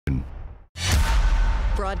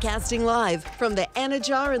Broadcasting live from the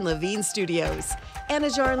Anajar and Levine studios.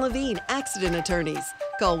 Anajar and Levine Accident Attorneys.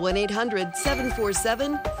 Call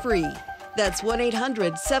 1-800-747-FREE. That's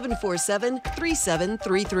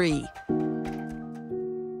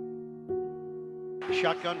 1-800-747-3733.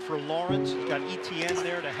 Shotgun for Lawrence. He's got Etienne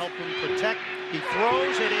there to help him protect. He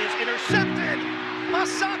throws. It is intercepted.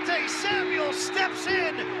 Asante Samuel steps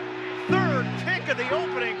in. Third pick of the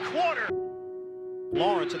opening quarter.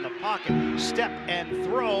 Lawrence in the pocket. Step and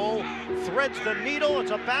throw. Threads the needle.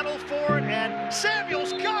 It's a battle for it. And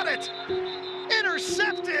Samuel's got it.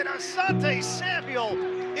 Intercepted. Asante Samuel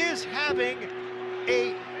is having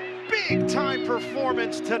a big-time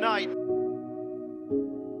performance tonight.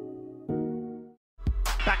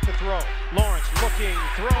 Back to throw. Lawrence looking,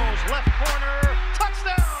 throws, left corner,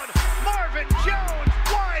 touchdown! Marvin Jones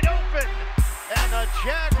wide open, and the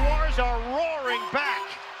Jaguars are roaring back.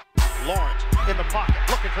 Lawrence in the pocket,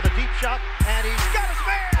 looking for the deep shot, and he's got his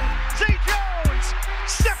man, Zay Jones!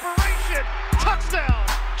 Separation, touchdown,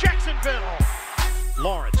 Jacksonville!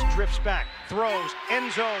 Lawrence drifts back, throws,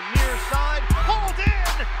 end zone, near side, hauled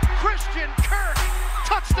in! Christian Kirk,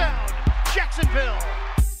 touchdown, Jacksonville!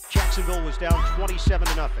 Jacksonville was down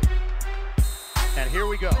 27-0. And here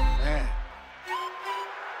we go. Man.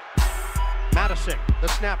 Madison, the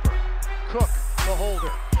snapper. Cook, the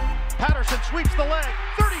holder. Patterson sweeps the leg.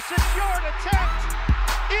 36-yard attempt.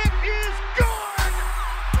 It is good!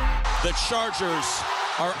 The Chargers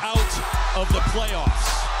are out of the playoffs.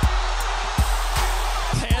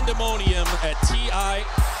 Pandemonium at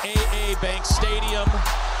TIAA Bank Stadium.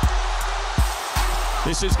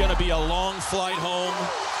 This is going to be a long flight home,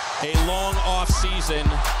 a long off season,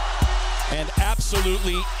 and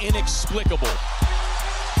absolutely inexplicable.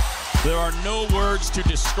 There are no words to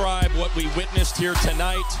describe what we witnessed here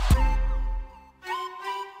tonight.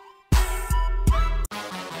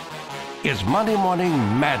 It's Monday Morning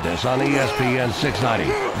Madness on ESPN 690.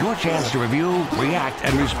 Your chance to review, react,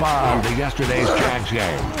 and respond to yesterday's Jags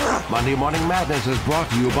game. Monday Morning Madness is brought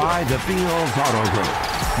to you by the Fields Auto Group.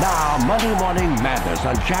 Now, Monday Morning Madness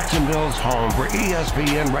on Jacksonville's home for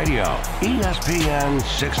ESPN Radio, ESPN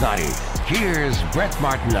 690. Here's Brent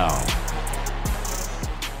Martineau.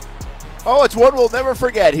 Oh, it's one we'll never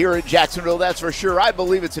forget here in Jacksonville, that's for sure. I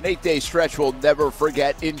believe it's an 8-day stretch we'll never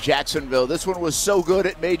forget in Jacksonville. This one was so good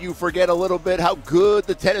it made you forget a little bit how good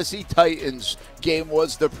the Tennessee Titans game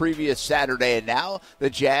was the previous Saturday. And now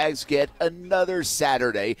the Jags get another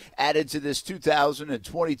Saturday added to this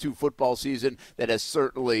 2022 football season that has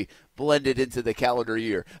certainly blended into the calendar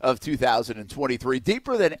year of 2023.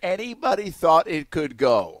 Deeper than anybody thought it could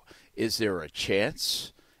go. Is there a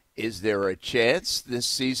chance? Is there a chance this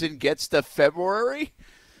season gets to February?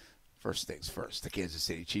 First things first, the Kansas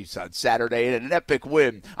City Chiefs on Saturday, and an epic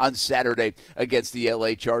win on Saturday against the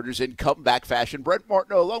L.A. Chargers in comeback fashion. Brent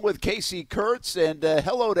Martineau along with Kasey, Kuhrts, and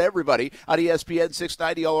hello to everybody on ESPN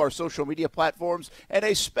 690, all our social media platforms, and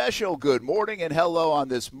a special good morning and hello on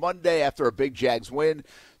this Monday after a big Jags win.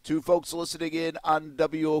 To folks listening in on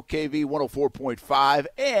WOKV 104.5.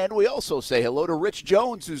 And we also say hello to Rich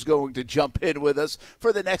Jones, who's going to jump in with us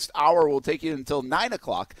for the next hour. We'll take you until 9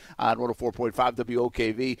 o'clock on 104.5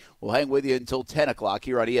 WOKV. We'll hang with you until 10 o'clock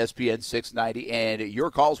here on ESPN 690. And your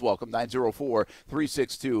calls welcome,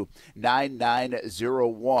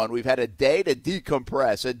 904-362-9901. We've had a day to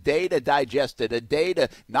decompress, a day to digest it, a day to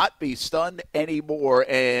not be stunned anymore.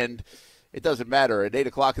 And it doesn't matter. At 8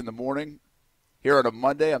 o'clock in the morning, here on a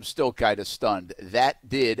Monday, I'm still kind of stunned. That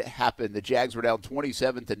did happen. The Jags were down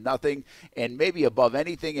 27-0, and maybe above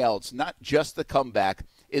anything else, not just the comeback,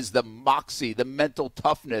 is the moxie, the mental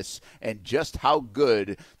toughness, and just how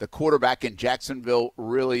good the quarterback in Jacksonville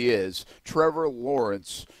really is. Trevor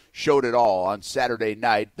Lawrence showed it all on Saturday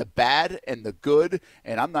night, the bad and the good,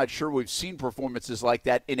 and I'm not sure we've seen performances like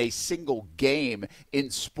that in a single game in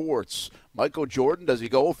sports. Michael Jordan, does he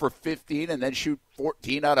go for 15 and then shoot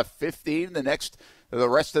 14 out of 15 the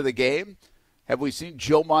rest of the game? Have we seen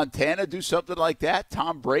Joe Montana do something like that?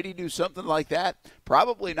 Tom Brady do something like that?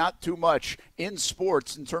 Probably not too much in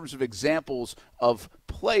sports in terms of examples of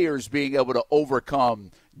players being able to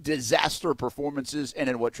overcome disaster performances and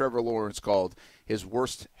in what Trevor Lawrence called his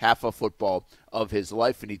worst half of football of his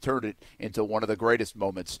life, and he turned it into one of the greatest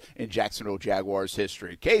moments in Jacksonville Jaguars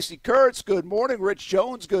history. Kasey, Kuhrts, good morning. Rich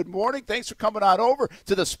Jones, good morning. Thanks for coming on over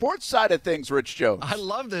to the sports side of things, Rich Jones. I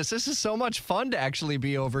love this. This is so much fun to actually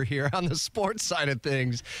be over here on the sports side of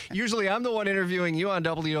things. Usually I'm the one interviewing you on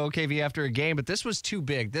WOKV after a game, but this was too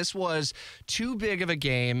big. This was too big of a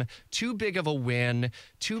game, too big of a win,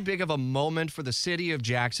 too big of a moment for the city of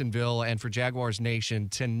Jacksonville and for Jaguars Nation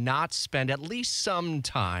to not spend at least some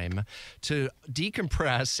time to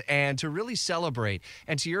decompress and to really celebrate.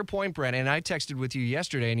 And to your point, Brent, and I texted with you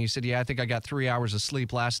yesterday, and you said, yeah, I think I got 3 hours of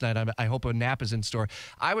sleep last night. I hope a nap is in store.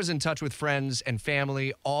 I was in touch with friends and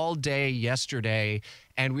family all day yesterday,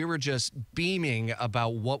 and we were just beaming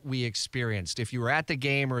about what we experienced. If you were at the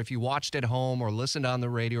game or if you watched at home or listened on the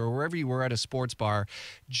radio or wherever you were at a sports bar,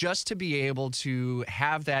 just to be able to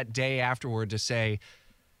have that day afterward to say,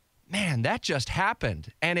 man, that just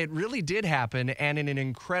happened. And it really did happen, and in an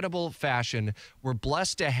incredible fashion. We're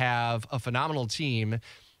blessed to have a phenomenal team,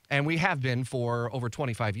 and we have been for over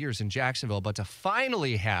 25 years in Jacksonville, but to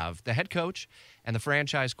finally have the head coach and the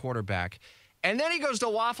franchise quarterback, and then he goes to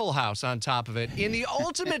Waffle House on top of it. In the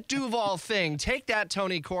ultimate Duval thing, take that,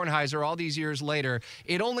 Tony Kornheiser, all these years later.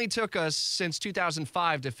 It only took us since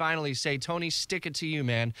 2005 to finally say, Tony, stick it to you,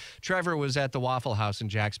 man. Trevor was at the Waffle House in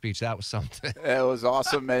Jack's Beach. That was something. It was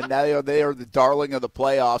awesome, and now they are the darling of the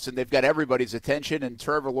playoffs, and they've got everybody's attention, and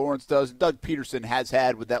Trevor Lawrence does. Doug Peterson has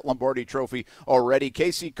had with that Lombardi Trophy already.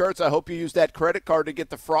 Kasey, Kuhrts, I hope you used that credit card to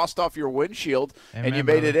get the frost off your windshield, and you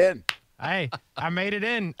made it in. Hey, I made it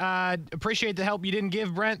in. Appreciate the help you didn't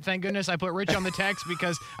give, Brent. Thank goodness I put Rich on the text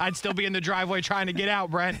because I'd still be in the driveway trying to get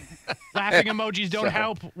out, Brent. Laughing emojis don't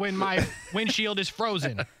help when my windshield is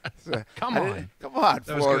frozen. Come on. Come on,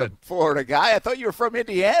 Florida guy. I thought you were from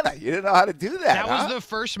Indiana. You didn't know how to do that. That was the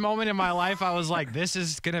first moment in my life I was like, this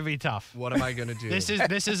is going to be tough. What am I going to do?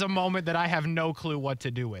 This is a moment that I have no clue what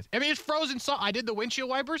to do with. I mean, it's frozen. So I did the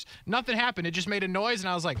windshield wipers. Nothing happened. It just made a noise, and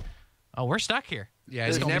I was like, oh, we're stuck here. Yeah,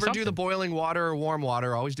 you never do the boiling water or warm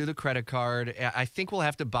water. Always do the credit card. I think we'll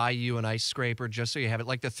have to buy you an ice scraper just so you have it.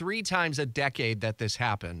 Like the 3 times a decade that this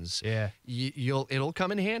happens, it'll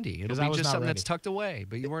come in handy. It'll be just something that's tucked away,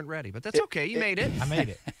 but you weren't ready. But that's okay. You made it. I made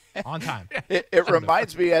it. On time. It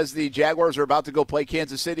reminds me as the Jaguars are about to go play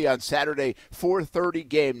Kansas City on Saturday, 4:30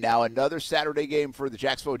 game now. Another Saturday game for the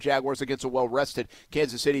Jacksonville Jaguars against a well-rested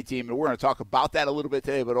Kansas City team. And we're going to talk about that a little bit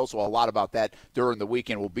today, but also a lot about that during the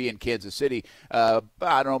weekend. We'll be in Kansas City.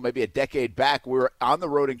 I don't know, maybe a decade back, we were on the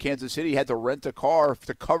road in Kansas City, had to rent a car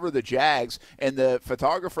to cover the Jags. And the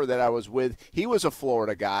photographer that I was with, he was a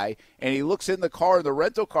Florida guy. And he looks in the car, in the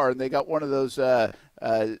rental car, and they got one of those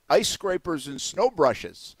ice scrapers and snow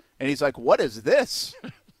brushes. And he's like, what is this?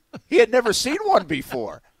 He had never seen one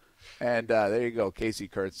before. And there you go, Kasey,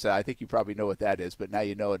 Kuhrts. I think you probably know what that is, but now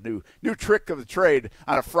you know a new trick of the trade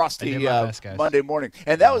on a frosty Monday morning.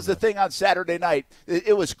 And that was the thing on Saturday night.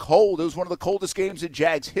 It was cold. It was one of the coldest games in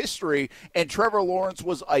Jags history, and Trevor Lawrence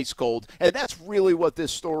was ice cold. And that's really what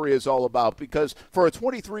this story is all about, because for a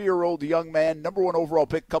 23-year-old young man, number 1 overall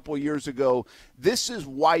pick a couple of years ago, this is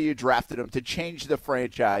why you drafted him, to change the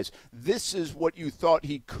franchise. This is what you thought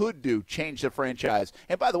he could do, change the franchise.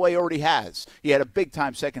 And by the way, he already has. He had a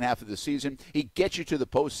big-time second half of the season. He gets you to the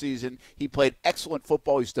postseason. He played excellent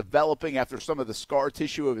football. He's developing after some of the scar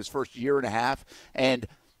tissue of his first year and a half. And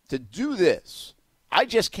to do this, I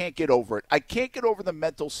just can't get over it. I can't get over the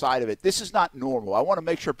mental side of it. This is not normal. I want to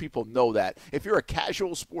make sure people know that. If you're a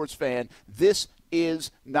casual sports fan, this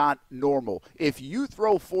is not normal. If you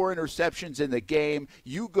throw 4 interceptions in the game,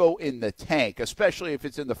 you go in the tank, especially if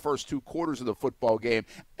it's in the first 2 quarters of the football game.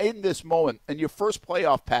 In this moment, in your first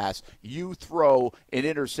playoff pass, you throw an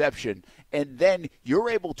interception, and then you're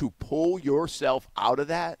able to pull yourself out of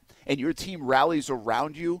that, and your team rallies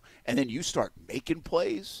around you, and then you start making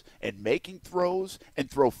plays and making throws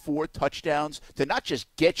and throw 4 touchdowns to not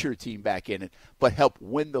just get your team back in it, but help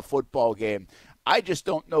win the football game. I just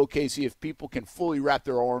don't know, Kasey, if people can fully wrap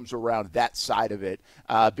their arms around that side of it,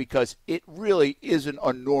 because it really isn't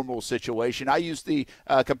a normal situation. I use the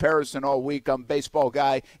comparison all week. I'm a baseball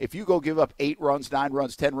guy. If you go give up 8 runs, 9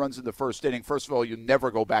 runs, 10 runs in the first inning, first of all, you never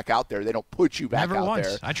go back out there. They don't put you back out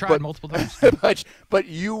there. I tried multiple times. But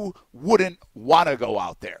you wouldn't want to go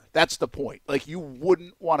out there. That's the point. Like, you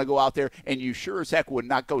wouldn't want to go out there, and you sure as heck would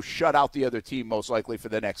not go shut out the other team most likely for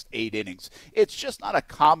the next 8 innings. It's just not a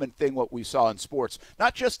common thing what we saw in sports.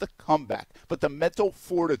 Not just the comeback, but the mental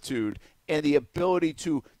fortitude and the ability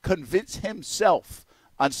to convince himself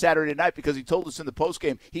on Saturday night, because he told us in the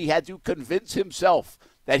postgame he had to convince himself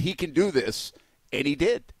that he can do this, and he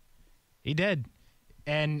did. He did.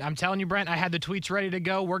 And I'm telling you, Brent, I had the tweets ready to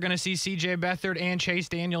go. We're going to see C.J. Beathard and Chase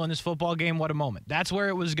Daniel in this football game. What a moment. That's where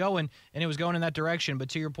it was going, and it was going in that direction. But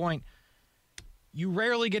to your point, you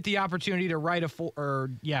rarely get the opportunity to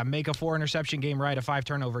make a 4-interception game right, a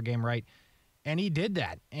 5-turnover game right. And he did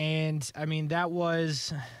that. And, I mean, that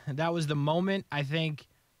was the moment. I think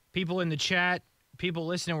people in the chat, people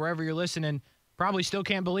listening wherever you're listening, probably still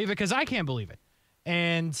can't believe it, because I can't believe it.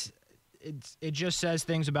 And it just says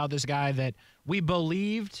things about this guy that we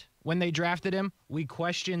believed when they drafted him. We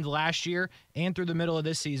questioned last year and through the middle of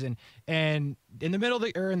this season. And in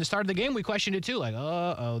the start of the game, we questioned it too. Like,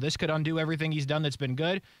 this could undo everything he's done that's been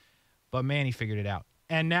good. But, man, he figured it out.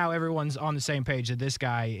 And now everyone's on the same page that this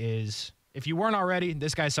guy is, if you weren't already,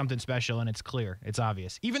 this guy's something special, and it's clear. It's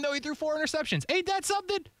obvious. Even though he threw 4 interceptions. Ain't that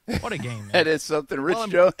something? What a game, man. That is something. Rich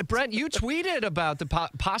Jones. Brent, you tweeted about the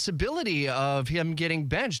possibility of him getting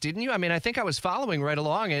benched, didn't you? I mean, I think I was following right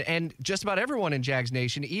along, and just about everyone in Jags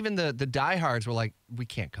Nation, even the diehards were like, we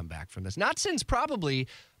can't come back from this. Not since probably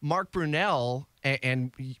Mark Brunell,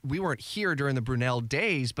 and we weren't here during the Brunell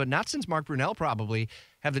days, but not since Mark Brunell probably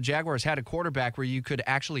have the Jaguars had a quarterback where you could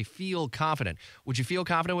actually feel confident. Would you feel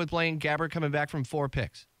confident with Blaine Gabbert coming back from 4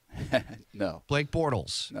 picks? No. Blake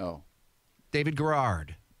Bortles? No. David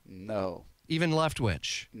Garrard? No. Even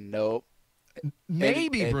Leftwich? No.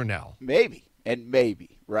 Maybe Brunell. Maybe. And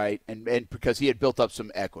maybe, right? And because he had built up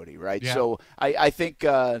some equity, right? Yeah. So I think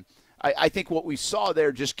I think what we saw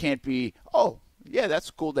there just can't be, yeah, that's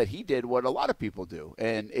cool that he did what a lot of people do,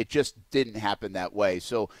 and it just didn't happen that way.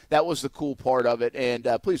 So that was the cool part of it, and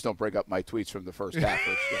please don't bring up my tweets from the first half.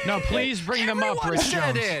 No, please bring them up, Rich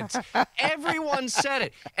Everyone Jones. said it. Everyone said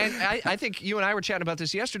it. And I think you and I were chatting about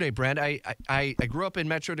this yesterday, Brent. I grew up in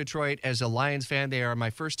Metro Detroit as a Lions fan. They are my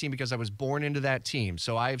first team because I was born into that team.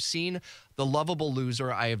 So I have seen the lovable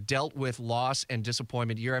loser. I have dealt with loss and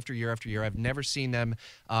disappointment year after year after year. I've never seen them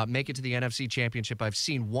make it to the NFC Championship. I've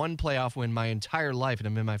seen one playoff win my entire life, and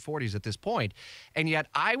I'm in my 40s at this point. And yet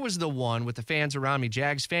I was the one with the fans around me,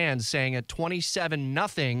 Jags fans, saying at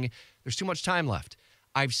 27-0, there's too much time left.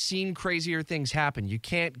 I've seen crazier things happen. You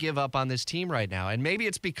can't give up on this team right now. And maybe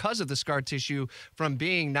it's because of the scar tissue from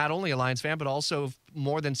being not only a Lions fan, but also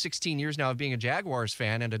more than 16 years now of being a Jaguars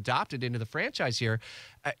fan and adopted into the franchise here.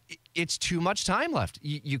 It's too much time left.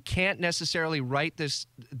 You can't necessarily write this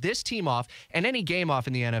team off and any game off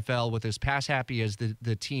in the NFL with as pass happy as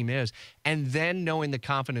the team is, and then knowing the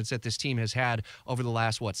confidence that this team has had over the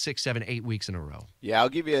last, 6, 7, 8 weeks in a row. Yeah, I'll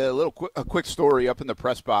give you a quick story up in the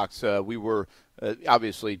press box. We were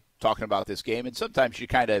obviously talking about this game, and sometimes you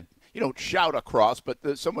kind of, shout across,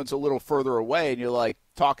 but someone's a little further away, and you're like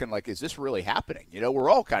talking like, is this really happening? We're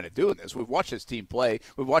all kind of doing this. We've watched this team play.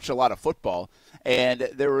 We've watched a lot of football, and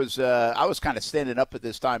there was I was kind of standing up at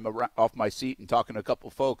this time off my seat and talking to a couple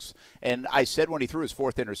folks, and I said when he threw his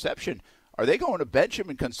 4th interception, are they going to bench him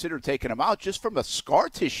and consider taking him out just from a scar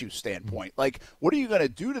tissue standpoint? Like, what are you going to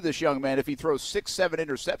do to this young man if he throws 6, 7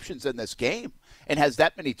 interceptions in this game and has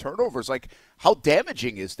that many turnovers? Like, how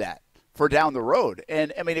damaging is that for down the road?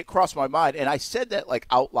 And, I mean, it crossed my mind. And I said that, like,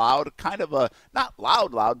 out loud, kind of not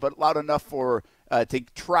loud, but loud enough for to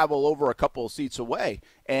travel over a couple of seats away.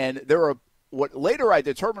 And there were what later I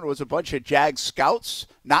determined was a bunch of Jag scouts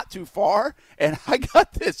not too far. And I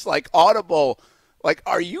got this, like, audible, like,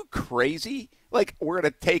 are you crazy? Like, we're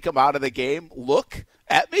going to take him out of the game? Look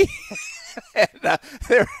at me. And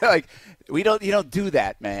they're like, you don't do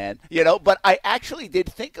that, man. But I actually did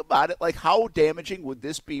think about it, like, how damaging would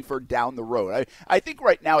this be for down the road? I think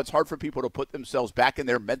right now it's hard for people to put themselves back in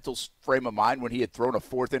their mental frame of mind when he had thrown a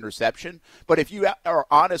 4th interception. But if you are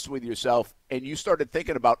honest with yourself and you started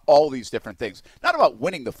thinking about all these different things, not about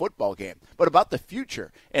winning the football game, but about the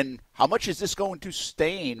future and how much is this going to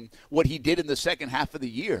stain what he did in the second half of the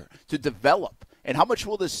year to develop? And how much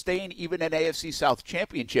will this stain even an AFC South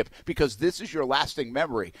championship? Because this is your lasting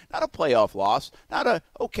memory. Not a playoff loss. Not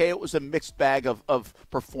it was a mixed bag of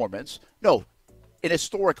performance. No, an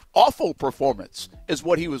historic, awful performance is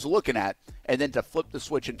what he was looking at. And then to flip the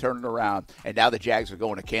switch and turn it around. And now the Jags are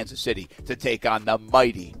going to Kansas City to take on the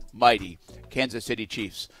mighty, mighty Kansas City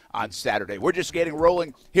Chiefs on Saturday. We're just getting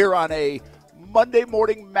rolling here on a Monday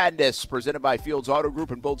Morning Madness presented by Fields Auto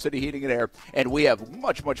Group and Bold City Heating and Air. And we have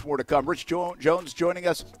much, much more to come. Rich Jones joining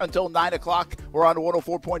us until 9 o'clock. We're on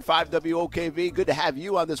 104.5 WOKV. Good to have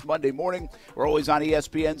you on this Monday morning. We're always on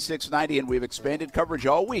ESPN 690, and we've expanded coverage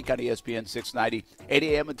all week on ESPN 690, 8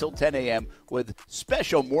 a.m. until 10 a.m. with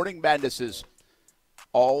special Morning Madnesses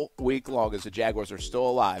all week long as the Jaguars are still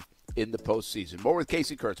alive in the postseason. More with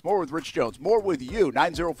Kasey Kuhrts, more with Rich Jones, more with you,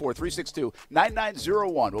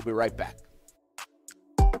 904-362-9901. We'll be right back.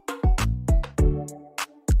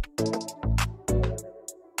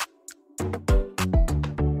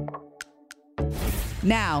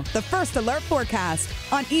 Now, the First Alert forecast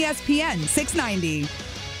on ESPN 690.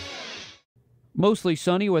 Mostly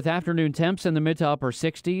sunny with afternoon temps in the mid to upper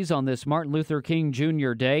 60s on this Martin Luther King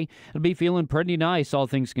Jr. Day. It'll be feeling pretty nice, all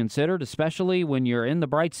things considered, especially when you're in the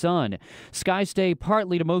bright sun. Skies stay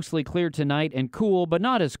partly to mostly clear tonight and cool, but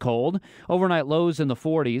not as cold. Overnight lows in the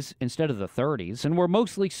 40s instead of the 30s. And we're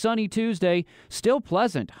mostly sunny Tuesday, still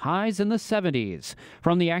pleasant, highs in the 70s.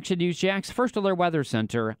 From the Action News Jax First Alert Weather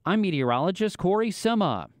Center, I'm meteorologist Corey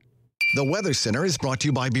Sima. The Weather Center is brought to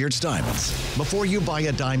you by Beard's Diamonds. Before you buy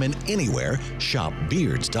a diamond anywhere, shop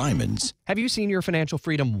Beard's Diamonds. Have you seen your financial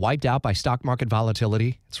freedom wiped out by stock market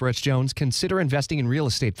volatility? It's Rich Jones. Consider investing in real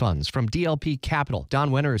estate funds from DLP Capital.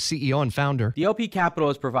 Don Wenner is CEO and founder. DLP Capital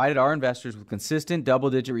has provided our investors with consistent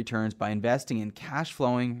double-digit returns by investing in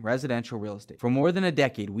cash-flowing residential real estate. For more than a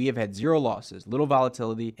decade, we have had zero losses, little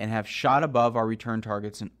volatility, and have shot above our return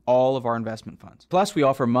targets in all of our investment funds. Plus, we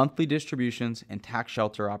offer monthly distributions and tax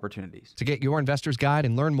shelter opportunities. To get your investor's guide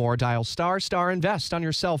and learn more, dial **invest on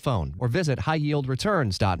your cell phone or visit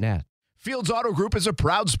highyieldreturns.net. Fields Auto Group is a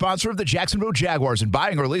proud sponsor of the Jacksonville Jaguars, and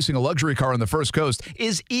buying or leasing a luxury car on the First Coast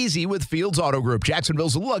is easy with Fields Auto Group,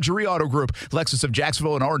 Jacksonville's luxury auto group. Lexus of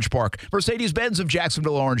Jacksonville and Orange Park, Mercedes-Benz of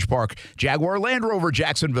Jacksonville, Orange Park, Jaguar Land Rover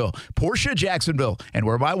Jacksonville, Porsche Jacksonville, and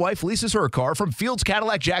where my wife leases her car from Fields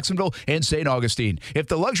Cadillac Jacksonville and St. Augustine. If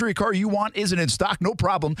the luxury car you want isn't in stock, no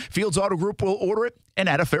problem. Fields Auto Group will order it and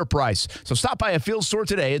at a fair price. So stop by a Fields store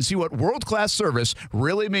today and see what world-class service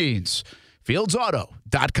really means.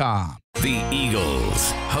 FieldsAuto.com. The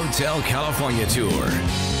Eagles Hotel California Tour.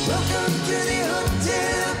 Welcome to the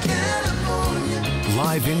Hotel California.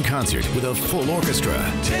 Live in concert with a full orchestra.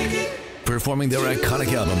 Performing their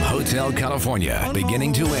iconic album Hotel California,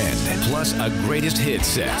 beginning to end. Plus a greatest hits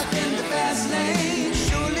set.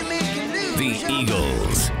 The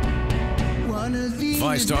Eagles.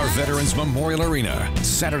 5-Star Veterans Memorial Arena,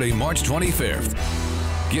 Saturday, March 25th.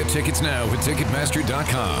 Get tickets now at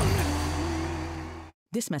Ticketmaster.com.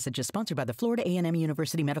 This message is sponsored by the Florida A&M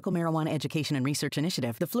University Medical Marijuana Education and Research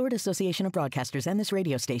Initiative, the Florida Association of Broadcasters, and this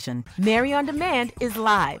radio station. Mary on Demand is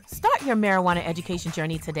live. Start your marijuana education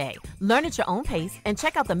journey today. Learn at your own pace and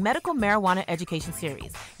check out the Medical Marijuana Education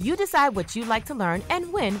Series. You decide what you'd like to learn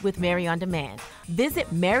and when with Mary on Demand.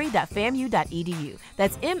 Visit mary.famu.edu.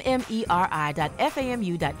 That's mmeri.famu.edu.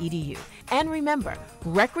 And remember,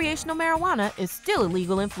 recreational marijuana is still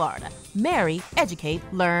illegal in Florida. Mary, educate,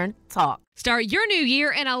 learn, talk. Start your new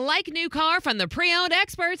year in a like-new car from the pre-owned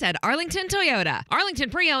experts at Arlington Toyota. Arlington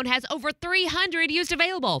Pre-Owned has over 300 used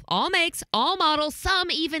available. All makes, all models, some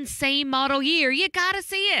even same model year. You gotta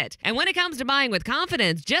see it. And when it comes to buying with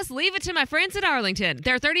confidence, just leave it to my friends at Arlington.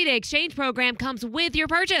 Their 30-day exchange program comes with your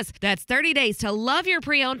purchase. That's 30 days to love your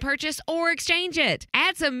pre-owned purchase or exchange it.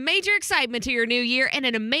 Add some major excitement to your new year and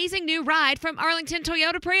an amazing new ride from Arlington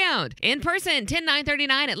Toyota Pre-Owned. In person,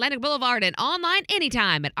 10939 Atlantic Boulevard, and online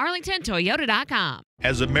anytime at arlingtontoyota.com.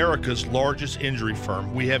 As America's largest injury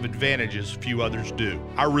firm, we have advantages few others do.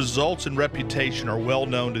 Our results and reputation are well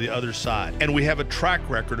known to the other side, and we have a track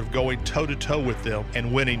record of going toe-to-toe with them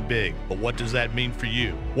and winning big. But what does that mean for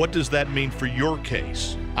you? What does that mean for your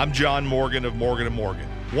case? I'm John Morgan of Morgan & Morgan.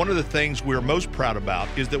 One of the things we're most proud about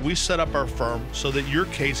is that we set up our firm so that your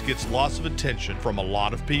case gets lots of attention from a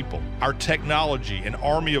lot of people. Our technology and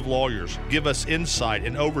army of lawyers give us insight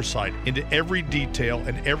and oversight into every detail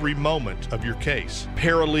and every moment of your case.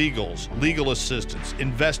 Paralegals, legal assistants,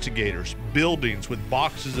 investigators, buildings with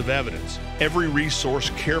boxes of evidence. Every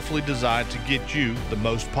resource carefully designed to get you the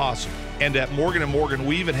most possible. And at Morgan & Morgan,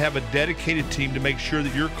 we even have a dedicated team to make sure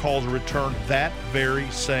that your calls are returned that very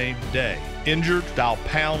same day. Injured? Dial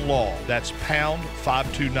pound law. That's pound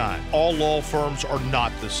 529. All law firms are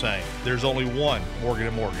not the same. There's only one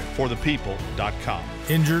Morgan & Morgan. ForThePeople.com.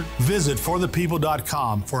 Injured? Visit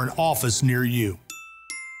ForThePeople.com for an office near you.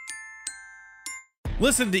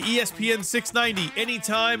 Listen to ESPN 690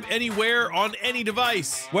 anytime, anywhere, on any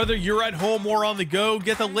device. Whether you're at home or on the go,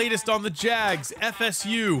 get the latest on the Jags,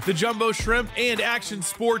 FSU, the Jumbo Shrimp, and Action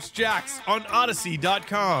Sports Jacks on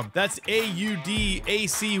Odyssey.com. That's AUDACY.com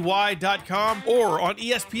or on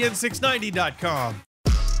ESPN690.com.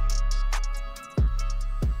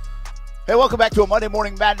 Hey, welcome back to a Monday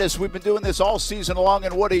Morning Madness. We've been doing this all season long,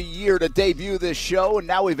 and what a year to debut this show. And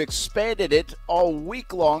now we've expanded it all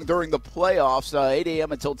week long during the playoffs, 8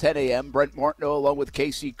 a.m. until 10 a.m. Brent, Martineau, along with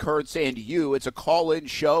Kasey, Kuhrts, and you. It's a call-in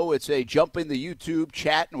show. It's a jump in the YouTube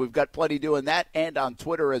chat, and we've got plenty doing that and on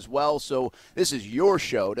Twitter as well. So this is your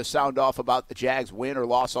show to sound off about the Jags win or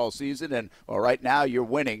loss all season. And, well, right now you're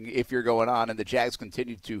winning if you're going on, and the Jags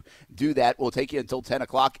continue to do that. We'll take you until 10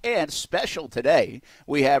 o'clock. And special today,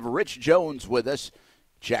 we have Rich Jones with us,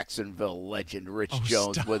 Jacksonville legend Rich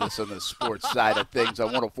Jones with us on the sports side of things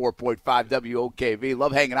on 104.5 WOKV.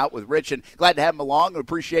 Love hanging out with Rich and glad to have him along. And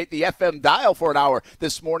appreciate the FM dial for an hour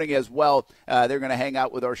this morning as well. They're going to hang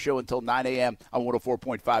out with our show until 9 a.m. on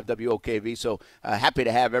 104.5 WOKV. So happy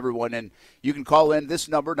to have everyone. And you can call in this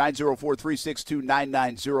number,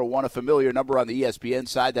 904-362-9901, a familiar number on the ESPN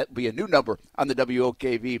side. That will be a new number on the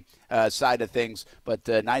WOKV side of things. But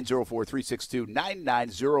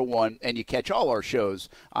 904-362-9901. And you catch all our shows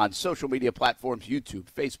on social media platforms,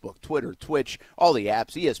 YouTube, Facebook, Twitter, Twitch, all the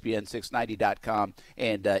apps, ESPN690.com,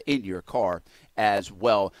 and in your car as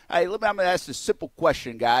well. I'm going to ask a simple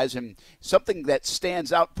question, guys, and something that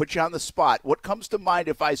stands out, put you on the spot. What comes to mind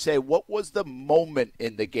if I say, what was the moment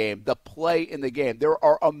in the game, the play in the game? There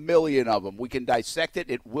are a million of them. We can dissect it.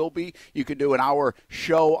 It will be. You can do an hour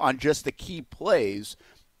show on just the key plays.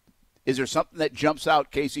 Is there something that jumps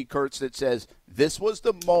out, Kasey, Kuhrts, that says, this was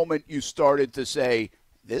the moment you started to say,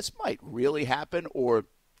 this might really happen, or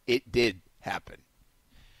it did happen?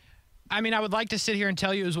 I mean, I would like to sit here and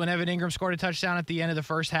tell you it was when Evan Ingram scored a touchdown at the end of the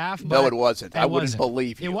first half. But no, it wasn't. I wouldn't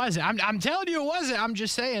believe you. It wasn't. I'm telling you it wasn't. I'm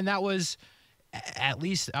just saying that was, at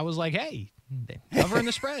least I was like, hey, covering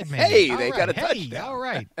the spread, man. Hey, they got a touchdown. All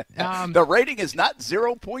right. The rating is not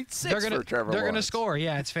 0.6 for Trevor They're going to Lawrence. score.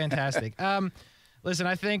 Yeah, it's fantastic. Listen,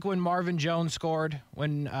 I think when Marvin Jones scored,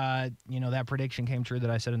 when, that prediction came true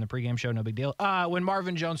that I said in the pregame show, no big deal. When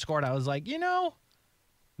Marvin Jones scored, I was like,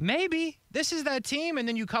 maybe this is that team. And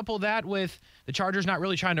then you couple that with the Chargers not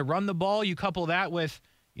really trying to run the ball. You couple that with,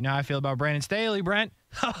 how I feel about Brandon Staley, Brent.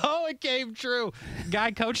 Oh, it came true.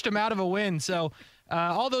 Guy coached him out of a win. So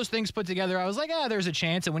all those things put together, I was like, there's a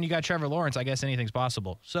chance. And when you got Trevor Lawrence, I guess anything's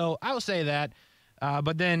possible. So I will say that.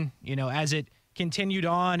 But then, as it continued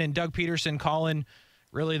on and Doug Peterson calling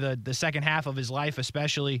really the second half of his life,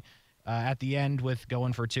 especially at the end with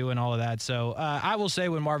going for 2 and all of that. So I will say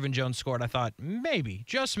when Marvin Jones scored, I thought maybe,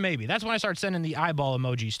 just maybe. That's when I started sending the eyeball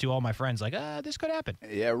emojis to all my friends like, this could happen.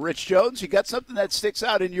 Yeah, Rich Jones, you got something that sticks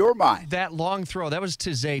out in your mind. That long throw, that was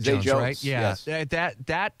to Zay Jones, right? Yeah. Yes.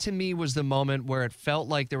 That to me was the moment where it felt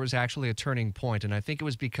like there was actually a turning point, and I think it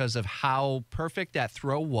was because of how perfect that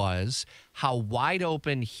throw was, how wide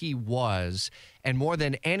open he was, and more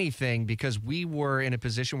than anything, because we were in a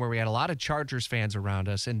position where we had a lot of Chargers fans around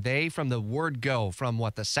us, and they, from the word go, from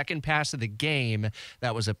the second pass of the game,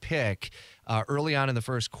 that was a pick, early on in the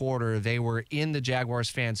first quarter, they were in the Jaguars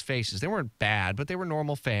fans' faces. They weren't bad, but they were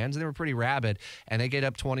normal fans, and they were pretty rabid, and they get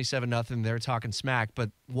up 27-0. They're talking smack. But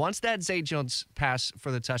once that Zay Jones pass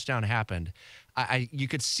for the touchdown happened, you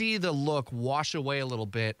could see the look wash away a little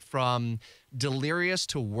bit from delirious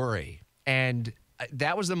to worry. And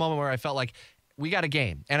that was the moment where I felt like, we got a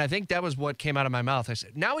game. And I think that was what came out of my mouth. I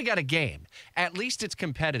said, now we got a game. At least it's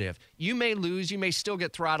competitive. You may lose. You may still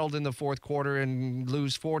get throttled in the fourth quarter and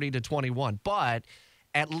lose 40-21. But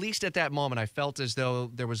at least at that moment, I felt as though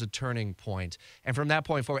there was a turning point. And from that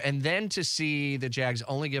point forward, and then to see the Jags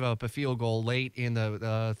only give up a field goal late in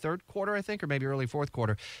the third quarter, I think, or maybe early fourth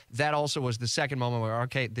quarter, that also was the second moment where,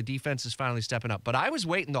 okay, the defense is finally stepping up. But I was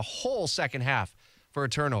waiting the whole second half for a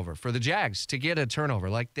turnover, for the Jags to get a turnover.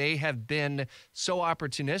 Like, they have been so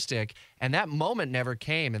opportunistic, and that moment never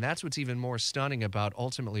came. And that's what's even more stunning about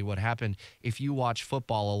ultimately what happened if you watch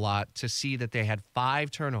football a lot, to see that they had 5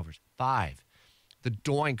 turnovers. 5. The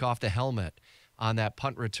doink off the helmet on that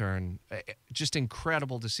punt return. Just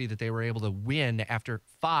incredible to see that they were able to win after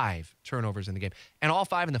 5 turnovers in the game, and all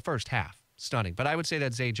 5 in the first half. Stunning. But I would say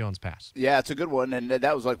that Zay Jones pass. Yeah, it's a good one, and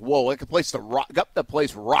that was like, whoa, like a place to rock, got the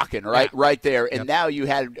place rocking, right? Yeah. Right there. And now you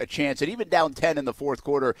had a chance, and even down 10 in the fourth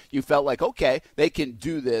quarter, you felt like, okay, they can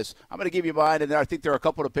do this. I'm going to give you mine, and I think there are a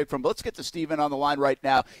couple to pick from. But let's get to Steven on the line right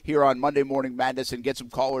now here on Monday Morning Madness and get some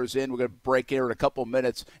callers in. We're going to break here in a couple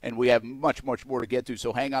minutes, and we have much, much more to get to.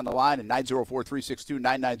 So hang on the line at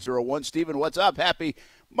 904-362-9901. Steven, what's up? Happy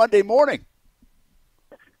Monday morning.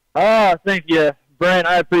 Thank you, Brent,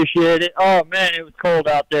 I appreciate it. Oh, man, it was cold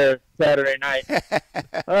out there Saturday night.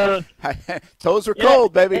 Toes are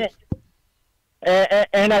cold, baby.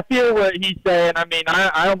 And I feel what he's saying. I mean,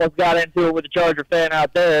 I almost got into it with a Charger fan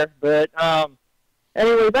out there. But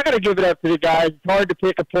anyways, I got to give it up to the guys. It's hard to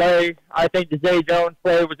pick a play. I think the Zay Jones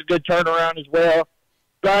play was a good turnaround as well.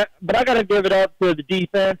 But I got to give it up to the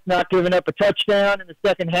defense, not giving up a touchdown in the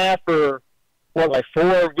second half for, 4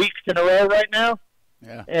 weeks in a row right now.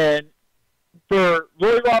 Yeah. And for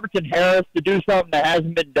Roy Robertson-Harris to do something that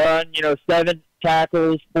hasn't been done, 7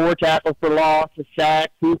 tackles, 4 tackles for loss, a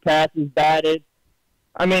sack, 2 passes batted.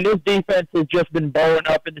 I mean, this defense has just been blowing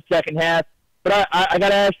up in the second half. But I got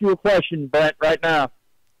to ask you a question, Brent, right now.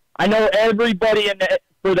 I know everybody in the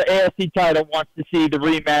for the AFC title wants to see the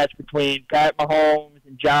rematch between Pat Mahomes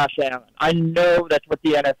and Josh Allen. I know that's what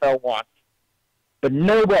the NFL wants. But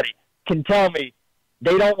nobody can tell me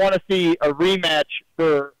they don't want to see a rematch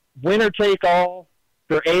for winner-take-all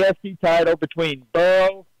for AFC title between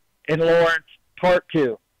Burrow and Lawrence, Part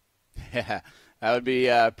 2. Yeah, that would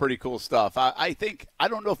be pretty cool stuff. I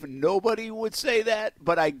don't know if nobody would say that,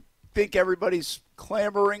 but I think everybody's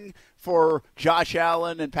clamoring for Josh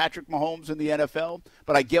Allen and Patrick Mahomes in the NFL,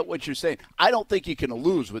 but I get what you're saying. I don't think you can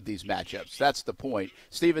lose with these matchups. That's the point.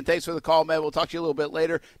 Steven, thanks for the call, man. We'll talk to you a little bit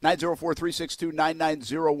later.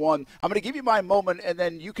 904-362-9901. I'm going to give you my moment, and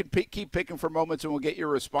then you can keep picking for moments, and we'll get your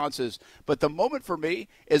responses. But the moment for me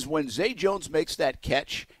is when Zay Jones makes that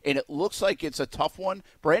catch, and it looks like it's a tough one.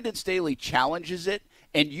 Brandon Staley challenges it,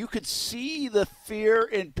 and you could see the fear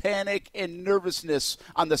and panic and nervousness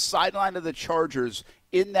on the sideline of the Chargers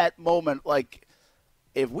in that moment. Like,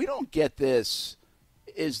 if we don't get this,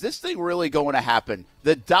 is this thing really going to happen?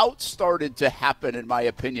 The doubt started to happen, in my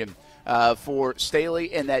opinion, for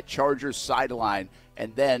Staley and that Chargers sideline.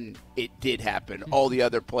 And then it did happen. All the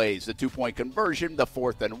other plays, the 2-point conversion, the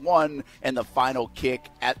 4th and 1, and the final kick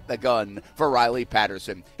at the gun for Riley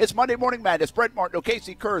Patterson. It's Monday Morning Madness. Brent, Martineau,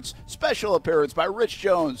 Kasey, Kuhrts. Special appearance by Rich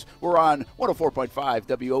Jones. We're on 104.5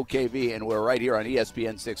 WOKV, and we're right here on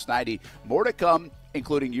ESPN 690. More to come,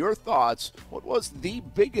 including your thoughts. What was the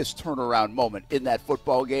biggest turnaround moment in that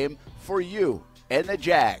football game for you and the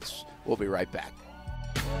Jags? We'll be right back.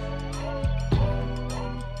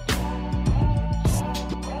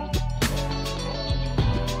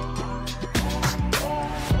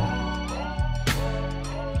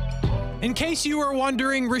 In case you were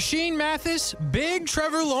wondering, Rashean Mathis, big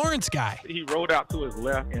Trevor Lawrence guy. He rolled out to his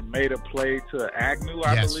left and made a play to Agnew,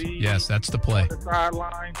 I believe. Yes, that's the play. On the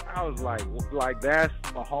sideline. I was like, that's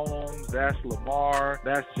Mahomes, that's Lamar,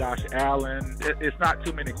 that's Josh Allen. It's not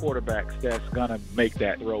too many quarterbacks that's going to make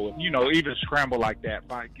that throw. Even scramble like that.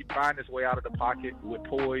 Find his way out of the pocket with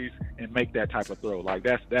poise and make that type of throw. Like,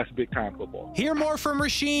 that's big-time football. Hear more from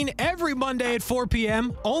Rashean every Monday at 4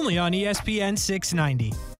 p.m., only on ESPN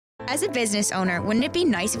 690. As a business owner, wouldn't it be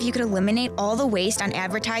nice if you could eliminate all the waste on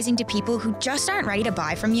advertising to people who just aren't ready to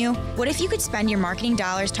buy from you? What if you could spend your marketing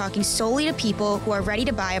dollars talking solely to people who are ready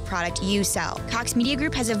to buy a product you sell? Cox Media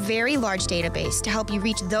Group has a very large database to help you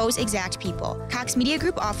reach those exact people. Cox Media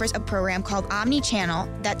Group offers a program called Omni-Channel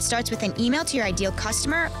that starts with an email to your ideal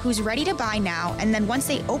customer who's ready to buy now, and then once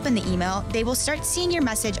they open the email, they will start seeing your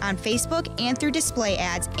message on Facebook and through display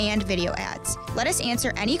ads and video ads. Let us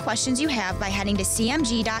answer any questions you have by heading to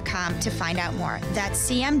cmg.com to find out more.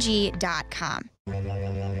 That's cmg.com.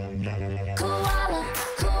 Koala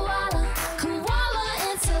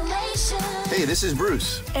Insulation. Hey, this is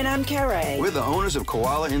Bruce. And I'm Carrie. We're the owners of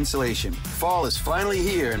Koala Insulation. Fall is finally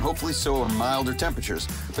here, and hopefully so are milder temperatures.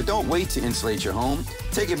 But don't wait to insulate your home.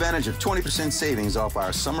 Take advantage of 20% savings off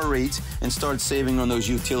our summer rates and start saving on those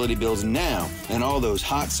utility bills now and all those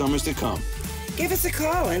hot summers to come. Give us a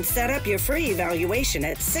call and set up your free evaluation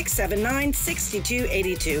at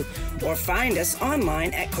 679-6282 or find us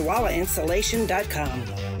online at koalainsulation.com.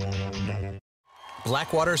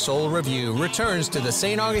 Blackwater Soul Review returns to the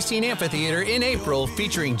St. Augustine Amphitheater in April,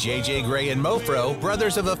 featuring J.J. Gray and Mofro,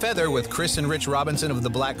 Brothers of a Feather with Chris and Rich Robinson of the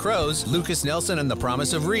Black Crowes, Lucas Nelson and the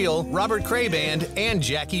Promise of Real, Robert Cray Band, and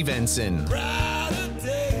Jackie Venson.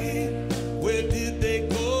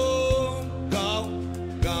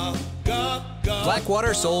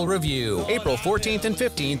 Blackwater Soul Review, April 14th and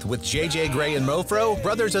 15th with J.J. Gray and Mofro,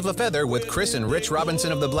 Brothers of a Feather with Chris and Rich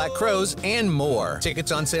Robinson of the Black Crowes, and more.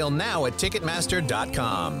 Tickets on sale now at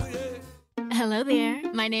Ticketmaster.com. Hello there.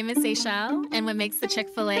 My name is Seychelle, and what makes the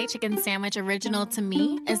Chick-fil-A chicken sandwich original to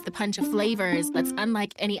me is the punch of flavors that's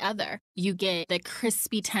unlike any other. You get the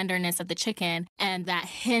crispy tenderness of the chicken and that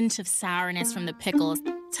hint of sourness from the pickles.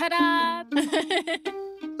 Ta-da!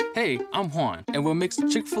 Hey, I'm Juan, and what makes the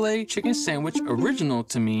Chick-fil-A chicken sandwich original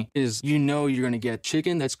to me is you're gonna get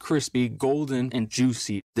chicken that's crispy, golden, and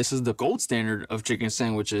juicy. This is the gold standard of chicken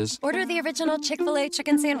sandwiches. Order the original Chick-fil-A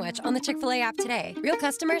chicken sandwich on the Chick-fil-A app today. Real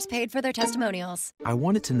customers paid for their testimonials. I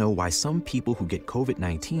wanted to know why some people who get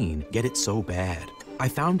COVID-19 get it so bad. I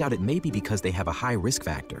found out it may be because they have a high risk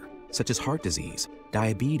factor, such as heart disease,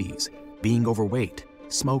 diabetes, being overweight,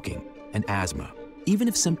 smoking, and asthma. Even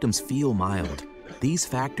if symptoms feel mild, these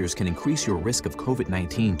factors can increase your risk of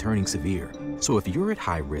COVID-19 turning severe. So if you're at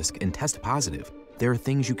high risk and test positive, there are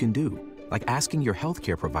things you can do, like asking your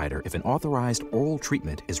healthcare provider if an authorized oral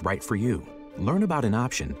treatment is right for you. Learn about an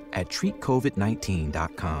option at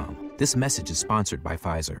treatcovid19.com. This message is sponsored by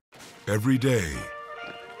Pfizer. Every day,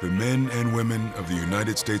 the men and women of the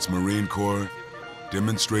United States Marine Corps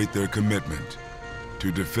demonstrate their commitment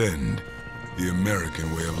to defend the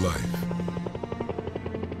American way of life.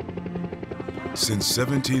 Since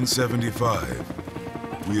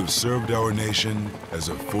 1775, we have served our nation as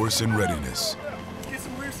a force in readiness.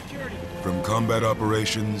 From combat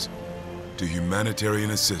operations to humanitarian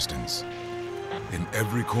assistance in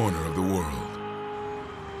every corner of the world.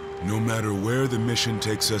 No matter where the mission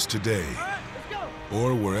takes us today,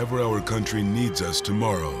 or wherever our country needs us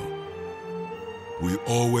tomorrow, we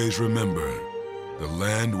always remember the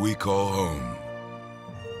land we call home.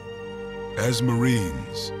 As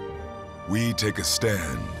Marines, we take a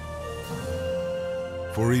stand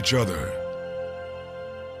for each other,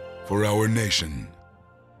 for our nation,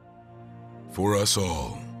 for us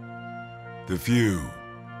all. The few,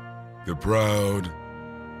 the proud,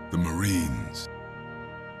 the Marines.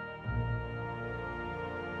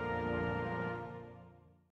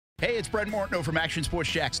 Hey, it's Brent Martineau from Action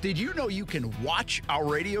Sports Jacks. Did you know you can watch our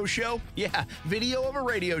radio show? Yeah, video of a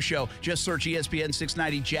radio show. Just search ESPN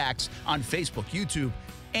 690 Jacks on Facebook, YouTube,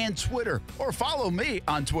 and Twitter. Or follow me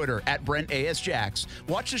on Twitter at Brent AS Jacks.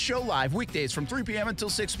 Watch the show live weekdays from 3 p.m.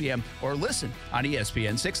 until 6 p.m. or listen on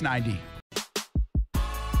ESPN 690.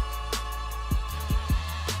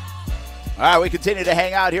 All right, we continue to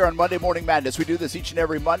hang out here on Monday Morning Madness. We do this each and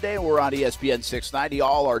every Monday, and we're on ESPN 690,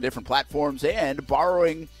 all our different platforms, and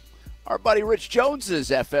borrowing our buddy Rich Jones's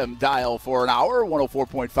FM dial for an hour,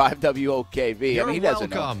 104.5 WOKV. You're I mean, he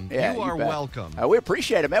doesn't welcome. know. Yeah, you are welcome. We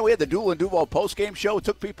appreciate it, man. We had the Duel and Duval postgame show. It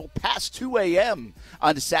took people past 2 a.m.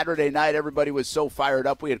 on Saturday night. Everybody was so fired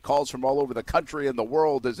up. We had calls from all over the country and the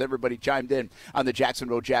world as everybody chimed in on the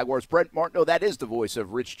Jacksonville Jaguars. Brent Martineau, that is the voice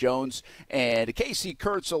of Rich Jones, and Kasey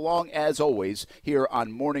Kuhrts along, as always, here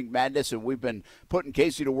on Morning Madness. And we've been putting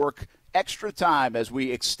Kasey to work extra time as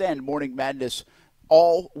we extend Morning Madness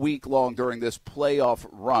all week long during this playoff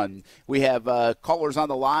run. We have callers on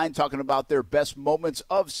the line talking about their best moments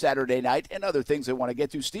of Saturday night and other things they want to get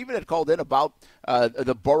to. Steven had called in about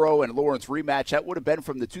the Burrow and Lawrence rematch. That would have been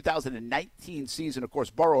from the 2019 season. Of course,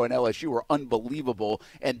 Burrow and LSU were unbelievable,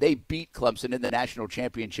 and they beat Clemson in the national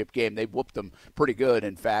championship game. They whooped them pretty good,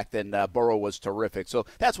 in fact, and Burrow was terrific. So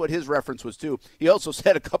that's what his reference was to. He also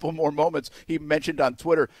said a couple more moments. He mentioned on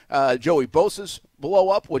Twitter Joey Bosa's blow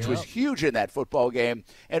up, which was huge in that football game,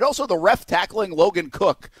 and also the ref tackling Logan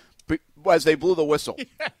Cook as they blew the whistle.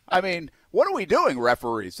 I mean, what are we doing,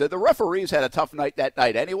 referees? The referees had a tough night that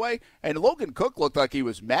night anyway, and Logan Cook looked like he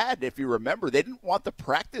was mad. If you remember, they didn't want the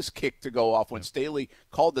practice kick to go off when Staley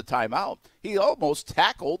called the timeout. He almost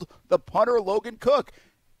tackled the punter, Logan Cook.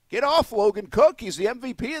 Get off Logan Cook. He's the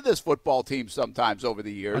MVP of this football team sometimes over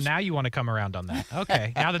the years. Well, now you want to come around on that.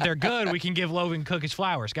 Okay. Now that they're good, we can give Logan Cook his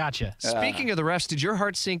flowers. Gotcha. Speaking of the refs, did your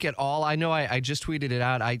heart sink at all? I know I just tweeted it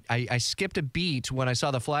out. I skipped a beat when I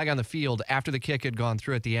saw the flag on the field after the kick had gone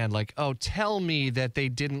through at the end. Like, oh, tell me that they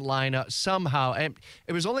didn't line up somehow. And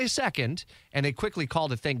it was only a second, and they quickly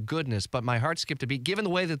called it, thank goodness. But my heart skipped a beat. Given the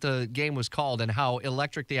way that the game was called and how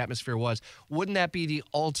electric the atmosphere was, wouldn't that be the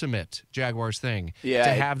ultimate Jaguars thing to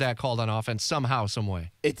have that called on offense somehow, some way?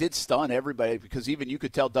 It did stun everybody because even you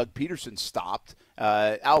could tell Doug Peterson stopped.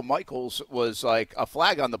 Al Michaels was like, a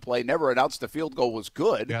flag on the play, never announced the field goal was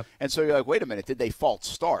good. Yep. And so you're like, wait a minute, did they false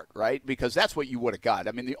start, right? Because that's what you would have got.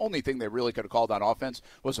 I mean, the only thing they really could have called on offense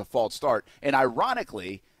was a false start. And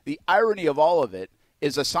ironically, the irony of all of it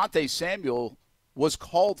is Asante Samuel was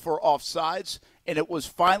called for offsides, and it was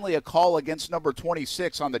finally a call against number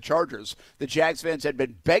 26 on the Chargers. The Jags fans had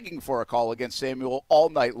been begging for a call against Samuel all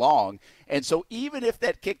night long. And so even if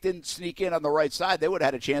that kick didn't sneak in on the right side, they would have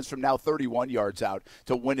had a chance from now 31 yards out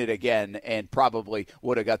to win it again and probably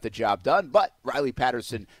would have got the job done. But Riley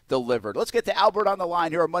Patterson delivered. Let's get to Albert on the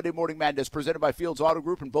line here on Monday Morning Madness, presented by Fields Auto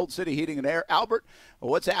Group and Bolt City Heating and Air. Albert,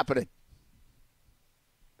 what's happening?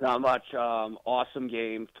 Not much. Awesome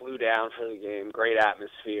game. Flew down for the game. Great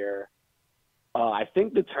atmosphere. I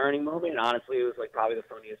think the turning moment, honestly, it was like probably the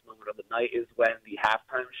funniest moment of the night, is when the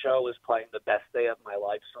halftime show was playing the Best Day of My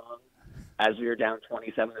Life song as we were down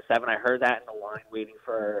 27-7. I heard that in the line waiting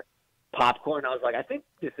for popcorn. I was like, I think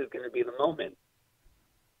this is going to be the moment.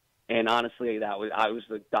 And honestly, I was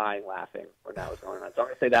like dying laughing when that was going on. So I'm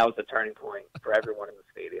going to say that was the turning point for everyone in the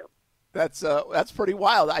stadium. That's pretty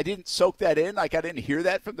wild. I didn't soak that in. Like, I didn't hear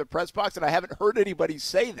that from the press box, and I haven't heard anybody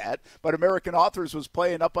say that. But American Authors was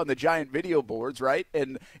playing up on the giant video boards, right?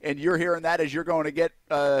 And you're hearing that as you're going to get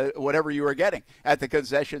whatever you were getting at the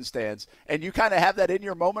concession stands. And you kind of have that in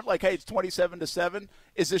your moment, like, hey, it's 27-7.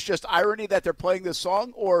 Is this just irony that they're playing this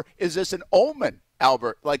song, or is this an omen,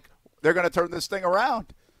 Albert? Like, they're going to turn this thing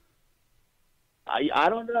around? I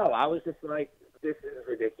don't know. I was just like, this is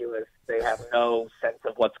ridiculous. They have no sense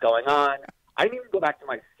of what's going on. I didn't even go back to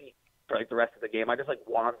my seat for like the rest of the game. I just like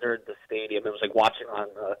wandered the stadium. It was like watching on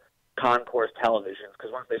the concourse televisions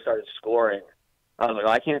because once they started scoring, I was like,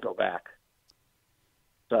 I can't go back.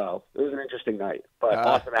 So it was an interesting night, but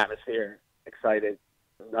awesome atmosphere. Excited.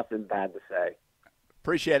 Nothing bad to say.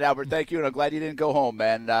 Appreciate it, Albert. Thank you, and I'm glad you didn't go home,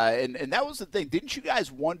 man. And that was the thing. Didn't you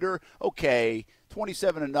guys wonder, okay,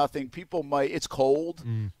 27-0, people might – it's cold,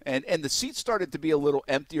 and the seats started to be a little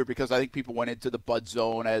emptier because I think people went into the Bud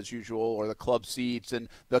Zone as usual or the club seats, and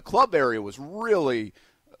the club area was really,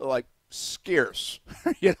 like, scarce.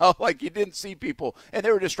 You know, like you didn't see people, and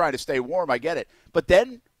they were just trying to stay warm. I get it. But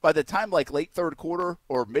then by the time like late third quarter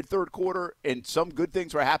or mid-third quarter and some good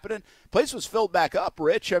things were happening, place was filled back up,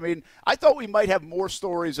 Rich. I mean, I thought we might have more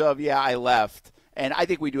stories of, I left. And I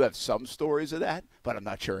think we do have some stories of that, but I'm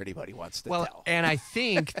not sure anybody wants to tell. And I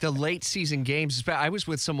think the late season games, I was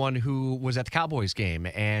with someone who was at the Cowboys game,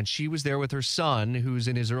 and she was there with her son, who's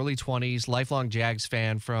in his early 20s, lifelong Jags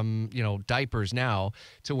fan from, diapers now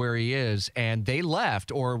to where he is, and they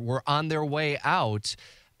left or were on their way out.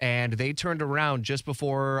 And they turned around just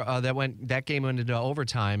before that game went into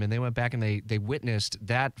overtime, and they went back and they witnessed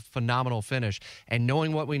that phenomenal finish. And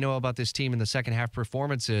knowing what we know about this team in the second half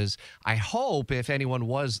performances, I hope if anyone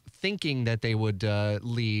was thinking that they would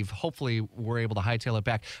leave, hopefully we're able to hightail it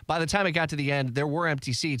back. By the time it got to the end, there were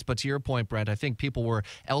empty seats, but to your point, Brent, I think people were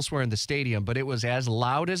elsewhere in the stadium, but it was as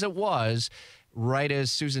loud as it was right as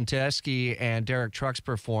Susan Tedeschi and Derek Trucks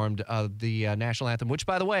performed the national anthem, which,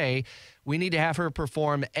 by the way, we need to have her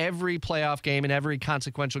perform every playoff game and every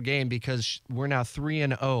consequential game because we're now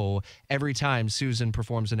 3-0 every time Susan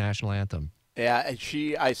performs the national anthem. Yeah, and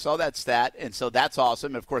I saw that stat, and so that's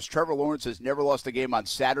awesome. Of course, Trevor Lawrence has never lost a game on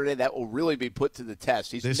Saturday. That will really be put to the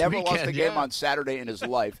test. He's never lost a game on Saturday in his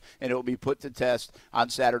life, and it will be put to test on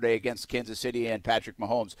Saturday against Kansas City and Patrick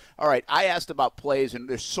Mahomes. All right, I asked about plays, and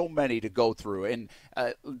there's so many to go through. And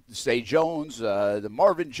Zay Jones, the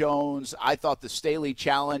Marvin Jones, I thought the Staley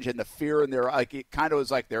challenge and the fear in there, like it kind of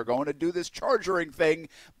was like they're going to do this chargering thing.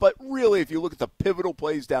 But really, if you look at the pivotal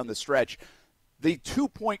plays down the stretch, the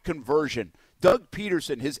 2-point conversion, Doug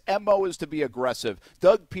Peterson, his MO is to be aggressive.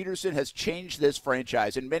 Doug Peterson has changed this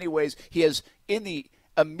franchise. In many ways, he has, in the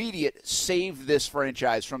immediate, saved this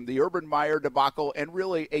franchise from the Urban Meyer debacle and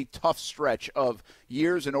really a tough stretch of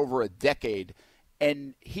years and over a decade.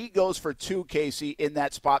 And he goes for 2, Kasey, in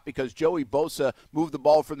that spot because Joey Bosa moved the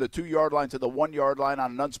ball from the 2-yard line to the 1-yard line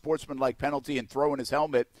on an unsportsmanlike penalty and throwing his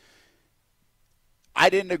helmet. I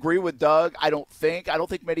didn't agree with Doug. I don't think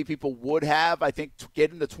many people would have. I think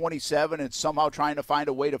getting to 27 and somehow trying to find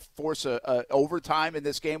a way to force a overtime in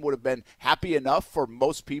this game would have been happy enough for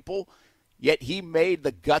most people. Yet he made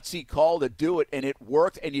the gutsy call to do it, and it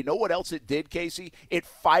worked. And you know what else it did, Kasey? It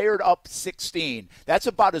fired up 16. That's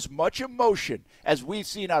about as much emotion as we've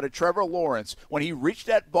seen out of Trevor Lawrence when he reached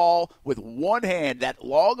that ball with one hand, that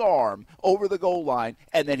long arm, over the goal line,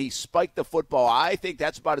 and then he spiked the football. I think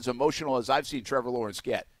that's about as emotional as I've seen Trevor Lawrence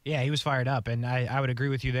get. Yeah, he was fired up, and I would agree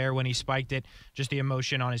with you there when he spiked it, just the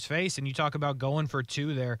emotion on his face. And you talk about going for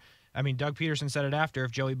 2 there. I mean, Doug Peterson said it after,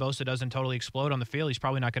 if Joey Bosa doesn't totally explode on the field, he's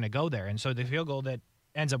probably not going to go there. And so the field goal that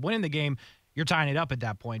ends up winning the game, you're tying it up at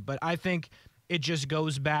that point. But I think it just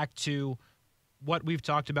goes back to what we've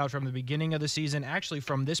talked about from the beginning of the season, actually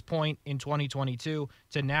from this point in 2022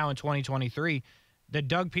 to now in 2023, that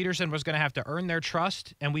Doug Peterson was going to have to earn their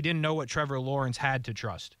trust, and we didn't know what Trevor Lawrence had to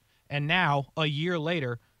trust. And now, a year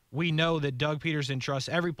later, we know that Doug Peterson trusts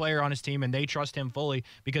every player on his team, and they trust him fully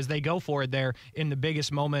because they go for it there in the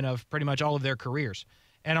biggest moment of pretty much all of their careers.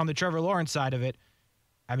 And on the Trevor Lawrence side of it,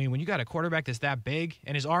 I mean, when you got a quarterback that's that big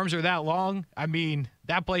and his arms are that long, I mean,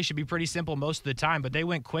 that play should be pretty simple most of the time. But they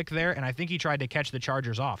went quick there, and I think he tried to catch the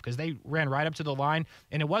Chargers off because they ran right up to the line,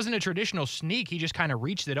 and it wasn't a traditional sneak. He just kind of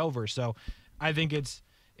reached it over. So I think it's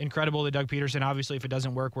incredible that Doug Peterson, obviously, if it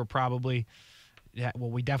doesn't work, we're probably –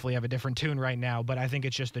 we definitely have a different tune right now, but I think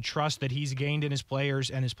it's just the trust that he's gained in his players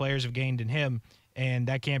and his players have gained in him, and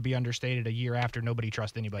that can't be understated a year after nobody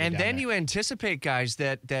trusts anybody. And then there. You anticipate, guys,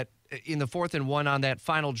 that in the 4th and 1 on that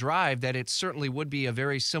final drive, that it certainly would be a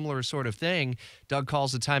very similar sort of thing. Doug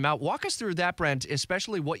calls the timeout. Walk us through that, Brent,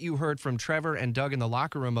 especially what you heard from Trevor and Doug in the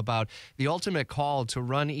locker room about the ultimate call to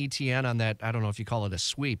run ETN on that, I don't know if you call it a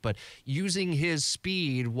sweep, but using his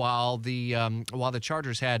speed while the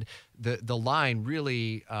Chargers had the line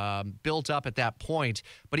really built up at that point.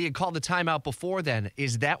 But he had called the timeout before then.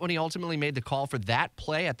 Is that when he ultimately made the call for that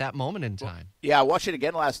play at that moment in time? Yeah, I watched it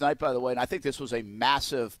again last night, by the way, and I think this was a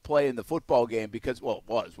massive play in the football game because, well, it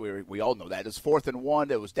was. We all know that. It's 4th and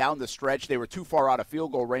 1. It was down the stretch. They were too far out of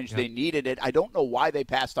field goal range. Yep. They needed it. I don't know why they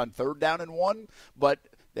passed on 3rd down and 1, but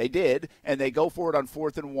They did, and they go for it on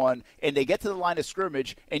 4th and 1, and they get to the line of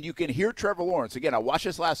scrimmage, and you can hear Trevor Lawrence. Again, I watched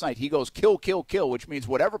this last night. He goes, kill, kill, kill, which means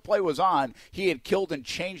whatever play was on, he had killed and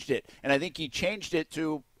changed it. And I think he changed it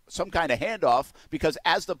to some kind of handoff because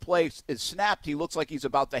as the play is snapped, he looks like he's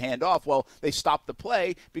about to hand off. Well, they stopped the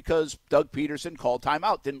play because Doug Peterson called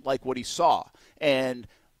timeout, didn't like what he saw. And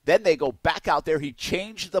then they go back out there. He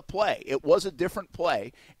changed the play. It was a different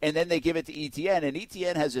play. And then they give it to ETN, and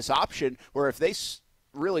ETN has this option where if they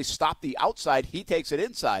really stop the outside, he takes it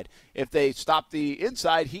inside. If they stop the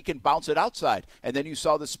inside, he can bounce it outside. And then you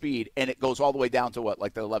saw the speed, and it goes all the way down to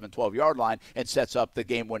like the 11, 12-yard line and sets up the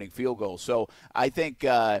game-winning field goal. So I think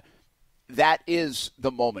that is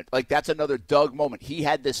the moment. Like, that's another Doug moment. He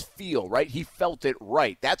had this feel, right? He felt it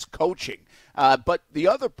right. That's coaching. But the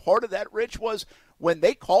other part of that, Rich, was when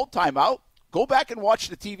they called timeout, go back and watch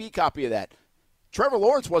the TV copy of that. Trevor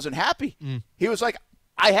Lawrence wasn't happy. He was like,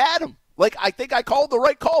 I had him. Like, I think I called the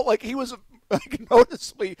right call. Like, he was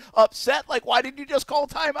noticeably upset. Like, why didn't you just call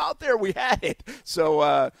timeout there? We had it.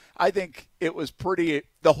 So I think it was pretty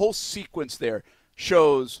 – the whole sequence there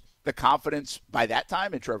shows the confidence by that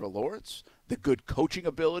time in Trevor Lawrence, the good coaching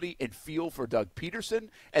ability and feel for Doug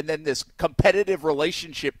Peterson, and then this competitive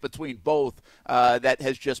relationship between both that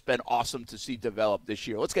has just been awesome to see develop this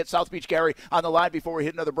year. Let's get South Beach Gary on the line before we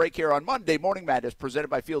hit another break here on Monday Morning Madness, presented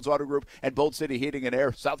by Fields Auto Group and Bold City Heating and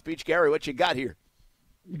Air. South Beach Gary, what you got here?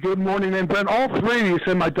 Good morning, and Brent. All three of you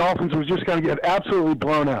said my Dolphins was just going to get absolutely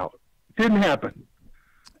blown out. Didn't happen.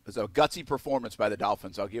 It was a gutsy performance by the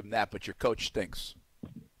Dolphins. I'll give them that, but your coach stinks.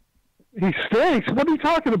 He stinks. What are you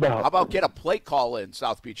talking about? How about get a play call in,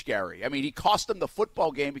 South Beach Gary? I mean, he cost them the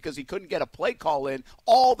football game because he couldn't get a play call in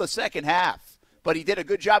all the second half. But he did a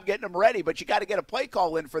good job getting them ready, but you got to get a play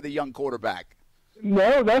call in for the young quarterback.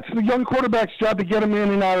 No, that's the young quarterback's job to get him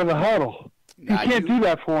in and out of the huddle. You can't do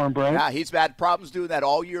that for him, Brent. He's had problems doing that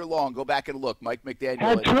all year long. Go back and look. Mike McDaniel.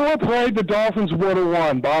 Had Tua played, the Dolphins would have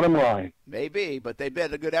won, bottom line. Maybe, but they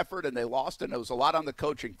had a good effort, and they lost, and it was a lot on the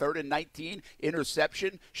coaching. 3rd and 19,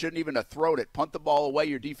 interception. Shouldn't even have thrown it. Punt the ball away.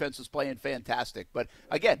 Your defense was playing fantastic. But,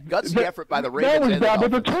 again, gutsy effort by the Ravens. That was bad,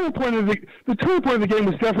 but the turning point of the game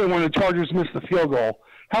was definitely when the Chargers missed the field goal.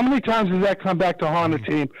 How many times does that come back to haunt the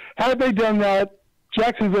team? Had they done that,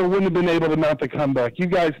 Jacksonville wouldn't have been able to mount the comeback. You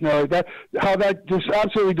guys know that how that just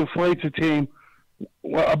absolutely deflates a team.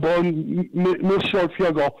 A blown, missed short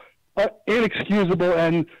field goal, inexcusable,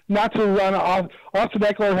 and not to run off. Austin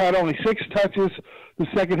Eckler had only 6 touches the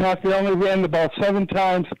second half. They only ran the ball 7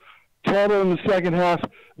 times total in the second half.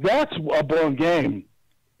 That's a blown game.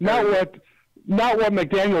 Not what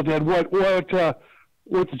McDaniel did.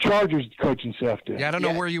 What the Chargers coaching staff did. Yeah, I don't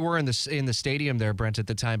know where you were in the stadium there, Brent, at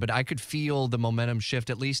the time, but I could feel the momentum shift.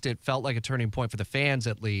 At least it felt like a turning point for the fans,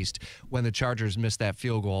 at least, when the Chargers missed that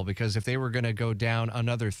field goal, because if they were going to go down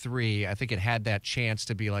another 3, I think it had that chance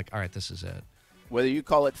to be like, all right, this is it. Whether you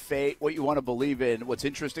call it fate, what you want to believe in, what's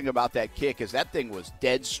interesting about that kick is that thing was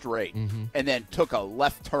dead straight and then took a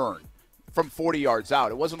left turn from 40 yards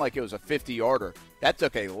out. It wasn't like it was a 50-yarder. That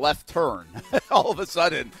took a left turn all of a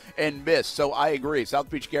sudden and missed. So I agree.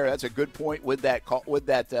 South Beach Gary, that's a good point with that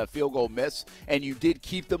field goal miss. And you did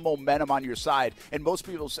keep the momentum on your side. And most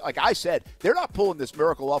people, like I said, they're not pulling this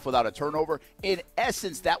miracle off without a turnover. In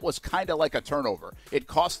essence, that was kind of like a turnover. It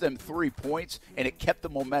cost them 3 points, and it kept the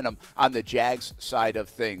momentum on the Jags side of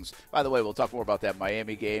things. By the way, we'll talk more about that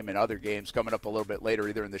Miami game and other games coming up a little bit later,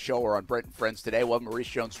 either in the show or on Brent and Friends today. We'll have Maurice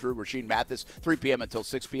Jones-Drew, Rasheed Mathis, 3 p.m. until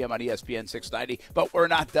 6 p.m. on ESPN 690. But we're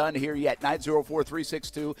not done here yet.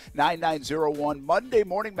 904-362-9901. Monday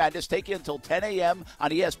Morning Madness. Take you until 10 a.m.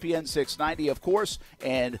 on ESPN 690, of course,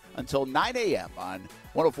 and until 9 a.m. on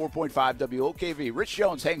 104.5 WOKV. Rich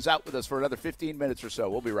Jones hangs out with us for another 15 minutes or so.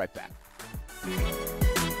 We'll be right back.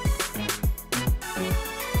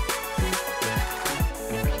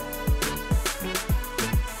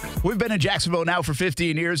 We've been in Jacksonville now for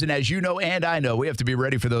 15 years, and as you know and I know, we have to be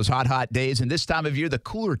ready for those hot days. And this time of year, the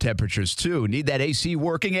cooler temperatures, too. Need that AC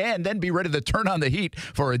working and then be ready to turn on the heat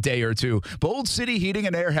for a day or two. Bold City Heating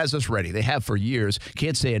and Air has us ready. They have for years.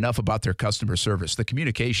 Can't say enough about their customer service. The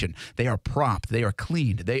communication, they are prompt, they are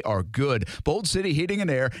clean, they are good. Bold City Heating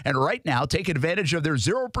and Air, and right now, take advantage of their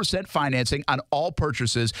 0% financing on all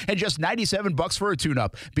purchases and just $97 for a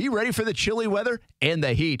tune-up. Be ready for the chilly weather and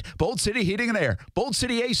the heat. Bold City Heating and Air. Bold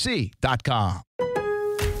City AC.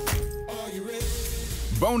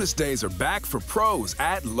 Bonus days are back for pros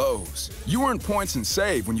at Lowe's. You earn points and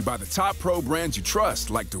save when you buy the top pro brands you trust,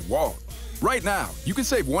 like DeWalt. Right now, you can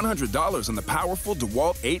save $100 on the powerful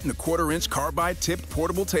DeWalt 8¼ carbide tipped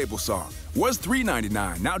portable table saw. Was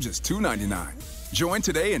 $399, now just $299. Join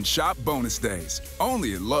today and shop bonus days,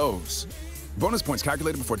 only at Lowe's. Bonus points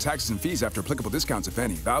calculated before taxes and fees after applicable discounts, if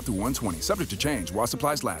any. Valid through 1/20. Subject to change while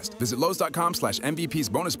supplies last. Visit Lowe's.com/MVP's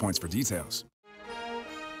bonus points for details.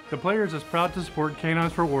 The Players is proud to support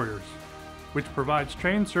Canines for Warriors, which provides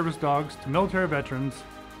trained service dogs to military veterans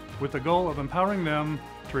with the goal of empowering them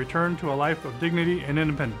to return to a life of dignity and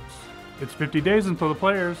independence. It's 50 days until the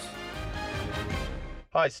Players.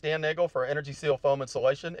 Hi, Stan Nagel for Energy Seal Foam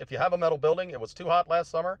Insulation. If you have a metal building, it was too hot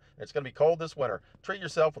last summer, and it's going to be cold this winter. Treat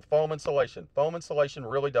yourself with foam insulation. Foam insulation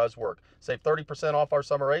really does work. Save 30% off our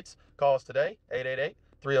summer rates. Call us today,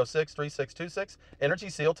 888-306-3626,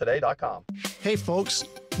 EnergySealToday.com. Hey folks,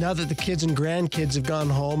 now that the kids and grandkids have gone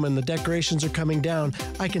home and the decorations are coming down,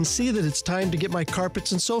 I can see that it's time to get my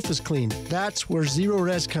carpets and sofas cleaned. That's where Zero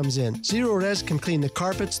Res comes in. Zero Res can clean the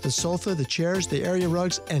carpets, the sofa, the chairs, the area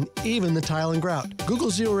rugs, and even the tile and grout.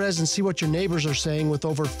 Google Zero Res and see what your neighbors are saying with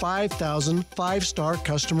over 5,000 five-star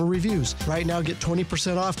customer reviews. Right now, get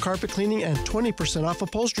 20% off carpet cleaning and 20% off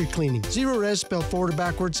upholstery cleaning. Zero Res spelled forward or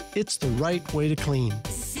backwards, it's the right way to clean.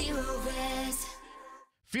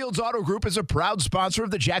 Fields Auto Group is a proud sponsor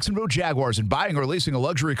of the Jacksonville Jaguars, and buying or leasing a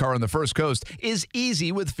luxury car on the First Coast is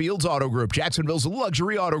easy with Fields Auto Group, Jacksonville's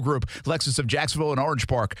luxury auto group. Lexus of Jacksonville and Orange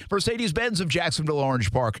Park, Mercedes-Benz of Jacksonville,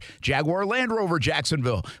 Orange Park, Jaguar Land Rover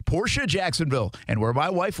Jacksonville, Porsche Jacksonville, and where my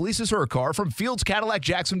wife leases her car from Fields Cadillac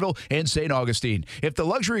Jacksonville and St. Augustine. If the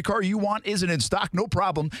luxury car you want isn't in stock, no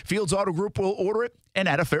problem. Fields Auto Group will order it and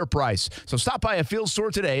at a fair price. So stop by a Fields store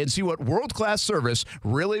today and see what world-class service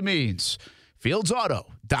really means.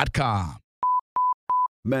 FieldsAuto.com.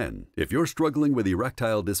 Men, if you're struggling with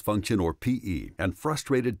erectile dysfunction or PE and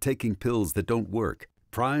frustrated taking pills that don't work,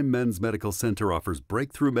 Prime Men's Medical Center offers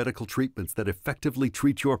breakthrough medical treatments that effectively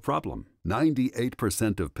treat your problem.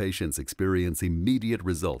 98% of patients experience immediate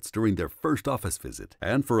results during their first office visit.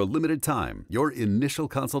 And for a limited time, your initial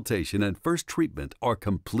consultation and first treatment are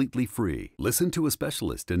completely free. Listen to a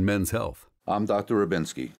specialist in men's health. I'm Dr.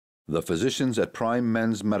 Rubinsky. The physicians at Prime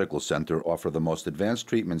Men's Medical Center offer the most advanced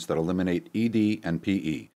treatments that eliminate ED and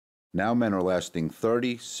PE. Now men are lasting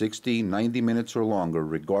 30, 60, 90 minutes or longer,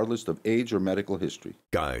 regardless of age or medical history.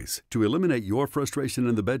 Guys, to eliminate your frustration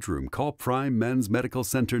in the bedroom, call Prime Men's Medical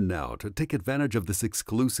Center now to take advantage of this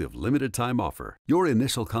exclusive limited-time offer. Your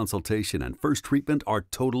initial consultation and first treatment are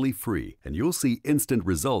totally free, and you'll see instant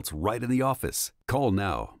results right in the office. Call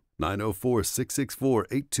now,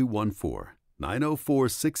 904-664-8214.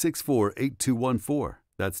 904-664-8214.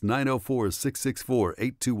 That's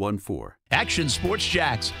 904-664-8214. Action Sports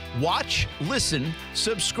Jacks. Watch, listen,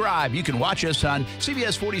 subscribe. You can watch us on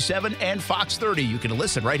CBS 47 and Fox 30. You can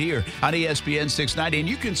listen right here on ESPN 690. And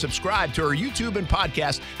you can subscribe to our YouTube and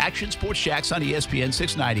podcast, Action Sports Jacks on ESPN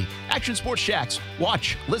 690. Action Sports Jacks.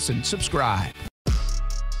 Watch, listen, subscribe.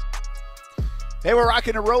 Hey, we're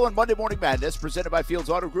rocking and rolling Monday Morning Madness, presented by Fields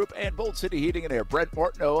Auto Group and Bold City Heating and Air. Brent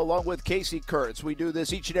Martineau along with Kasey Kuhrts. We do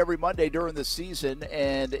this each and every Monday during the season,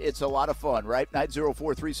 and it's a lot of fun, right?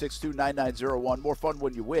 904-362-9901. More fun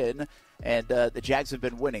when you win. And the Jags have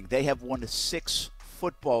been winning. They have won 6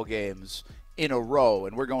 football games in a row,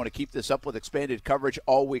 and we're going to keep this up with expanded coverage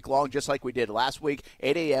all week long, just like we did last week,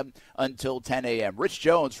 8 a.m. until 10 a.m. Rich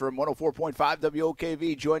Jones from 104.5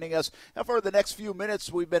 WOKV joining us. Now for the next few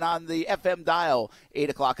minutes, we've been on the FM dial 8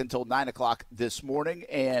 o'clock until 9 o'clock this morning,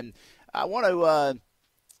 and I want to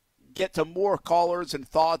get to more callers and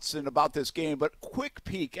thoughts and about this game, but quick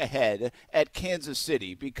peek ahead at Kansas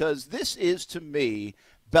City, because this is, to me,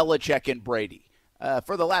 Belichick and Brady.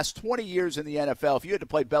 For the last 20 years in the NFL, if you had to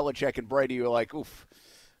play Belichick and Brady, you're like, oof,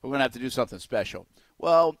 we're going to have to do something special.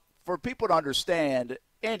 Well, for people to understand,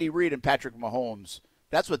 Andy Reid and Patrick Mahomes,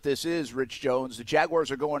 that's what this is, Rich Jones. The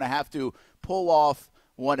Jaguars are going to have to pull off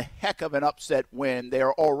one heck of an upset win. They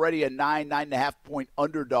are already a 9.5 point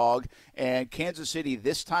underdog. And Kansas City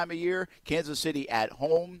this time of year, Kansas City at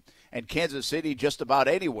home, and Kansas City just about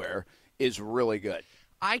anywhere is really good.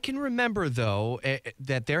 I can remember, though,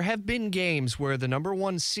 that there have been games where the number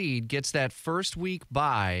 1 seed gets that first week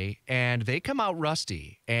bye, and they come out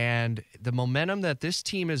rusty. And the momentum that this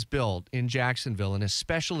team has built in Jacksonville, and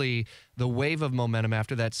especially the wave of momentum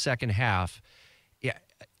after that second half, yeah,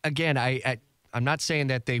 again, I'm not saying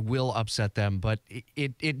that they will upset them, but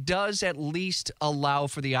it does at least allow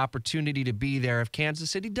for the opportunity to be there if Kansas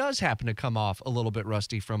City does happen to come off a little bit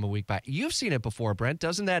rusty from a week back. You've seen it before, Brent.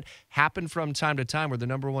 Doesn't that happen from time to time where the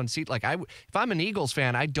number 1 seed, like if I'm an Eagles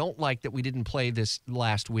fan, I don't like that we didn't play this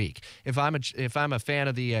last week. If I'm a fan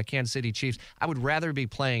of the Kansas City Chiefs, I would rather be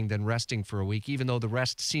playing than resting for a week, even though the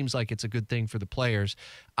rest seems like it's a good thing for the players.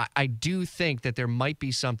 I do think that there might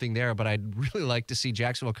be something there, but I'd really like to see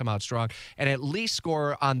Jacksonville come out strong and at at least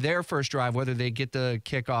score on their first drive, whether they get the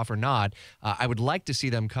kickoff or not. I would like to see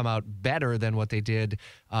them come out better than what they did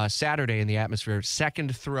Saturday in the atmosphere.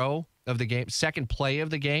 Second throw of the game, second play of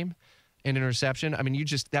the game, an interception. I mean,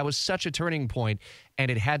 that was such a turning point,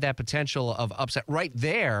 and it had that potential of upset right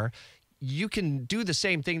there. You can do the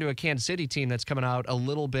same thing to a Kansas City team that's coming out a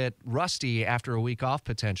little bit rusty after a week off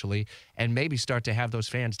potentially, and maybe start to have those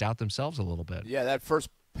fans doubt themselves a little bit. Yeah, that first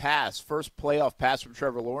playoff pass from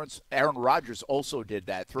Trevor Lawrence, Aaron Rodgers also did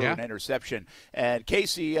that, threw an interception. And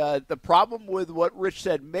Kasey, the problem with what Rich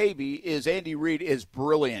said maybe is Andy Reid is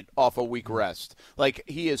brilliant off a week rest. Like,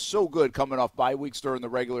 he is so good coming off bye weeks during the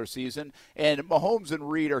regular season. And Mahomes and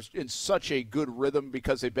Reid are in such a good rhythm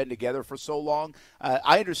because they've been together for so long.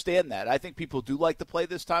 I understand that. I think people do like to play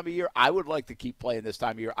this time of year. I would like to keep playing this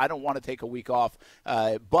time of year. I don't want to take a week off,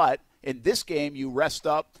 but in this game, you rest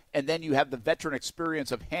up, and then you have the veteran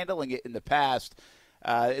experience of handling it in the past.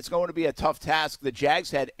 It's going to be a tough task. The Jags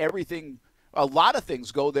had a lot of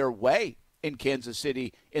things go their way in Kansas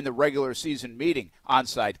City in the regular season meeting.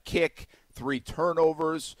 Onside kick, 3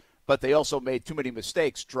 turnovers, but they also made too many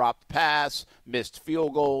mistakes, dropped pass, missed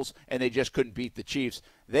field goals, and they just couldn't beat the Chiefs.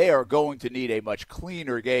 They are going to need a much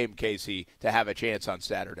cleaner game, Kasey, to have a chance on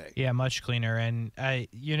Saturday. Yeah, much cleaner. And,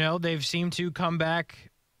 they've seemed to come back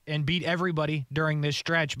and beat everybody during this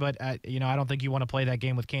stretch, but I don't think you want to play that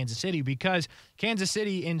game with Kansas City because Kansas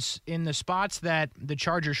City in the spots that the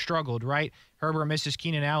Chargers struggled, right? Herbert misses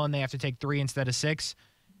Keenan Allen, they have to take 3 instead of 6.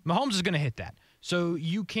 Mahomes is going to hit that. So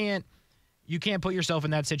you can't put yourself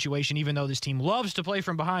in that situation, even though this team loves to play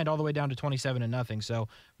from behind all the way down to 27-0. So,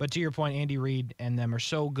 but to your point, Andy Reid and them are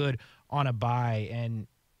so good on a bye. And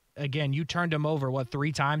again, you turned them over,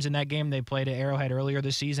 3 times in that game they played at Arrowhead earlier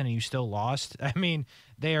this season, and you still lost. I mean,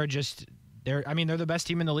 they're the best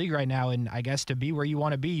team in the league right now, and I guess to be where you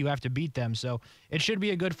want to be, you have to beat them. So it should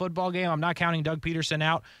be a good football game. I'm not counting Doug Peterson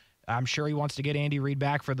out. I'm sure he wants to get Andy Reid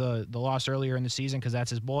back for the loss earlier in the season because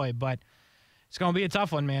that's his boy, but it's going to be a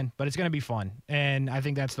tough one, man, but it's going to be fun. And I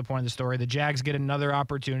think that's the point of the story. The Jags get another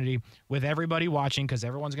opportunity with everybody watching because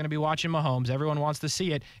everyone's going to be watching Mahomes. Everyone wants to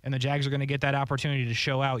see it, and the Jags are going to get that opportunity to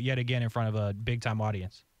show out yet again in front of a big-time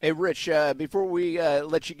audience. Hey, Rich, before we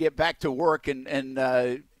let you get back to work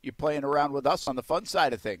and you're playing around with us on the fun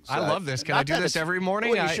side of things. I love this. Can I do this every morning?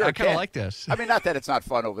 Well, I kind of like this. I mean, not that it's not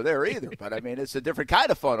fun over there either, but I mean, it's a different kind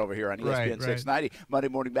of fun over here on ESPN 690, Monday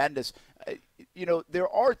Morning Madness. There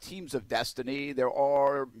are teams of destiny. There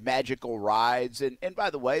are magical rides. And by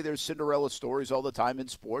the way, there's Cinderella stories all the time in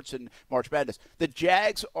sports and March Madness. The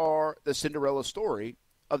Jags are the Cinderella story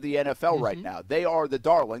of the NFL right now. They are the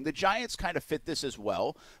darling. The Giants kind of fit this as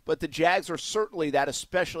well, but the Jags are certainly that,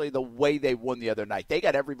 especially the way they won the other night. They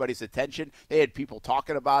got everybody's attention. They had people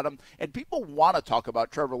talking about them, and people want to talk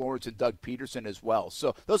about Trevor Lawrence and Doug Peterson as well.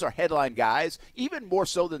 So those are headline guys, even more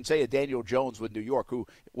so than, say, a Daniel Jones with New York, who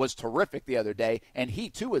was terrific the other day, and he,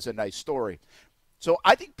 too, is a nice story. So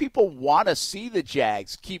I think people want to see the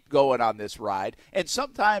Jags keep going on this ride, and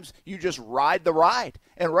sometimes you just ride the ride.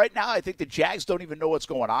 And right now I think the Jags don't even know what's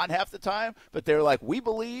going on half the time, but they're like, we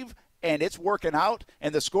believe, and it's working out,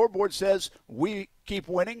 and the scoreboard says we keep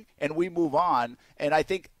winning and we move on. And I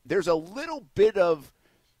think there's a little bit of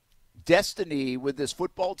destiny with this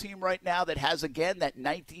football team right now that has, again, that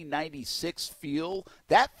 1996 feel.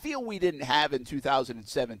 That feel we didn't have in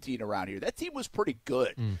 2017 around here. That team was pretty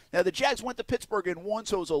good. Now, the Jags went to Pittsburgh and won,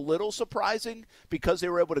 so it was a little surprising because they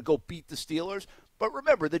were able to go beat the Steelers. But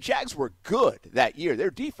remember, the Jags were good that year. Their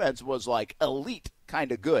defense was like elite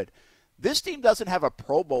kind of good. This team doesn't have a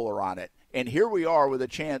Pro Bowler on it, and here we are with a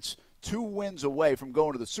chance 2 wins away from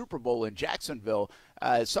going to the Super Bowl in Jacksonville.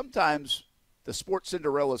 Sometimes the sports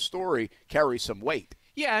Cinderella story carries some weight.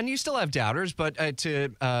 Yeah, and you still have doubters, but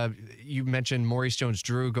you mentioned Maurice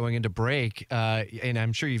Jones-Drew going into break, and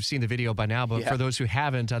I'm sure you've seen the video by now, but for those who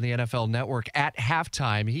haven't, on the NFL Network, at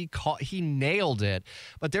halftime, he nailed it.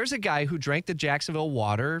 But there's a guy who drank the Jacksonville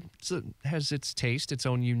water. It has its taste, its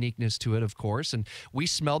own uniqueness to it, of course, and we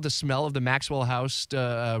smelled the smell of the Maxwell House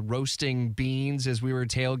roasting beans as we were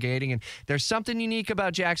tailgating, and there's something unique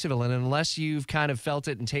about Jacksonville, and unless you've kind of felt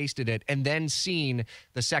it and tasted it and then seen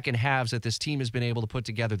the second halves that this team has been able to put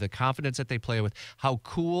together, the confidence that they play with, how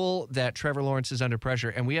cool that Trevor Lawrence is under pressure.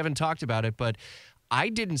 And we haven't talked about it, but I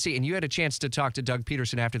didn't see, and you had a chance to talk to Doug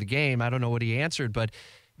Peterson after the game. I don't know what he answered, but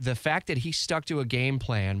the fact that he stuck to a game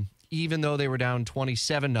plan, even though they were down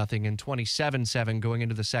 27-0 and 27-7 going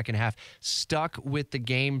into the second half, stuck with the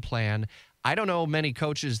game plan. I don't know many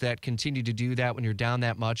coaches that continue to do that when you're down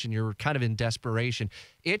that much and you're kind of in desperation.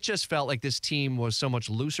 It just felt like this team was so much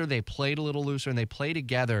looser. They played a little looser and they play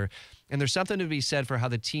together. And there's something to be said for how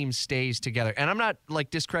the team stays together. And I'm not like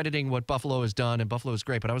discrediting what Buffalo has done, and Buffalo is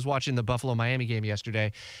great, but I was watching the Buffalo-Miami game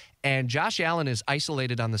yesterday, and Josh Allen is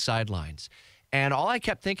isolated on the sidelines. And all I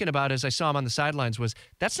kept thinking about as I saw him on the sidelines was,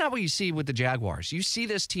 that's not what you see with the Jaguars. You see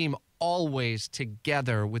this team always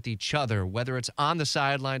together with each other, whether it's on the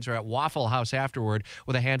sidelines or at Waffle House afterward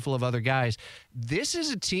with a handful of other guys. This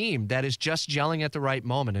is a team that is just gelling at the right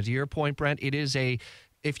moment. And to your point, Brent, it is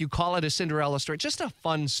if you call it a Cinderella story, just a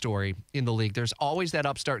fun story in the league. There's always that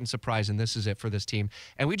upstart and surprise, and this is it for this team.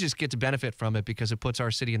 And we just get to benefit from it because it puts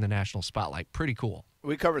our city in the national spotlight. Pretty cool.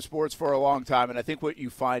 We cover sports for a long time, and I think what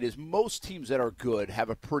you find is most teams that are good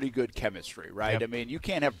have a pretty good chemistry, right? Yep. I mean, you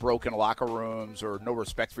can't have broken locker rooms or no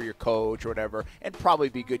respect for your coach or whatever and probably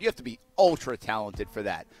be good. You have to be ultra talented for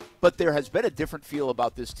that. But there has been a different feel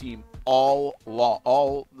about this team the whole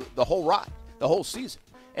ride, the whole season.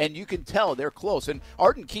 And you can tell they're close. And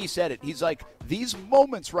Arden Key said it. He's like, these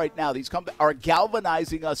moments right now, are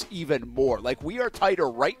galvanizing us even more. Like, we are tighter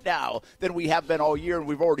right now than we have been all year, and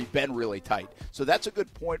we've already been really tight. So that's a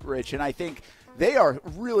good point, Rich. And I think they are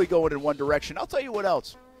really going in one direction. I'll tell you what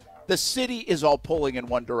else. The city is all pulling in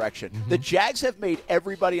one direction. Mm-hmm. The Jags have made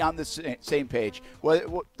everybody on the same page. Well,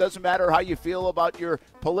 it doesn't matter how you feel about your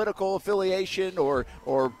political affiliation or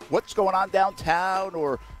what's going on downtown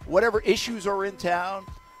or whatever issues are in town.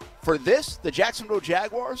 For this, the Jacksonville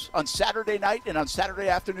Jaguars, on Saturday night and on Saturday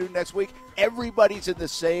afternoon next week, everybody's in the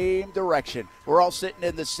same direction. We're all sitting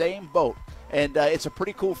in the same boat. And it's a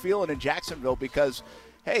pretty cool feeling in Jacksonville because,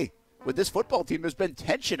 hey, with this football team, there's been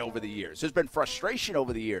tension over the years. There's been frustration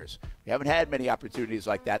over the years. We haven't had many opportunities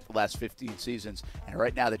like that the last 15 seasons. And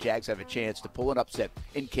right now, the Jags have a chance to pull an upset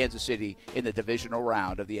in Kansas City in the divisional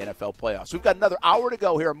round of the NFL playoffs. We've got another hour to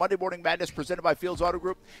go here on Monday Morning Madness, presented by Fields Auto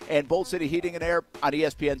Group and Bold City Heating and Air on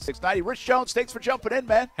ESPN 690. Rich Jones, thanks for jumping in,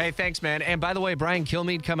 man. Hey, thanks, man. And by the way, Brian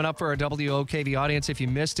Kilmeade coming up for our WOKV audience. If you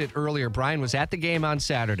missed it earlier, Brian was at the game on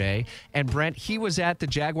Saturday. And Brent, he was at the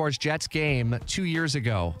Jaguars-Jets game 2 years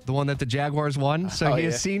ago, the one that the Jaguars won. So he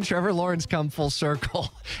has seen Trevor Lawrence come full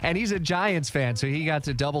circle. And he's a Giants fan, so he got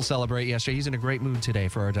to double celebrate yesterday. He's in a great mood today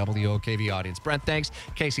for our WOKV audience. Brent, thanks.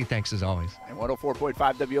 Kasey, thanks as always. And 104.5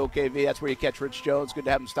 WOKV, that's where you catch Rich Jones. Good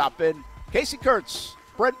to have him stop in. Kasey Kuhrts,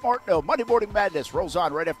 Brent Martineau, Monday Morning Madness rolls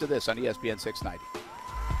on right after this on ESPN 690.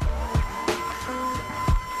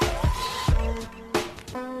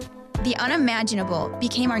 The unimaginable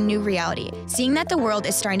became our new reality. Seeing that the world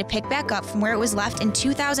is starting to pick back up from where it was left in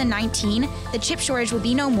 2019, the chip shortage will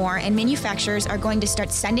be no more and manufacturers are going to start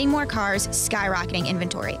sending more cars, skyrocketing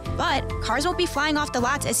inventory. But cars won't be flying off the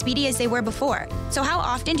lots as speedy as they were before. So how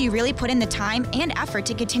often do you really put in the time and effort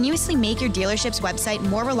to continuously make your dealership's website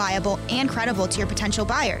more reliable and credible to your potential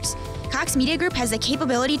buyers? Cox Media Group has the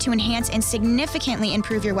capability to enhance and significantly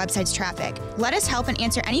improve your website's traffic. Let us help and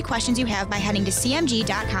answer any questions you have by heading to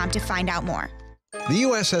cmg.com to find out more. The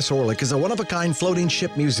USS Orlick is a one-of-a-kind floating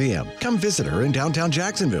ship museum. Come visit her in downtown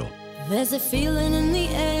Jacksonville. There's a feeling in the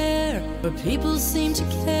air where people seem to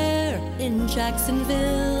care in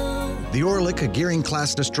Jacksonville. The Orlick, a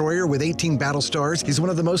Gearing-class destroyer with 18 battle stars, is one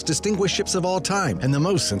of the most distinguished ships of all time and the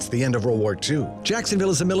most since the end of World War II. Jacksonville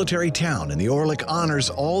is a military town, and the Orlick honors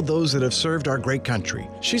all those that have served our great country.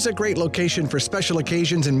 She's a great location for special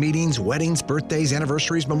occasions and meetings. Weddings, birthdays,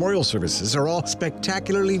 anniversaries, memorial services are all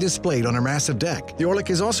spectacularly displayed on her massive deck. The Orlick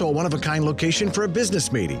is also a one-of-a-kind location for a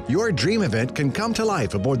business meeting. Your dream event can come to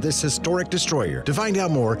life aboard this historic destroyer. To find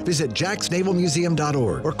out more, visit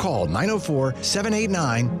jacksnavalmuseum.org or call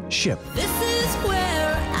 904-789-SHIP. This is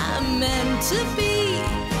where I'm meant to be.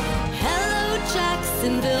 Hello,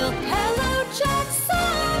 Jacksonville. Hello,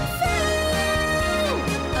 Jacksonville.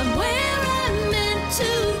 I'm where I'm meant to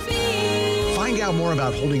be. Find out more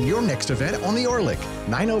about holding your next event on the Orlick.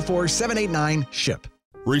 904-789-SHIP.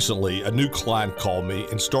 Recently, a new client called me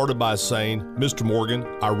and started by saying, "Mr. Morgan,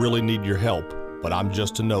 I really need your help, but I'm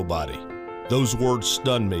just a nobody." Those words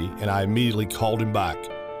stunned me, and I immediately called him back,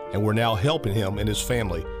 and we're now helping him and his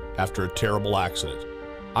family after a terrible accident.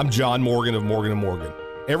 I'm John Morgan of Morgan & Morgan.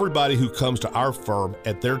 Everybody who comes to our firm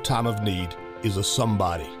at their time of need is a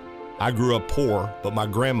somebody. I grew up poor, but my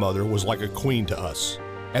grandmother was like a queen to us.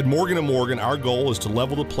 At Morgan & Morgan, our goal is to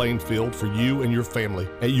level the playing field for you and your family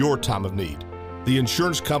at your time of need. The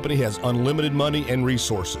insurance company has unlimited money and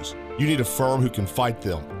resources. You need a firm who can fight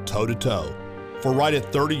them toe-to-toe. For right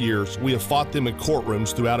at 30 years, we have fought them in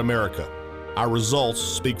courtrooms throughout America. Our results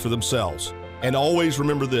speak for themselves. And always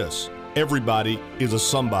remember this, Everybody is a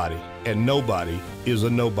somebody, and nobody is a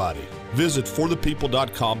nobody. Visit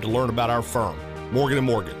forthepeople.com to learn about our firm, Morgan &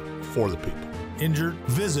 Morgan, for the people. Injured?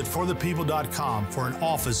 Visit forthepeople.com for an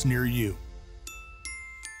office near you.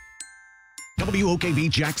 WOKV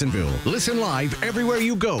Jacksonville. Listen live everywhere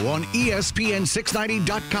you go on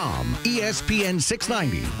ESPN690.com. ESPN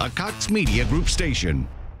 690, a Cox Media Group station.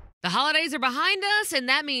 The holidays are behind us, and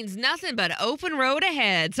that means nothing but open road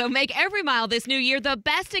ahead. So make every mile this new year the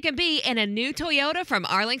best it can be in a new Toyota from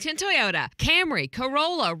Arlington Toyota. Camry,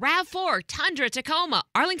 Corolla, RAV4, Tundra, Tacoma.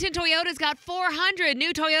 Arlington Toyota's got 400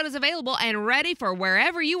 new Toyotas available and ready for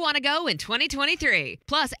wherever you want to go in 2023.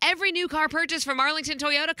 Plus, every new car purchase from Arlington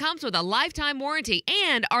Toyota comes with a lifetime warranty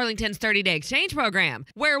and Arlington's 30-day exchange program.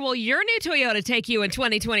 Where will your new Toyota take you in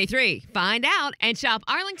 2023? Find out and shop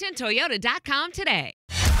arlingtontoyota.com today.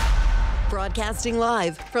 Broadcasting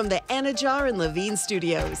live from the Anajar and Levine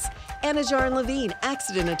studios. Anajar and Levine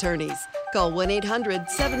Accident Attorneys. Call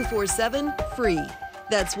 1-800-747-FREE.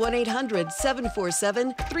 That's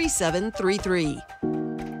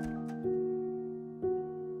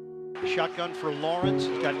 1-800-747-3733. Shotgun for Lawrence.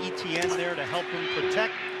 He's got ETN there to help him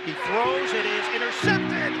protect. He throws. It is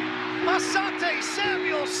intercepted. Asante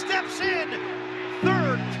Samuel steps in.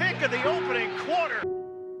 Third pick of the opening quarter.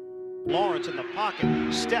 Lawrence in the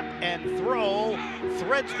pocket, step and throw,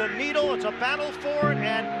 threads the needle, it's a battle for it,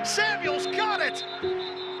 and Samuel's got it!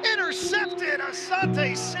 Intercepted!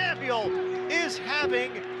 Asante Samuel is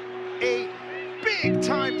having a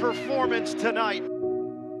big-time performance tonight.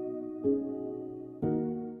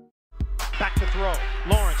 Back to throw,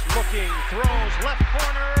 Lawrence looking, throws, left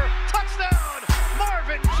corner, touchdown!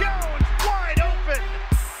 Marvin Jones wide open,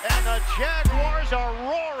 and the Jaguars are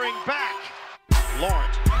roaring back.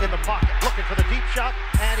 Lawrence in the pocket, looking for the deep shot,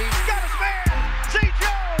 and he's got his man! Zay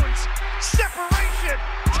Jones! Separation!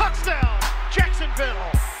 Touchdown!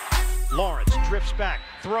 Jacksonville! Lawrence drifts back,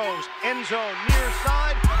 throws, end zone, near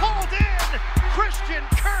side, hauled in! Christian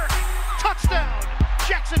Kirk! Touchdown!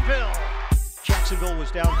 Jacksonville! Jacksonville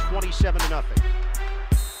was down 27-0.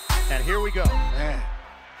 And here we go. Man.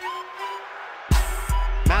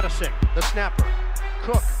 Madison, the snapper.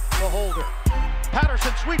 Cook, the holder.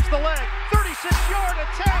 Patterson sweeps the leg, 36-yard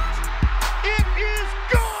attempt. It is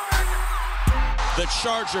good! The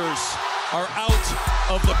Chargers are out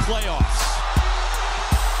of the playoffs.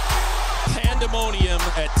 Pandemonium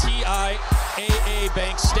at TIAA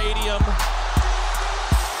Bank Stadium.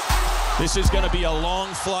 This is going to be a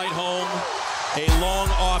long flight home, a long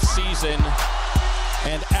off season,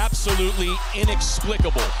 and absolutely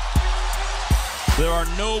inexplicable. There are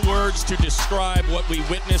no words to describe what we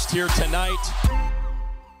witnessed here tonight.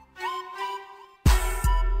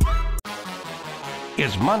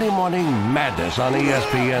 It's Monday Morning Madness on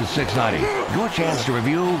ESPN 690. Your chance to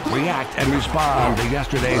review, react, and respond to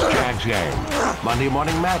yesterday's Jags game. Monday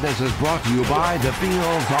Morning Madness is brought to you by the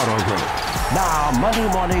Fields Auto Group. Now, Monday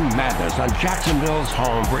Morning Madness on Jacksonville's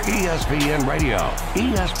home for ESPN Radio,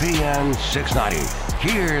 ESPN 690.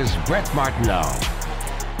 Here's Brent Martineau.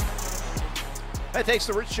 Hey, thanks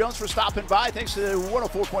to Rich Jones for stopping by. Thanks to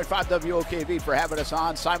 104.5 WOKV for having us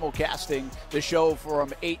on, simulcasting the show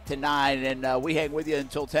from 8 to 9. And we hang with you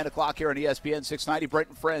until 10 o'clock here on ESPN 690. Brent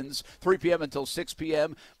and Friends, 3 p.m. until 6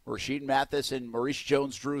 p.m. Rasheed Mathis and Maurice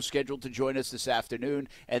Jones-Drew scheduled to join us this afternoon.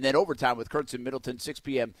 And then overtime with Kuhrts in Middleton, 6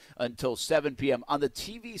 p.m. until 7 p.m. On the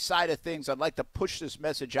TV side of things, I'd like to push this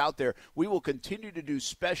message out there. We will continue to do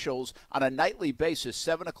specials on a nightly basis,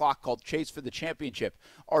 7 o'clock, called Chase for the Championship.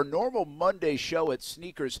 Our normal Monday show at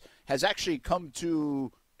Sneakers has actually come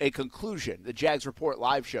to a conclusion, the Jags Report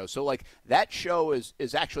live show. So, that show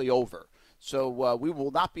is actually over. So we will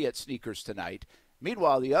not be at Sneakers tonight.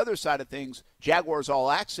 Meanwhile, the other side of things, Jaguars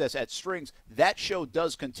All Access at Strings, that show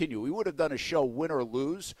does continue. We would have done a show, win or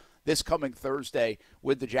lose, this coming Thursday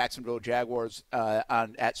with the Jacksonville Jaguars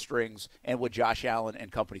at Strings and with Josh Allen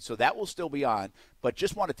and company. So that will still be on. But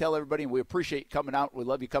just want to tell everybody, and we appreciate you coming out. We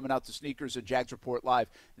love you coming out to Sneakers and Jags Report Live.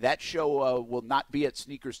 That show will not be at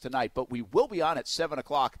Sneakers tonight, but we will be on at 7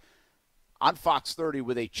 o'clock on Fox 30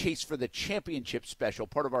 with a Chase for the Championship special,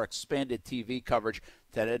 part of our expanded TV coverage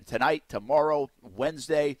tonight, tomorrow,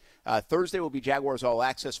 Wednesday. Thursday will be Jaguars All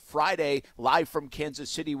Access. Friday, live from Kansas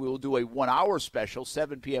City, we will do a 1-hour special,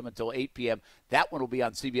 7 p.m. until 8 p.m. That one will be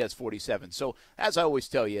on CBS 47. So, as I always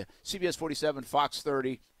tell you, CBS 47, Fox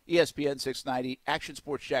 30, ESPN 690, Action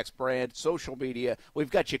Sports Jax brand, social media. We've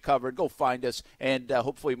got you covered. Go find us, and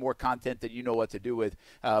hopefully more content that you know what to do with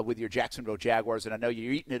your Jacksonville Jaguars. And I know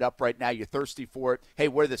you're eating it up right now. You're thirsty for it. Hey,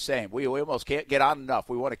 we're the same. We almost can't get on enough.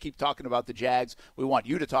 We want to keep talking about the Jags. We want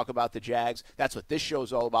you to talk about the Jags. That's what this show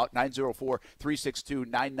is all about,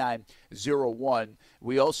 904-362-9901.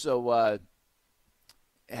 We also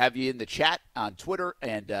have you in the chat on Twitter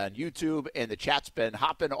and on YouTube, and the chat's been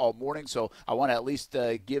hopping all morning, so I want to at least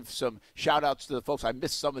give some shout-outs to the folks. I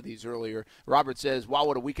missed some of these earlier. Robert says, wow,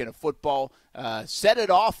 what a weekend of football. Set it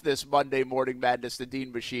off this Monday Morning Madness, the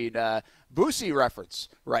Dean Machine. Boosie reference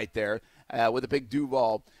right there with a big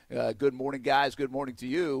Duval. Good morning, guys. Good morning to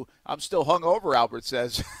you. I'm still hungover, Albert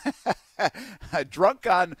says. Drunk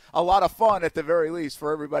on a lot of fun at the very least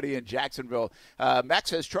for everybody in Jacksonville.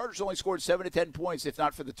 Max says Chargers only scored 7 to 10 points if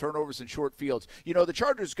not for the turnovers and short fields. You know, the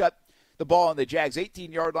Chargers got the ball on the Jags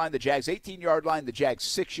 18-yard line, the Jags 18-yard line, the Jags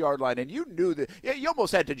 6-yard line, and you knew that you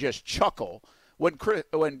almost had to just chuckle when Chris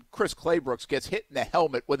Claybrooks gets hit in the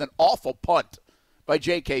helmet with an awful punt by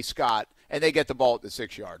J.K. Scott, and they get the ball at the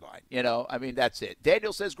 6-yard line. You know, I mean, that's it.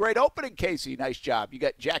 Daniel says, great opening, Kasey. Nice job. You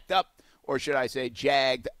got jacked up, or should I say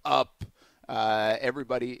jagged up.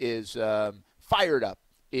 Everybody is fired up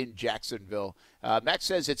in Jacksonville. Max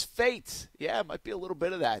says it's fate. Yeah, it might be a little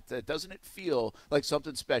bit of that. Doesn't it feel like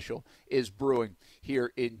something special is brewing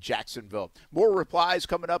here in Jacksonville? More replies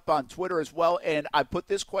coming up on Twitter as well, and I put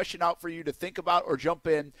this question out for you to think about or jump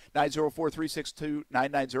in,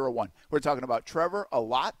 904-362-9901. We're talking about Trevor a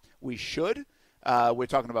lot. We should. We're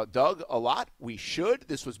talking about Doug a lot. We should.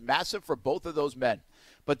 This was massive for both of those men.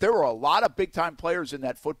 But there were a lot of big-time players in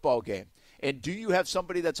that football game. And do you have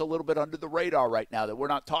somebody that's a little bit under the radar right now that we're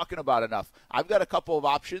not talking about enough? I've got a couple of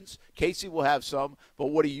options. Kasey will have some. But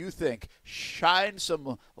what do you think? Shine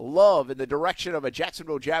some love in the direction of a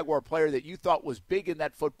Jacksonville Jaguar player that you thought was big in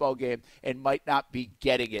that football game and might not be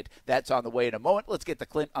getting it. That's on the way in a moment. Let's get to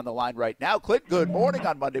Clint on the line right now. Clint, good morning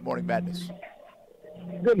on Monday Morning Madness.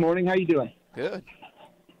 Good morning. How you doing? Good.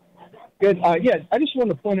 Good. Yeah, I just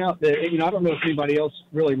wanted to point out that, I don't know if anybody else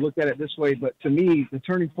really looked at it this way, but to me, the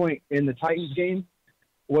turning point in the Titans game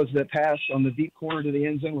was the pass on the deep corner to the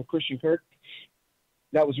end zone with Christian Kirk.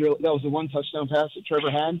 That was the one touchdown pass that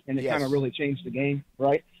Trevor had, and it kind of really changed the game,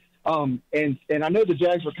 right? And I know the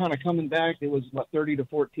Jags were kind of coming back. It was,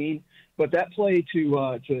 30-14, but that play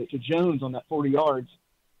to Jones on that 40 yards,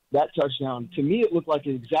 that touchdown, to me, it looked like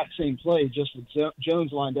the exact same play, just with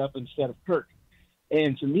Jones lined up instead of Kirk.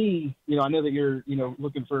 And to me, I know that you're,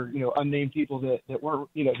 looking for, unnamed people that weren't,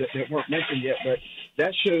 that weren't mentioned yet, but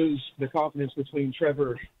that shows the confidence between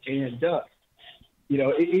Trevor and Doug.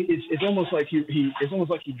 It's almost like he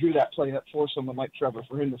drew that play up for someone like Trevor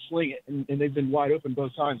for him to sling it, and they've been wide open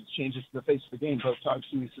both times. It changes the face of the game both times,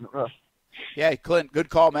 2 weeks in a row. Yeah, Clint, good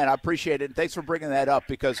call, man. I appreciate it. And thanks for bringing that up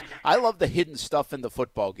because I love the hidden stuff in the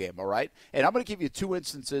football game, all right? And I'm going to give you two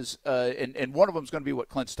instances, and one of them is going to be what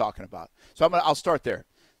Clint's talking about. So I'll start there.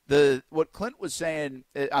 What Clint was saying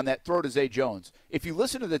on that throw to Zay Jones, if you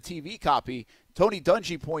listen to the TV copy, Tony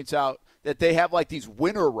Dungy points out that they have like these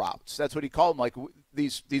winner routes. That's what he called them, like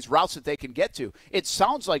these routes that they can get to. It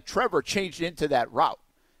sounds like Trevor changed into that route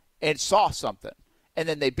and saw something. And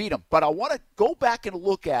then they beat him. But I want to go back and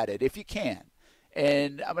look at it if you can.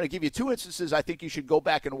 And I'm going to give you two instances I think you should go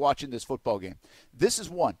back and watch in this football game. This is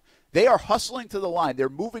one. They are hustling to the line. They're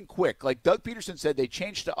moving quick. Like Doug Peterson said, they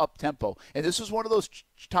changed to up-tempo. And this was one of those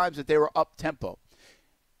times that they were up-tempo.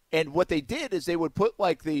 And what they did is they would put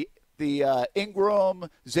like the Ingram,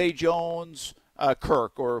 Zay Jones,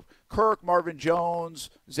 Kirk, or Kirk, Marvin Jones,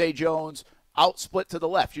 Zay Jones, out split to the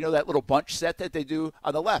left. You know that little bunch set that they do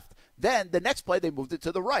on the left. Then the next play, they moved it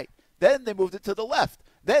to the right. Then they moved it to the left.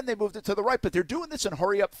 Then they moved it to the right. But they're doing this in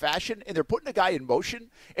hurry-up fashion, and they're putting a guy in motion,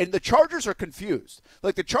 and the Chargers are confused.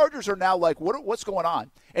 Like, the Chargers are now like, what's going on?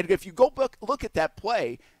 And if you go back, look at that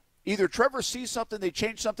play, either Trevor sees something, they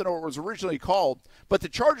changed something, or it was originally called, but the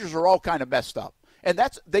Chargers are all kind of messed up. And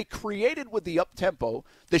they created with the up-tempo,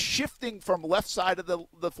 the shifting from left side of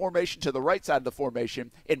the formation to the right side of the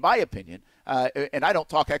formation, in my opinion. And I don't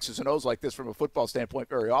talk X's and O's like this from a football standpoint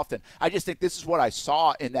very often. I just think this is what I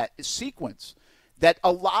saw in that sequence that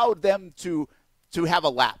allowed them to have a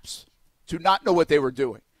lapse, to not know what they were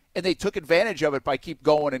doing. And they took advantage of it by keep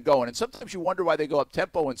going and going. And sometimes you wonder why they go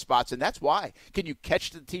up-tempo in spots, and that's why. Can you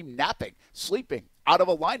catch the team napping, sleeping, out of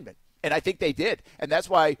alignment? And I think they did. And that's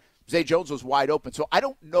why Zay Jones was wide open. So I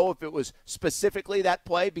don't know if it was specifically that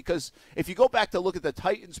play, because if you go back to look at the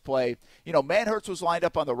Titans play, Manhurts was lined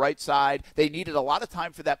up on the right side. They needed a lot of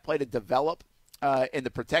time for that play to develop. and the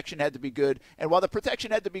protection had to be good. And while the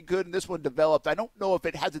protection had to be good and this one developed, I don't know if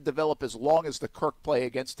it had to develop as long as the Kirk play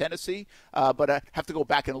against Tennessee, but I have to go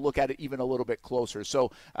back and look at it even a little bit closer.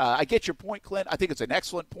 So I get your point, Clint. I think it's an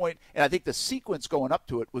excellent point, and I think the sequence going up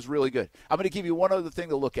to it was really good. I'm going to give you one other thing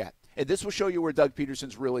to look at, and this will show you where Doug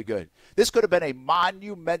Peterson's really good. This could have been a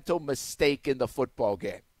monumental mistake in the football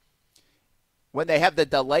game when they have the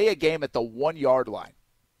delay a game at the 1-yard line.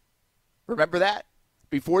 Remember that?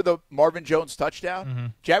 Before the Marvin Jones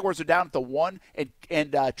touchdown, Jaguars are down at the 1,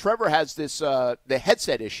 and Trevor has this the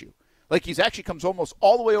headset issue. Like he's actually comes almost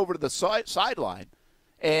all the way over to the sideline,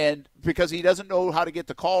 and because he doesn't know how to get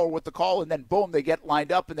the call or what the call, and then boom, they get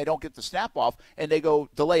lined up and they don't get the snap off, and they go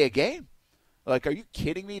delay a game. Like, are you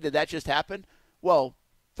kidding me? Did that just happen? Well,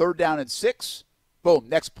 3rd down and 6, boom,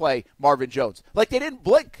 next play, Marvin Jones. Like they didn't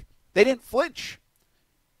blink, they didn't flinch,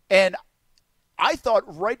 and I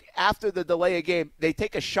thought right after the delay of game, they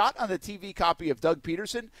take a shot on the TV copy of Doug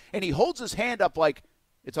Peterson, and he holds his hand up like,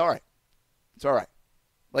 it's all right. It's all right.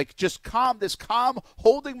 Like, just calm,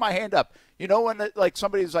 holding my hand up. You know when, like,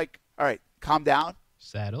 somebody's like, all right, calm down.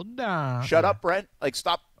 Settle down. Shut up, Brent. Like,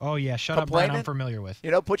 stop Oh, yeah, shut up, Brent, I'm familiar with. You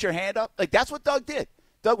know, put your hand up. Like, that's what Doug did.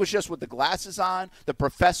 Doug was just with the glasses on, the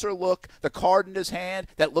professor look, the card in his hand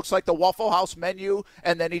that looks like the Waffle House menu,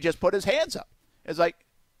 and then he just put his hands up. It's like,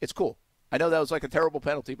 it's cool. I know that was like a terrible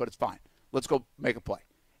penalty, but it's fine. Let's go make a play.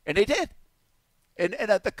 And they did. And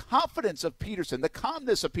the confidence of Peterson, the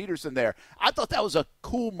calmness of Peterson there, I thought that was a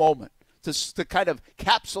cool moment to kind of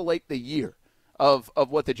capsulate the year of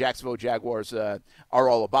what the Jacksonville Jaguars are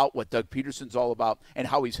all about, what Doug Peterson's all about, and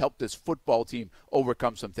how he's helped this football team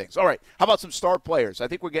overcome some things. All right, how about some star players? I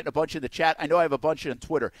think we're getting a bunch in the chat. I know I have a bunch on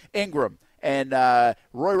Twitter. Ingram and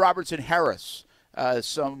Roy Robertson Harris.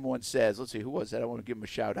 Someone says, let's see, who was that? I want to give him a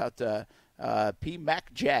shout out. P.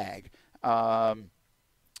 Mac Jag.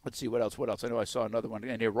 Let's see, what else? I know I saw another one.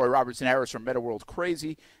 And here, Roy Robertson Harris from Meta World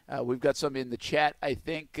Crazy. We've got some in the chat. I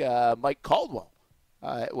think Mike Caldwell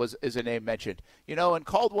is a name mentioned. You know, and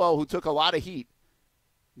Caldwell, who took a lot of heat,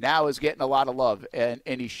 now is getting a lot of love, and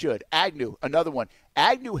he should. Agnew, another one.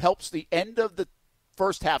 Agnew helps the end of the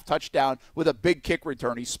first half touchdown with a big kick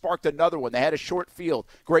return. He sparked another one. They had a short field.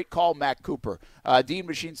 Great call, Matt Cooper. Dean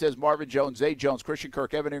Machine says Marvin Jones, Zay Jones, Christian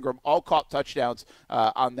Kirk, Evan Ingram all caught touchdowns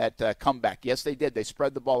on that comeback. Yes, they did. They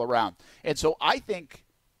spread the ball around. And so I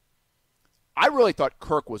really thought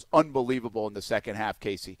Kirk was unbelievable in the second half,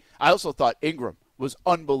 Kasey. I also thought Ingram was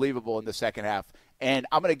unbelievable in the second half. And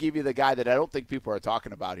I'm going to give you the guy that I don't think people are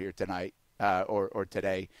talking about here tonight or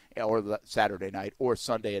today or Saturday night or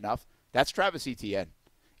Sunday enough. That's Travis Etienne.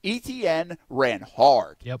 Etienne ran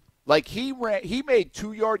hard. Yep. Like he made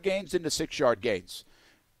 2-yard gains into 6-yard gains.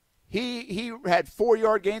 He had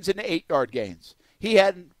 4-yard gains into 8-yard gains. He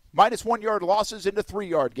had -1-yard losses into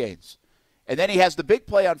 3-yard gains. And then he has the big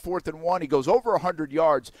play on 4th and 1. He goes over 100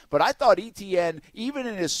 yards. But I thought Etienne, even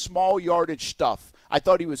in his small yardage stuff, I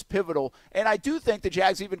thought he was pivotal. And I do think the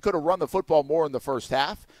Jags even could have run the football more in the first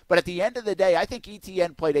half. But at the end of the day, I think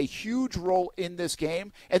Etienne played a huge role in this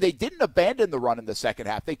game. And they didn't abandon the run in the second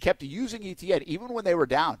half. They kept using Etienne even when they were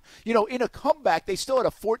down. You know, in a comeback, they still had a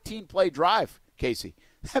 14-play drive, Kasey.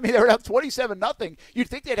 I mean, they were up 27-0. You'd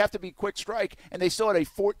think they'd have to be quick strike, and they still had a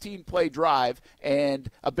 14-play drive,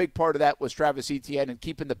 and a big part of that was Travis Etienne and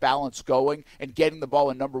keeping the balance going and getting the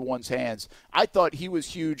ball in number one's hands. I thought he was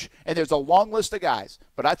huge, and there's a long list of guys,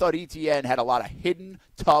 but I thought Etienne had a lot of hidden,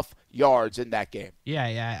 tough yards in that game.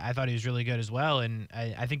 Yeah, I thought he was really good as well, and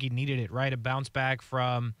I think he needed it, right? A bounce back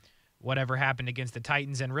from whatever happened against the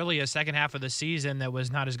Titans, and really a second half of the season that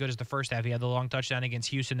was not as good as the first half. He had the long touchdown against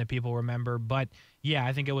Houston that people remember, but yeah,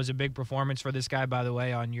 I think it was a big performance for this guy. By the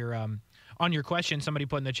way, on your question, somebody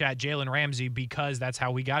put in the chat Jalen Ramsey, because that's how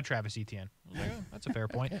we got Travis Etienne. I was like, oh, that's a fair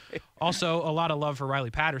point. Also, a lot of love for Riley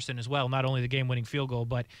Patterson as well, not only the game-winning field goal,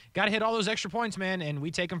 but got to hit all those extra points, man, and we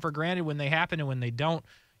take them for granted when they happen, and when they don't,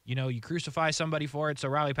 you know, you crucify somebody for it. So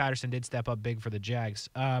Riley Patterson did step up big for the Jags.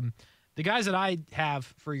 The guys that I have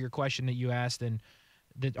for your question that you asked and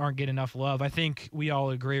that aren't getting enough love, I think we all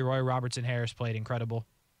agree Roy Robertson Harris played incredible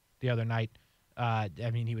the other night. I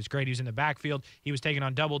mean, he was great. He was in the backfield. He was taking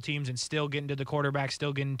on double teams and still getting to the quarterback,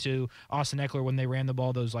 still getting to Austin Eckler when they ran the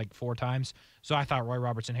ball those like 4 times. So I thought Roy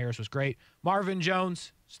Robertson Harris was great. Marvin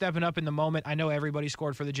Jones stepping up in the moment. I know everybody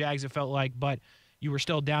scored for the Jags, it felt like, but you were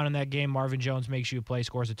still down in that game. Marvin Jones makes you a play,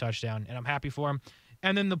 scores a touchdown, and I'm happy for him.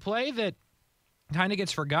 And then the play that kind of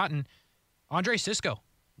gets forgotten, Andre Sisco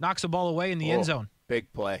knocks the ball away in the end zone.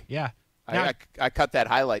 Big play. Yeah. I cut that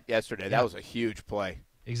highlight yesterday. Yeah. That was a huge play.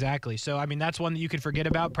 Exactly. So, I mean, that's one that you could forget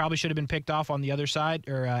about. Probably should have been picked off on the other side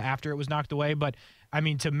or after it was knocked away. But, I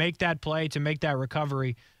mean, to make that play, to make that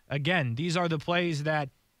recovery, again, these are the plays that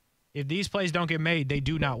if these plays don't get made, they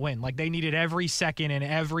do not win. Like, they needed every second and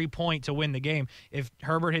every point to win the game. If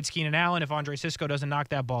Herbert hits Keenan Allen, if Andre Sisco doesn't knock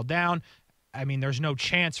that ball down, I mean, there's no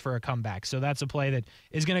chance for a comeback. So that's a play that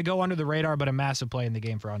is going to go under the radar, but a massive play in the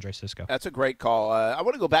game for Andre Sisco. That's a great call. I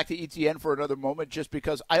want to go back to ETN for another moment just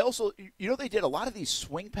because I also, they did a lot of these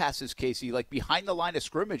swing passes, Kasey, like behind the line of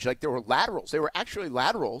scrimmage. Like, there were laterals. They were actually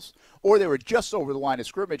laterals, or they were just over the line of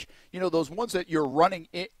scrimmage. Those ones that you're running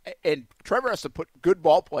in, and Trevor has to put good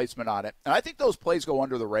ball placement on it. And I think those plays go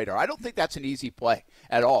under the radar. I don't think that's an easy play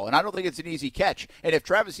at all, and I don't think it's an easy catch. And if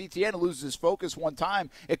Travis Etienne loses his focus one time,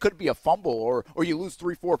 it could be a fumble or you lose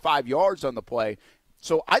 3, 4, 5 yards on the play.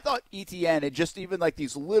 So I thought Etienne, and just even like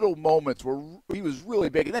these little moments where he was really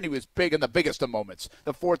big, and then he was big in the biggest of moments,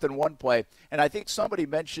 the 4th and 1 play. And I think somebody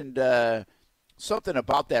mentioned something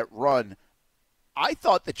about that run. I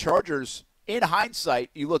thought the Chargers, in hindsight,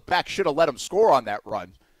 you look back, should have let them score on that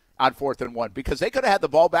run on 4th and 1 because they could have had the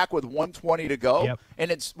ball back with 1:20 to go. Yep.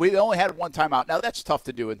 And we only had one timeout. Now, that's tough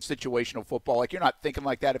to do in situational football. Like, you're not thinking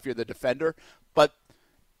like that if you're the defender. But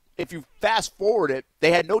if you fast forward it,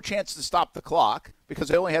 they had no chance to stop the clock because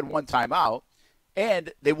they only had one timeout,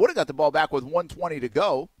 and they would have got the ball back with 1:20 to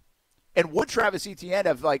go. And would Travis Etienne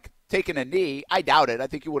have, taken a knee? I doubt it. I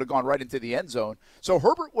think he would have gone right into the end zone. So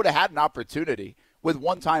Herbert would have had an opportunity with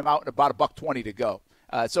one timeout and about $1.20 to go.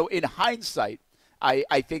 So in hindsight,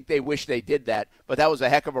 I think they wish they did that, but that was a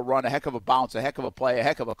heck of a run, a heck of a bounce, a heck of a play, a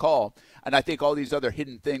heck of a call, and I think all these other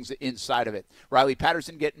hidden things inside of it. Riley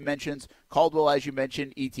Patterson getting mentions, Caldwell, as you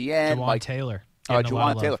mentioned, ETN, Juwan Mike Taylor.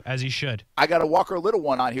 Juwan Taylor. As he should. I got a Walker Little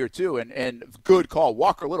one on here, too, and good call.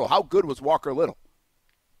 Walker Little. How good was Walker Little?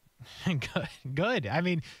 Good. I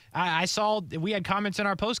mean, I saw we had comments in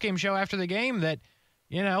our postgame show after the game that,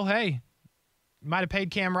 hey, might have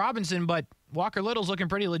paid Cam Robinson, but Walker Little's looking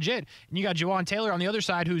pretty legit. And you got Juwan Taylor on the other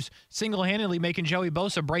side who's single-handedly making Joey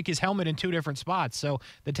Bosa break his helmet in 2 different spots. So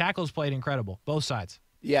the tackles played incredible, both sides.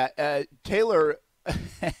 Yeah, Taylor,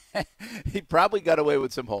 he probably got away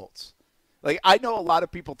with some holds. I know a lot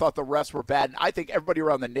of people thought the refs were bad, and I think everybody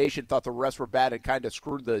around the nation thought the refs were bad and kind of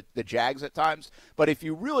screwed the Jags at times. But if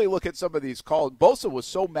you really look at some of these calls, Bosa was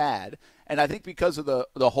so mad, and I think because of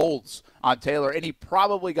the holds on Taylor, and he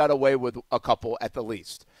probably got away with a couple at the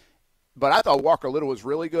least. But I thought Walker Little was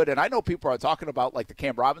really good, and I know people are talking about the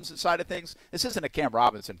Cam Robinson side of things. This isn't a Cam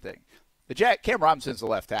Robinson thing. Cam Robinson's the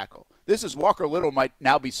left tackle. This is Walker Little might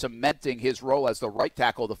now be cementing his role as the right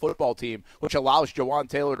tackle of the football team, which allows Juwan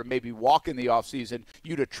Taylor to maybe walk in the offseason,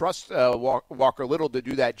 you to trust Walker Little to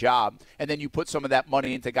do that job, and then you put some of that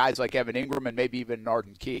money into guys like Evan Ingram and maybe even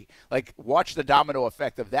Arden Key. Watch the domino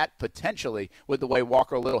effect of that potentially with the way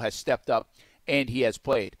Walker Little has stepped up and he has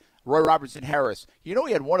played. Roy Robertson Harris, he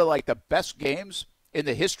had one of the best games in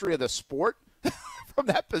the history of the sport from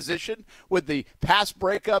that position with the pass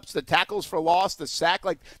breakups, the tackles for loss, the sack.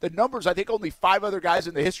 The numbers, I think only 5 other guys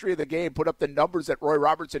in the history of the game put up the numbers that Roy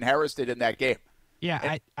Robertson Harris did in that game.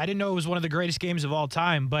 Yeah, I didn't know it was one of the greatest games of all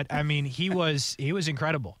time, but, I mean, he was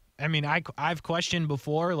incredible. I mean, I've questioned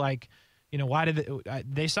before, why did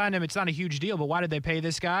they sign him? It's not a huge deal, but why did they pay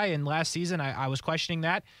this guy? And last season, I was questioning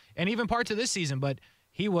that, and even parts of this season, but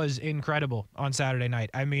he was incredible on Saturday night.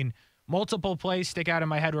 I mean, multiple plays stick out in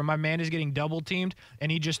my head where my man is getting double-teamed,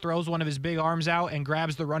 and he just throws one of his big arms out and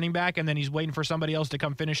grabs the running back, and then he's waiting for somebody else to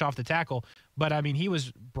come finish off the tackle. But, I mean, he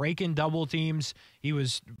was breaking double teams. He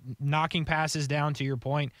was knocking passes down, to your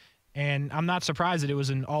point. And I'm not surprised that it was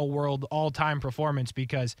an all-world, all-time performance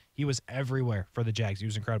because he was everywhere for the Jags. He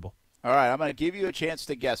was incredible. All right, I'm going to give you a chance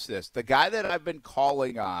to guess this. The guy that I've been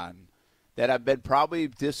calling on that I've been probably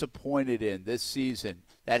disappointed in this season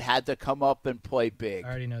that had to come up and play big. I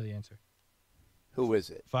already know the answer. Who is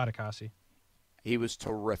it? Kasey. He was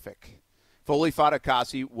terrific. Foley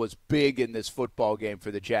Kasey was big in this football game for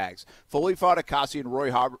the Jags. Foley Kasey and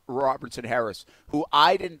Roy Robertson Harris, who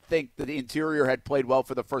I didn't think that the interior had played well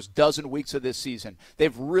for the first dozen weeks of this season.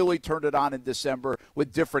 They've really turned it on in December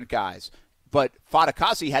with different guys. But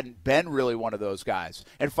Kasey hadn't been really one of those guys.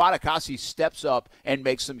 And Kasey steps up and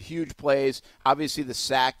makes some huge plays. Obviously the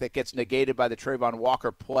sack that gets negated by the Trayvon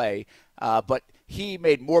Walker play. But he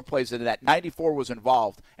made more plays than that. 94 was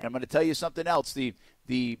involved. And I'm going to tell you something else.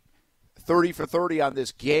 The 30 for 30 on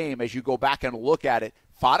this game, as you go back and look at it,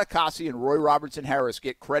 Kasey and Roy Robertson Harris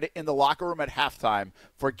get credit in the locker room at halftime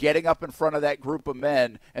for getting up in front of that group of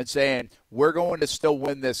men and saying, we're going to still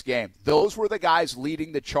win this game. Those were the guys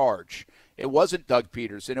leading the charge. It wasn't Doug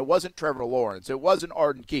Peterson. It wasn't Trevor Lawrence. It wasn't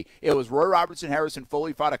Arden Key. It was Roy Robertson Harris and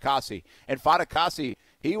Foley Kasey. And Kasey,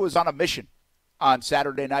 he was on a mission. on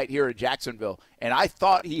Saturday night here in Jacksonville. And I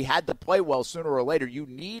thought he had to play well sooner or later. You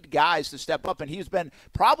need guys to step up, and he's been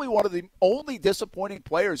probably one of the only disappointing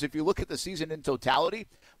players, if you look at the season in totality,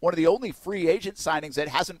 one of the only free agent signings that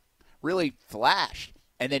hasn't really flashed.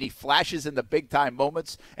 And then he flashes in the big-time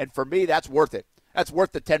moments, and for me, that's worth it. That's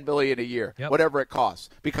worth the $10 million a year, whatever it costs.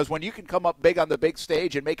 Because when you can come up big on the big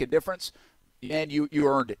stage and make a difference, man, you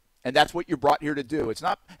earned it. And that's what you're brought here to do. It's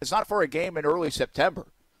not for a game in early September.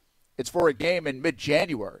 It's for a game in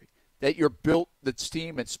mid-January that you're built this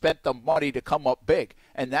team and spent the money to come up big.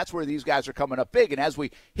 And that's where these guys are coming up big. And as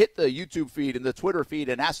we hit the YouTube feed and the Twitter feed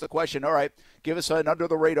and ask the question, all right, give us an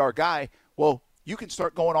under-the-radar guy, well, you can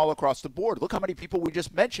start going all across the board. Look how many people we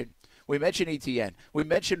just mentioned. We mentioned ETN. We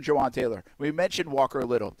mentioned Jawan Taylor. We mentioned Walker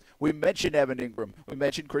Little. We mentioned Evan Ingram. We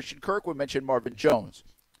mentioned Christian Kirk. We mentioned Marvin Jones.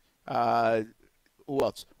 Who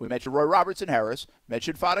else? We mentioned Roy Robertson-Harris.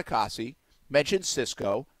 Mentioned Kasey. Mentioned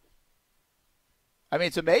Cisco. I mean,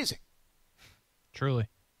 it's amazing. Truly.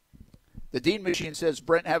 The Dean Machine says,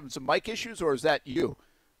 Brent having some mic issues, or is that you?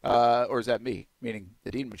 Or is that me, meaning the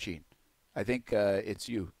Dean Machine? I think it's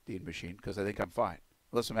you, Dean Machine, because I think I'm fine.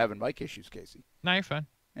 Unless I'm having mic issues, Kasey. No, you're fine.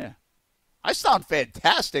 Yeah. I sound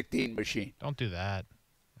fantastic, Dean Machine. Don't do that.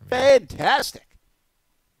 Fantastic.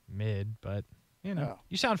 Mid, but, you know,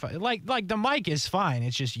 you sound fine. Like the mic is fine.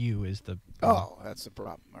 It's just you is the... Oh, that's the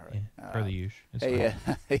problem. All right. Yeah, for the use. Hey,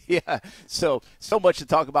 yeah. So much to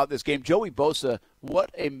talk about this game. Joey Bosa, what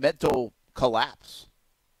a mental collapse.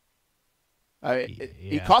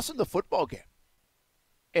 He cost him the football game.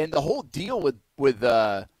 And the whole deal with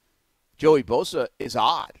Joey Bosa is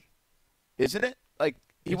odd, isn't it? Like,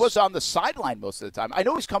 he was on the sideline most of the time. I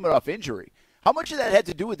know he's coming off injury. How much of that had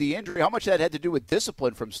to do with the injury? How much of that had to do with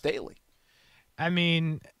discipline from Staley? I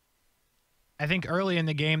mean, I think early in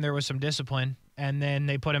the game there was some discipline, and then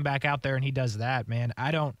they put him back out there, and he does that, man.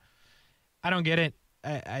 I don't get it.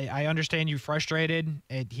 I understand you frustrated.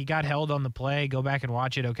 He got held on the play. Go back and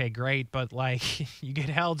watch it. Okay, great. But, like, you get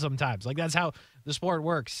held sometimes. Like, that's how the sport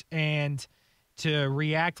works. And to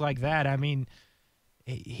react like that, I mean,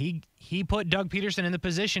 he put Doug Peterson in the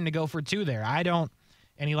position to go for two there. And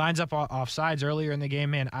he lines up off sides earlier in the game,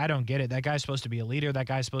 man. I don't get it. That guy's supposed to be a leader. That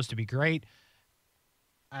guy's supposed to be great.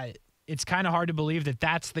 It's kind of hard to believe that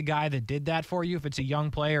that's the guy that did that for you. If it's a young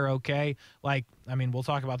player, okay. Like, I mean, we'll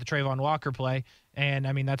talk about the Trayvon Walker play. And,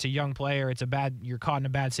 I mean, that's a young player. You're caught in a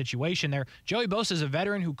bad situation there. Joey Bosa is a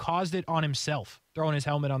veteran who caused it on himself, throwing his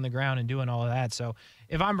helmet on the ground and doing all of that. So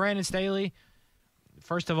if I'm Brandon Staley,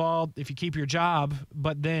 first of all, if you keep your job,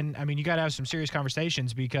 but then, I mean, you got to have some serious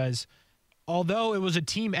conversations because although it was a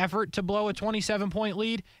team effort to blow a 27-point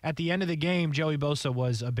lead, at the end of the game, Joey Bosa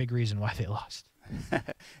was a big reason why they lost.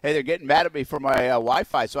 Hey, they're getting mad at me for my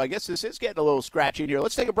Wi-Fi, so I guess this is getting a little scratchy in here.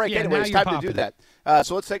 Let's take a break anyway. It's time to do that.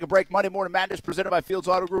 So let's take a break. Monday Morning Madness presented by Fields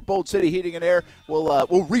Auto Group, Old City Heating and Air. We'll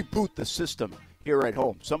reboot the system here at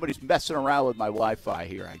home. Somebody's messing around with my Wi-Fi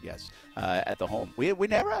here, I guess, at the home. We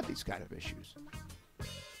never have these kind of issues.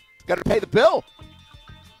 Got to pay the bill.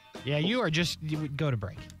 Yeah, you would go to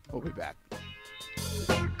break. We'll be back.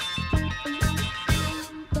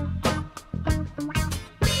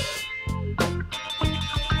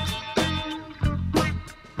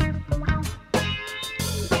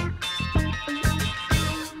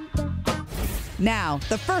 Now,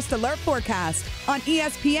 the First Alert forecast on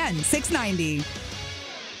ESPN 690.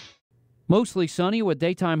 Mostly sunny with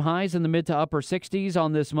daytime highs in the mid to upper 60s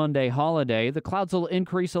on this Monday holiday. The clouds will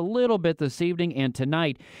increase a little bit this evening and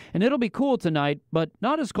tonight, and it'll be cool tonight, but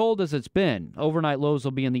not as cold as it's been. Overnight lows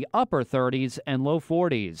will be in the upper 30s and low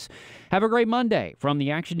 40s. Have a great Monday. From the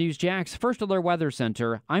Action News Jax First Alert Weather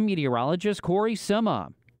Center, I'm meteorologist Corey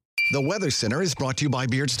Sima. The Weather Center is brought to you by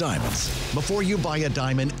Beard's Diamonds. Before you buy a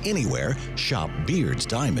diamond anywhere, shop Beard's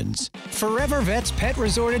Diamonds. Forever Vets Pet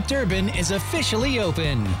Resort at Durbin is officially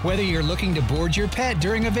open. Whether you're looking to board your pet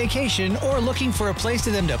during a vacation or looking for a place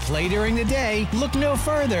for them to play during the day, look no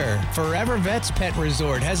further. Forever Vets Pet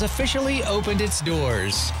Resort has officially opened its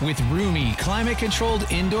doors. With roomy, climate-controlled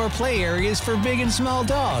indoor play areas for big and small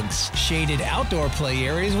dogs, shaded outdoor play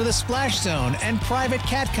areas with a splash zone, and private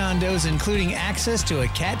cat condos including access to a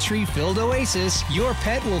cat tree-filled oasis, your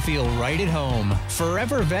pet will feel right at home.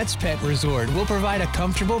 Forever Vets Pet Resort will provide a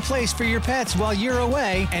comfortable place for your pets while you're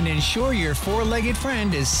away and ensure your four-legged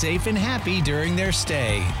friend is safe and happy during their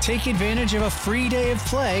stay. Take advantage of a free day of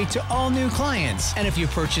play to all new clients, and if you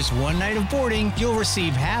purchase one night of boarding, you'll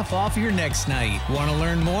receive half off your next night. Want to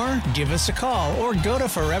learn more? Give us a call or go to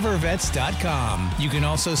forevervets.com. You can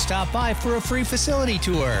also stop by for a free facility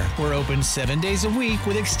tour. We're open 7 days a week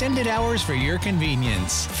with extended hours for your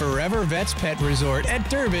convenience. Forever Vets Pet Resort at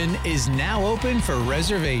Durbin is now open for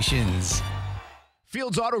reservations.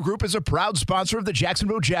 Fields Auto Group is a proud sponsor of the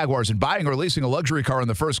Jacksonville Jaguars, and buying or leasing a luxury car on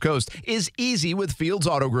the First Coast is easy with Fields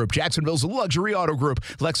Auto Group, Jacksonville's luxury auto group.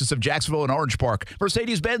 Lexus of Jacksonville and Orange Park,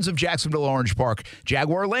 Mercedes-Benz of Jacksonville, Orange Park,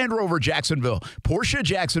 Jaguar Land Rover Jacksonville, Porsche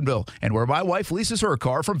Jacksonville, and where my wife leases her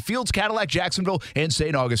car from Fields Cadillac Jacksonville and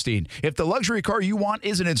St. Augustine. If the luxury car you want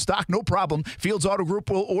isn't in stock, no problem. Fields Auto Group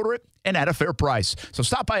will order it and at a fair price. So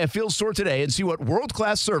stop by a Fields store today and see what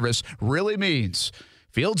world-class service really means.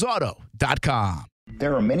 FieldsAuto.com.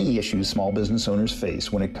 There are many issues small business owners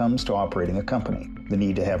face when it comes to operating a company. The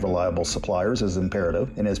need to have reliable suppliers is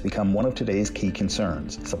imperative and has become one of today's key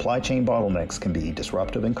concerns. Supply chain bottlenecks can be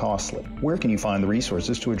disruptive and costly. Where can you find the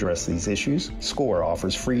resources to address these issues? SCORE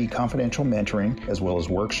offers free confidential mentoring as well as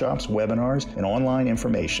workshops, webinars, and online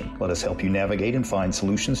information. Let us help you navigate and find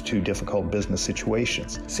solutions to difficult business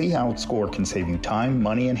situations. See how SCORE can save you time,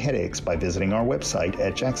 money, and headaches by visiting our website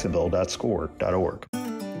at jacksonville.score.org.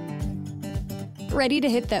 Ready to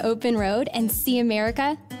hit the open road and see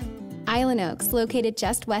America? Island Oaks, located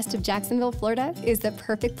just west of Jacksonville, Florida, is the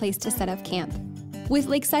perfect place to set up camp. With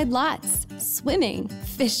lakeside lots, swimming,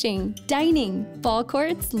 fishing, dining, ball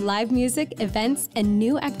courts, live music, events, and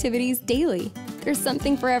new activities daily. There's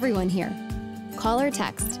something for everyone here. Call or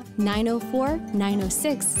text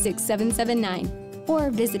 904-906-6779 or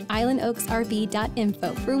visit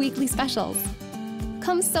islandoaksrv.info for weekly specials.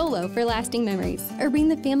 Come solo for lasting memories, or bring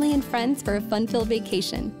the family and friends for a fun-filled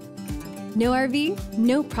vacation. No RV?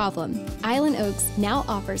 No problem. Island Oaks now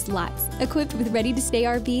offers lots, equipped with ready-to-stay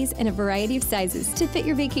RVs in a variety of sizes to fit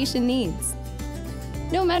your vacation needs.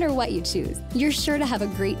 No matter what you choose, you're sure to have a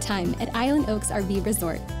great time at Island Oaks RV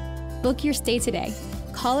Resort. Book your stay today.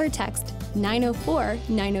 Call or text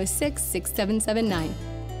 904-906-6779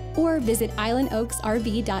 or visit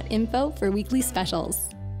islandoaksrv.info for weekly specials.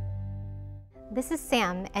 This is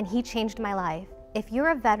Sam, and he changed my life. If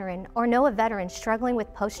you're a veteran or know a veteran struggling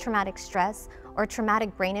with post-traumatic stress or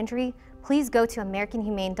traumatic brain injury, please go to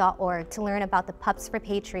AmericanHumane.org to learn about the Pups for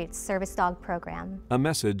Patriots Service Dog Program. A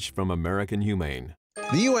message from American Humane.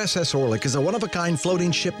 The USS Orlick is a one-of-a-kind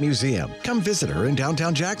floating ship museum. Come visit her in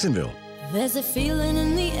downtown Jacksonville. There's a feeling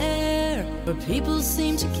in the air where people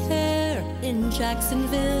seem to care in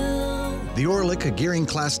Jacksonville. The Orlick, a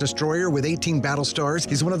Gearing-class destroyer with 18 battle stars,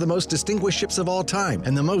 is one of the most distinguished ships of all time,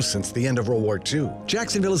 and the most since the end of World War II.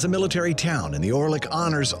 Jacksonville is a military town, and the Orlick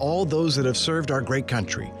honors all those that have served our great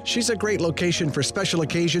country. She's a great location for special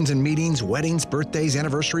occasions and meetings. Weddings, birthdays,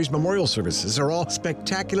 anniversaries, memorial services are all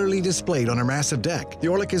spectacularly displayed on her massive deck. The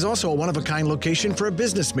Orlick is also a one-of-a-kind location for a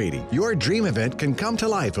business meeting. Your dream event can come to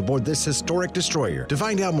life aboard this historic destroyer. To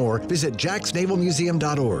find out more, visit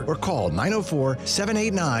jacksnavalmuseum.org or call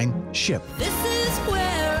 904-789-SHIP. This is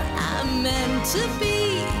where I'm meant to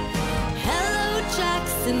be. Hello,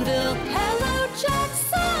 Jacksonville. Hello,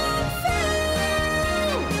 Jacksonville.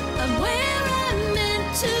 I'm where I'm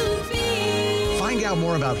meant to be. Find out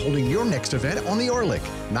more about holding your next event on the Orlick.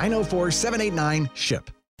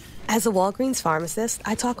 904-789-SHIP. As a Walgreens pharmacist,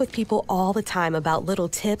 I talk with people all the time about little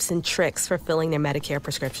tips and tricks for filling their Medicare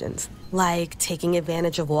prescriptions, like taking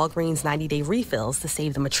advantage of Walgreens 90-day refills to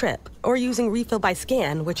save them a trip, or using Refill by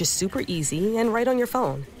Scan, which is super easy and right on your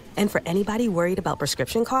phone. And for anybody worried about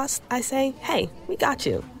prescription costs, I say, hey, we got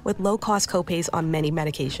you, with low-cost copays on many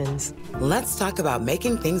medications. Let's talk about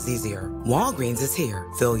making things easier. Walgreens is here.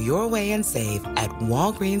 Fill your way and save at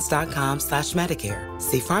walgreens.com/Medicare.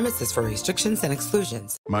 See pharmacists for restrictions and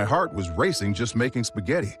exclusions. My heart was racing just making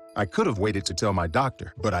spaghetti. I could have waited to tell my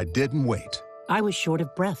doctor, but I didn't wait. I was short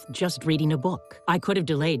of breath just reading a book. I could have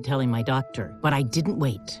delayed telling my doctor, but I didn't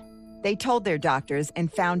wait. They told their doctors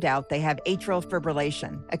and found out they have atrial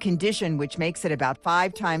fibrillation, a condition which makes it about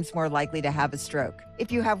 5 times more likely to have a stroke.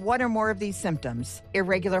 If you have one or more of these symptoms,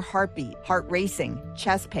 irregular heartbeat, heart racing,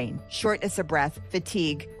 chest pain, shortness of breath,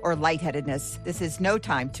 fatigue, or lightheadedness, this is no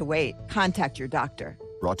time to wait. Contact your doctor.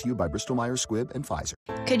 Brought to you by Bristol Myers Squibb and Pfizer.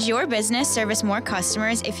 Could your business service more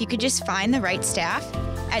customers if you could just find the right staff?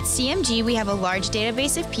 At CMG, we have a large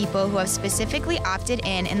database of people who have specifically opted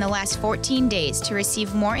in the last 14 days to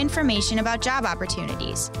receive more information about job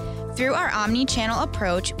opportunities. Through our omni-channel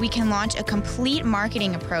approach, we can launch a complete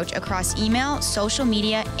marketing approach across email, social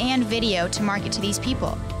media, and video to market to these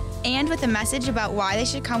people, and with a message about why they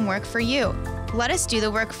should come work for you. Let us do the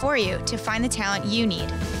work for you to find the talent you need.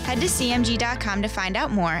 Head to cmg.com to find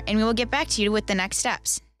out more, and we will get back to you with the next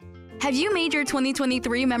steps. Have you made your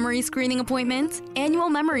 2023 memory screening appointment? Annual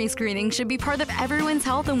memory screening should be part of everyone's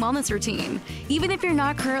health and wellness routine, even if you're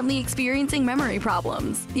not currently experiencing memory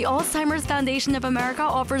problems. The Alzheimer's Foundation of America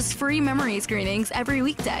offers free memory screenings every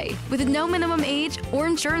weekday, with no minimum age or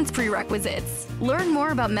insurance prerequisites. Learn more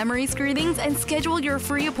about memory screenings and schedule your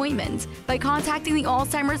free appointment by contacting the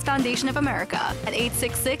Alzheimer's Foundation of America at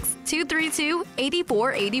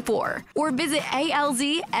 866-232-8484 or visit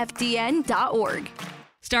alzfdn.org.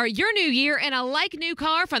 Start your new year in a like-new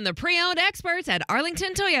car from the pre-owned experts at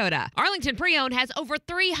Arlington Toyota. Arlington Pre-Owned has over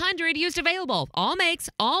 300 used available. All makes,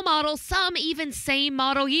 all models, some even same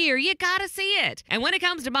model year. You gotta see it. And when it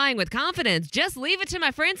comes to buying with confidence, just leave it to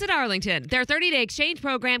my friends at Arlington. Their 30-day exchange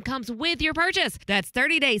program comes with your purchase. That's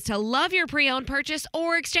 30 days to love your pre-owned purchase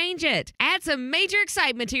or exchange it. Add some major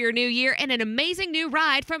excitement to your new year and an amazing new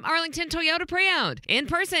ride from Arlington Toyota Pre-Owned. In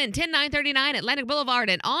person, 10939 Atlantic Boulevard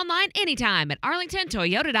and online anytime at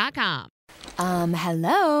arlingtontoyota.com.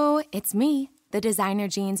 Hello, it's me, the designer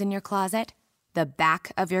jeans in your closet, the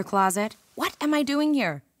back of your closet. What am I doing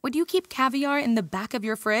here? Would you keep caviar in the back of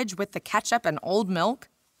your fridge with the ketchup and old milk?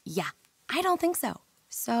 Yeah, I don't think so.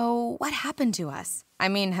 So what happened to us? I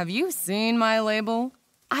mean, have you seen my label?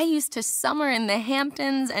 I used to summer in the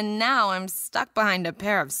Hamptons and now I'm stuck behind a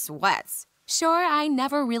pair of sweats. Sure, I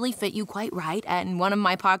never really fit you quite right, and one of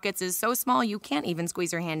my pockets is so small you can't even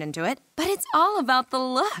squeeze your hand into it. But it's all about the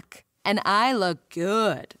look. And I look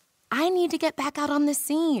good. I need to get back out on the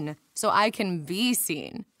scene so I can be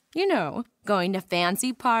seen. You know, going to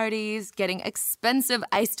fancy parties, getting expensive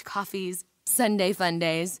iced coffees, Sunday fun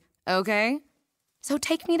days, okay? So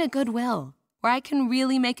take me to Goodwill, where I can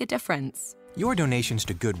really make a difference. Your donations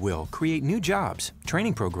to Goodwill create new jobs,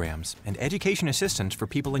 training programs, and education assistance for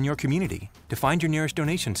people in your community. To find your nearest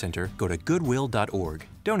donation center, go to goodwill.org.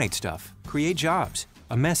 Donate stuff. Create jobs.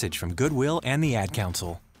 A message from Goodwill and the Ad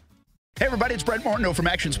Council. Hey everybody, it's Brent Martineau from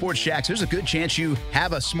Action Sports Jacks. There's a good chance you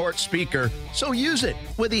have a smart speaker, so use it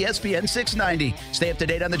with ESPN 690. Stay up to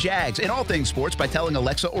date on the Jags and all things sports by telling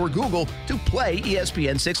Alexa or Google to play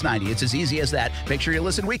ESPN 690. It's as easy as that. Make sure you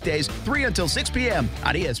listen weekdays 3 until 6 p.m.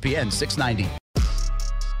 on ESPN 690.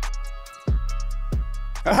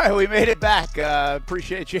 All right, we made it back.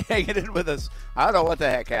 Appreciate you hanging in with us. I don't know what the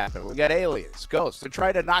heck happened. We got aliens, ghosts. They're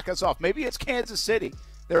trying to knock us off. Maybe it's Kansas City.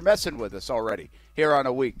 They're messing with us already here on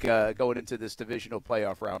a week going into this divisional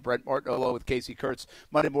playoff round. Brent Martineau along with Kasey Kuhrts.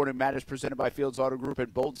 Monday Morning Matters presented by Fields Auto Group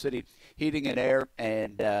and Bold City Heating and Air.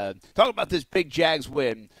 And talking about this big Jags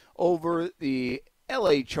win over the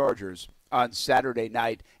L.A. Chargers on Saturday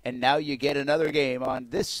night. And now you get another game on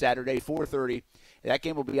this Saturday, 4:30. That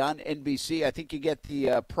game will be on NBC. I think you get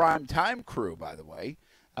the prime time crew, by the way.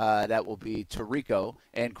 That will be Tirico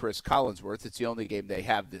and Chris Collinsworth. It's the only game they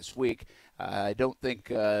have this week. I don't think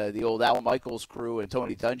the old Al Michaels crew and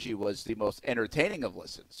Tony Dungy was the most entertaining of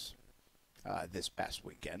listens this past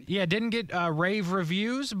weekend. Yeah, didn't get rave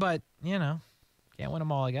reviews, but, you know, can't win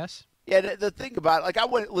them all, I guess. Yeah, the thing about it, like I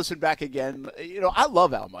went and listened back again. You know, I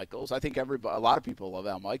love Al Michaels. I think a lot of people love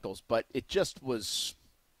Al Michaels, but it just was –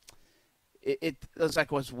 it was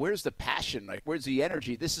like, where's the passion? Like, where's the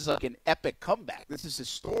energy? This is like an epic comeback. This is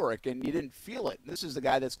historic, and you didn't feel it. This is the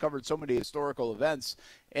guy that's covered so many historical events.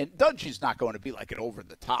 And Dungy's not going to be like an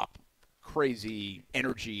over-the-top, crazy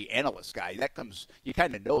energy analyst guy. That comes, you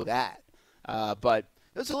kind of know that. But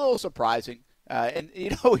it was a little surprising. And, you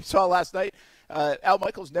know, we saw last night, Al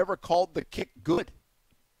Michaels never called the kick good.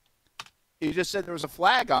 He just said there was a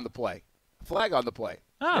flag on the play.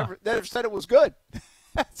 Oh. Never said it was good.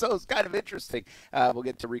 So it's kind of interesting. We'll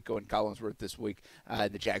get to Rico and Collinsworth this week.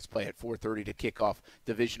 The Jags play at 4:30 to kick off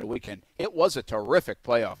divisional weekend. It was a terrific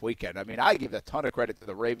playoff weekend. I mean, I give a ton of credit to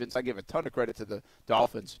the Ravens. I give a ton of credit to the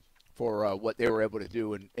Dolphins for what they were able to do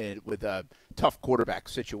with tough quarterback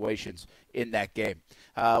situations in that game.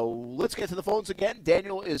 Let's get to the phones again.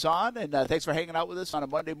 Daniel is on, and thanks for hanging out with us on a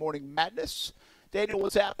Monday Morning Madness. Daniel,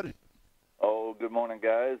 what's happening? Oh, good morning,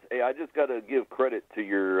 guys. Hey, I just got to give credit to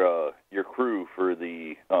your crew for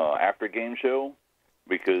the after-game show,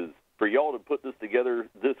 because for y'all to put this together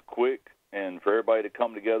this quick and for everybody to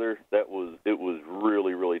come together, it was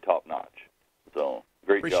really, really top-notch. So,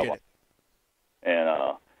 great job. Appreciate it.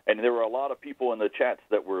 And there were a lot of people in the chats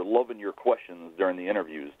that were loving your questions during the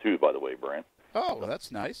interviews, too, by the way, Brent. Oh, well,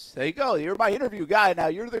 that's nice. There you go. You're my interview guy now.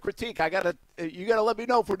 You're the critique. You gotta let me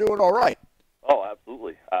know if we're doing all right. Oh,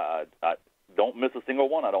 absolutely. I don't miss a single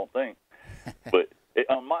one, I don't think. But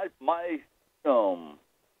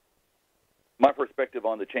my perspective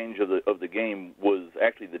on the change of the game was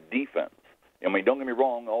actually the defense. I mean, don't get me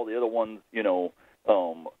wrong, all the other ones,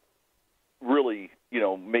 really,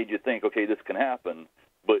 made you think, okay, this can happen.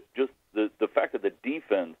 But just the fact that the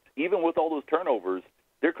defense even with all those turnovers,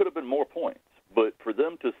 there could have been more points. But for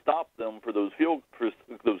them to stop them for those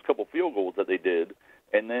couple field goals that they did,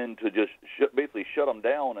 and then to just basically shut them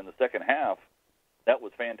down in the second half, that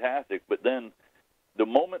was fantastic. But then the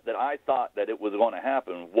moment that I thought that it was going to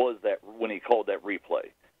happen was that when he called that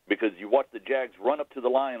replay. Because you watch the Jags run up to the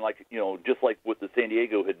line like, just like what the San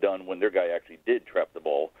Diego had done when their guy actually did trap the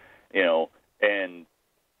ball, and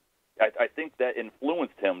I think that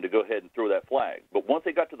influenced him to go ahead and throw that flag. But once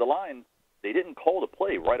they got to the line, they didn't call the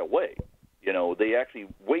play right away. They actually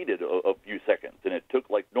waited a few seconds, and it took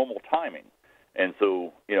like normal timing. And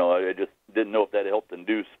so, I just didn't know if that helped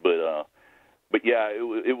induce, but yeah,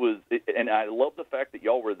 it was, and I love the fact that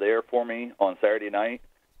y'all were there for me on Saturday night,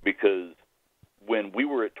 because when we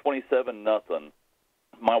were at 27-0,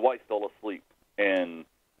 my wife fell asleep and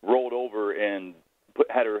rolled over and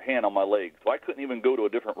had her hand on my leg, so I couldn't even go to a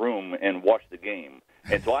different room and watch the game.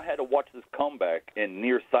 And so I had to watch this comeback in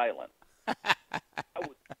near silence.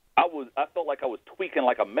 I felt like I was tweaking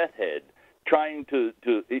like a meth head, trying to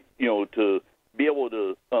be able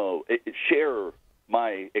to share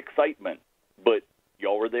my excitement. But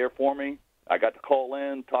y'all were there for me. I got to call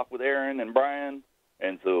in, talk with Aaron and Brian,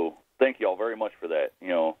 and so thank y'all very much for that.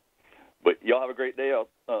 But y'all have a great day.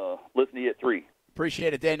 I'll listen to you at 3.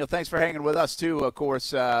 Appreciate it, Daniel. Thanks for hanging with us, too, of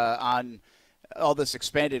course, on all this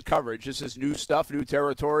expanded coverage. This is new stuff, new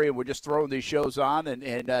territory, and we're just throwing these shows on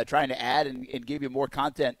and trying to add and give you more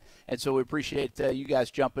content. And so we appreciate you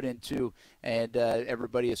guys jumping in, too, and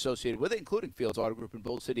everybody associated with it, including Fields Auto Group and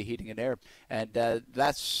Bold City Heating and Air. And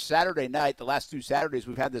that's Saturday night. The last 2 Saturdays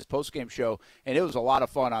we've had this postgame show, and it was a lot of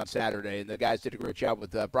fun on Saturday. And the guys did a great job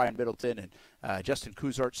with Brian Middleton and Justin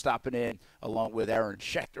Kuhrts stopping in, along with Aaron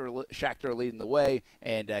Schachter leading the way,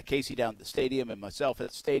 and Kasey down at the stadium and myself at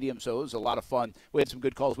the stadium. So it was a lot of fun. We had some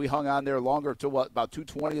good calls. We hung on there longer to about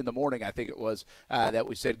 2:20 in the morning, I think it was, that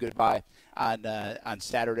we said goodbye on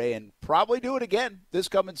Saturday, and probably do it again this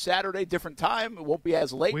coming Saturday, different time. It won't be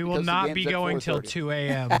as late. We will not be going till 2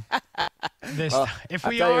 a.m. If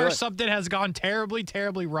we are, something has gone terribly,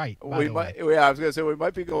 terribly right. Yeah, I was going to say we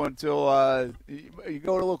might be going till you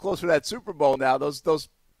go a little closer to that Super Bowl now. Those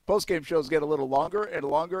post-game shows get a little longer and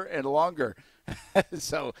longer and longer.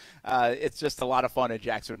 So it's just a lot of fun in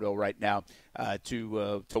Jacksonville right now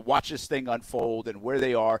to watch this thing unfold and where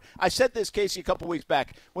they are. I said this, Kasey, a couple weeks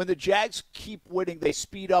back. When the Jags keep winning, they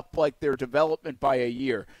speed up like their development by a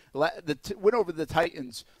year. The win over the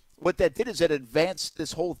Titans, what that did is it advanced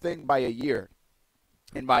this whole thing by a year,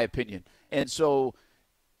 in my opinion. And so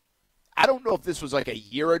I don't know if this was like a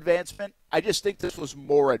year advancement. I just think this was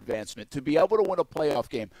more advancement to be able to win a playoff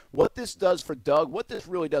game. What this does for Doug, what this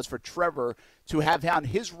really does for Trevor, to have on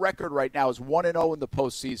his record right now is 1-0 in the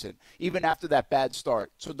postseason, even after that bad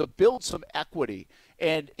start. So to build some equity,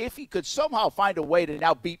 and if he could somehow find a way to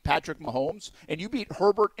now beat Patrick Mahomes, and you beat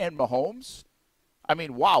Herbert and Mahomes, I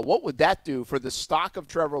mean, wow, what would that do for the stock of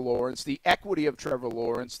Trevor Lawrence, the equity of Trevor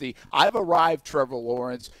Lawrence, the I've arrived Trevor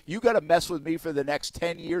Lawrence, you got to mess with me for the next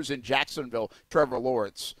 10 years in Jacksonville, Trevor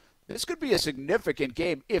Lawrence. This could be a significant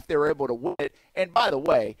game if they're able to win it. And by the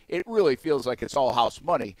way, it really feels like it's all house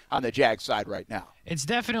money on the Jags side right now. It's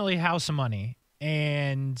definitely house money,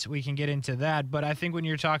 and we can get into that. But I think when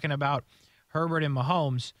you're talking about Herbert and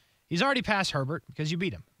Mahomes, he's already passed Herbert because you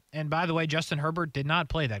beat him. And by the way, Justin Herbert did not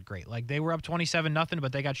play that great. Like, they were up 27-0,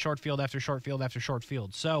 but they got short field after short field after short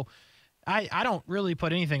field. So I don't really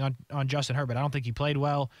put anything on Justin Herbert. I don't think he played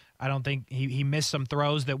well. I don't think he missed some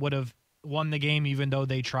throws that would have won the game, even though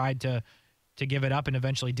they tried to give it up and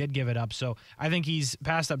eventually did give it up. So I think he's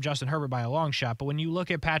passed up Justin Herbert by a long shot. But when you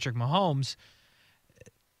look at Patrick Mahomes,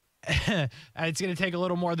 it's going to take a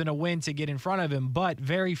little more than a win to get in front of him, but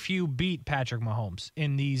very few beat Patrick Mahomes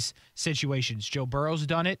in these situations. Joe Burrow's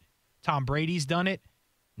done it. Tom Brady's done it.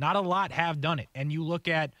 Not a lot have done it. And you look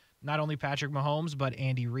at not only Patrick Mahomes, but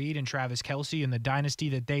Andy Reid and Travis Kelce and the dynasty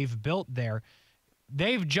that they've built there.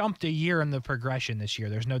 They've jumped a year in the progression this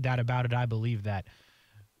year. There's no doubt about it. I believe that.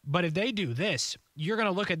 But if they do this, you're going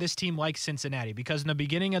to look at this team like Cincinnati, because in the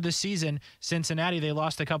beginning of the season, Cincinnati, they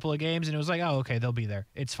lost a couple of games, and it was like, oh, okay, they'll be there.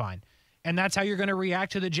 It's fine. And that's how you're going to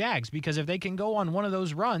react to the Jags, because if they can go on one of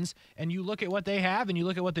those runs and you look at what they have and you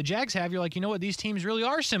look at what the Jags have, you're like, you know what, these teams really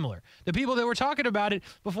are similar. The people that were talking about it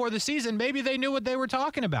before the season, maybe they knew what they were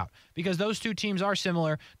talking about, because those two teams are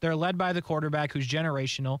similar. They're led by the quarterback who's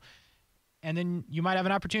generational, and then you might have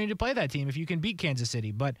an opportunity to play that team if you can beat Kansas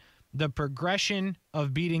City. But the progression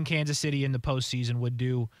of beating Kansas City in the postseason would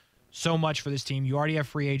do so much for this team. You already have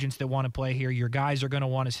free agents that want to play here. Your guys are going to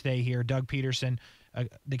want to stay here. Doug Peterson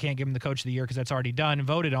They can't give him the coach of the year because that's already done and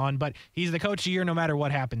voted on, but he's the coach of the year no matter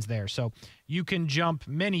what happens there. So you can jump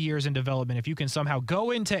many years in development if you can somehow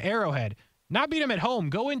go into Arrowhead, not beat them at home,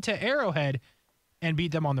 go into Arrowhead and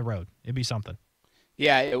beat them on the road. It'd be something.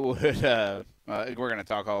 Yeah, it would. We're going to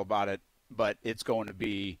talk all about it, but it's going to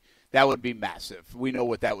be – that would be massive. We know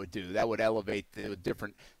what that would do. That would elevate the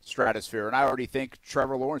different stratosphere. And I already think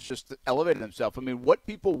Trevor Lawrence just elevated himself. I mean, what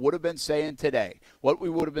people would have been saying today, what we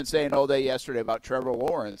would have been saying all day yesterday about Trevor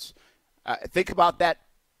Lawrence, think about that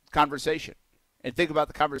conversation and think about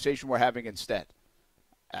the conversation we're having instead.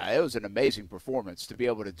 It was an amazing performance to be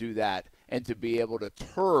able to do that and to be able to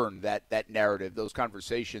turn that narrative, those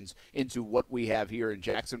conversations, into what we have here in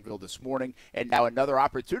Jacksonville this morning, and now another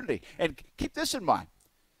opportunity. And keep this in mind.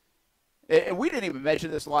 And we didn't even mention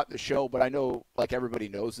this a lot in the show, but I know like everybody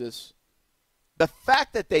knows this. The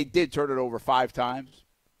fact that they did turn it over 5 times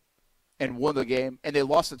and won the game, and they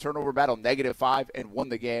lost the turnover battle -5 and won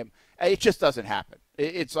the game, it just doesn't happen.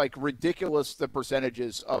 It's like ridiculous, the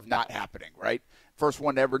percentages of not happening, right? First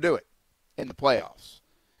one to ever do it in the playoffs.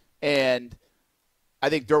 And I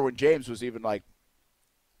think Derwin James was even like,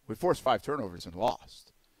 we forced 5 turnovers and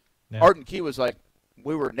lost. Yeah. Arden Key was like,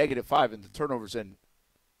 we were -5 in the turnovers and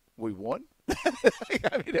we won.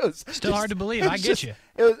 I mean, it was still hard to believe. I get you.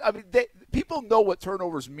 People know what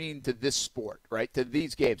turnovers mean to this sport, right? To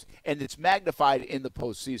these games, and it's magnified in the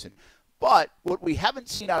postseason. But what we haven't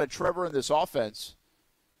seen out of Trevor in this offense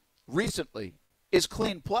recently is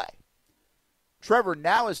clean play. Trevor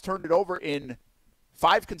now has turned it over in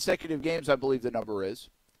 5 consecutive games, I believe the number is,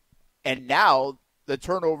 and now the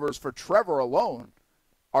turnovers for Trevor alone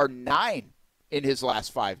are 9. In his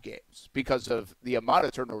last 5 games because of the amount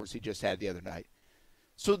of turnovers he just had the other night.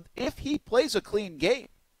 So if he plays a clean game,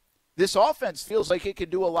 this offense feels like it can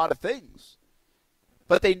do a lot of things.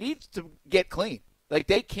 But they need to get clean. Like,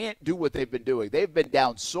 they can't do what they've been doing. They've been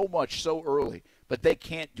down so much so early, but they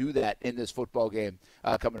can't do that in this football game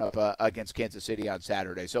coming up against Kansas City on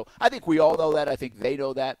Saturday. So I think we all know that. I think they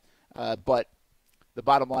know that. But the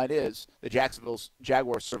bottom line is the Jacksonville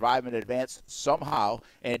Jaguars survive and advance somehow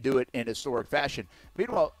and do it in historic fashion.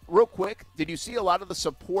 Meanwhile, real quick, did you see a lot of the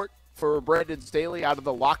support for Brandon Staley out of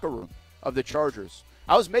the locker room of the Chargers?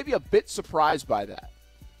 I was maybe a bit surprised by that.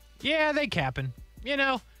 Yeah, they capping. You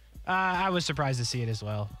know, I was surprised to see it as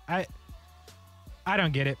well. I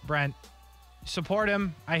don't get it, Brent. Support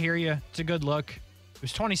him. I hear you. It's a good look. It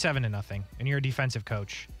was 27-0, and you're a defensive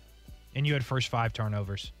coach, and you had first 5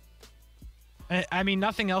 turnovers. I mean,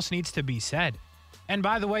 nothing else needs to be said. And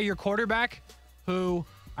by the way, your quarterback, who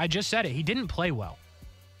I just said it, he didn't play well.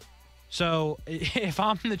 So if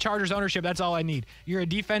I'm the Chargers ownership, that's all I need. You're a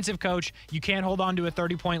defensive coach. You can't hold on to a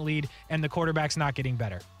 30-point lead, and the quarterback's not getting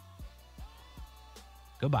better.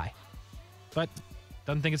 Goodbye. But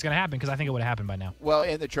doesn't think it's going to happen because I think it would have happened by now. Well,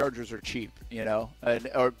 and the Chargers are cheap, you know.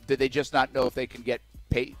 Or did they just not know if they can get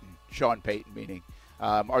Sean Payton, meaning,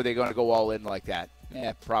 are they going to go all in like that?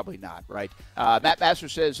 Probably not, right? Matt Master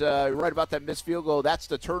says, right about that missed field goal, that's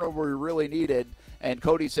the turnover we really needed. And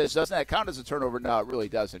Cody says, doesn't that count as a turnover? No, it really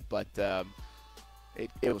doesn't. But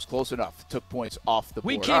it was close enough. It took points off the board.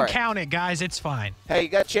 We can count it, guys. It's fine. Hey, you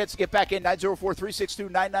got a chance to get back in,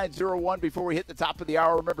 904-362-9901 before we hit the top of the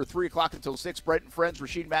hour. Remember, 3 o'clock until 6, Brent and Friends,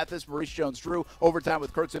 Rasheed Mathis, Maurice Jones-Drew, overtime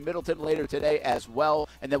with Kuhrts and Middleton later today as well.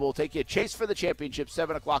 And then we'll take you a Chase for the Championship,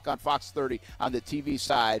 7 o'clock on Fox 30 on the TV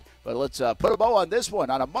side. But let's put a bow on this one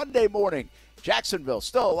on a Monday morning. Jacksonville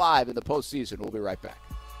still alive in the postseason. We'll be right back.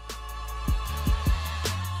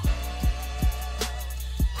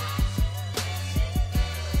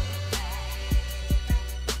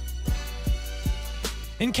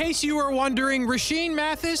 In case you were wondering, Rasheed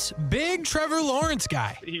Mathis, big Trevor Lawrence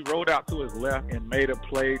guy. He rolled out to his left and made a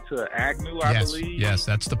play to Agnew, I believe. Yes,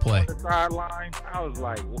 that's the play. On the sideline. I was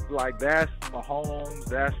like, that's Mahomes,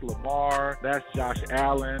 that's Lamar, that's Josh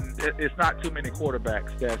Allen. It's not too many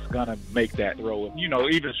quarterbacks that's going to make that throw. You know,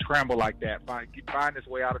 even scramble like that. Find his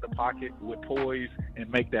way out of the pocket with poise and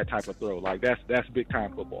make that type of throw. Like, that's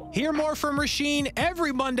big-time football. Hear more from Rasheed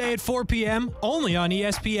every Monday at 4 p.m., only on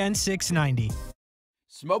ESPN 690.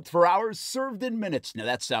 Smoked for hours, served in minutes. Now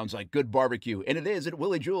that sounds like good barbecue, and it is at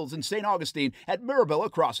Willie Jewell's in St. Augustine at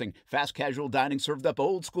Marabella Crossing. Fast casual dining served up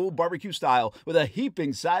old school barbecue style with a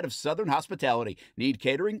heaping side of Southern hospitality. Need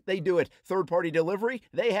catering? They do it. Third-party delivery?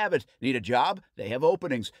 They have it. Need a job? They have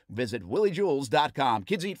openings. Visit williejewels.com.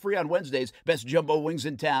 Kids eat free on Wednesdays. Best jumbo wings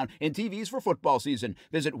in town and TVs for football season.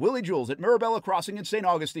 Visit Willie Jewell's at Marabella Crossing in St.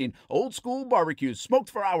 Augustine. Old school barbecues,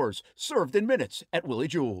 smoked for hours, served in minutes at Willie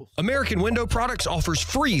Jewell's. American Window Products offers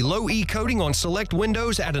Free low-E coating on select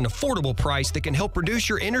windows at an affordable price that can help reduce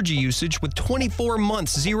your energy usage with 24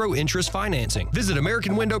 months zero-interest financing. Visit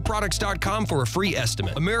AmericanWindowProducts.com for a free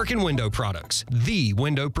estimate. American Window Products, the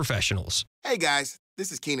window professionals. Hey guys,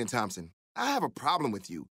 this is Keenan Thompson. I have a problem with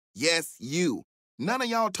you. Yes, you. None of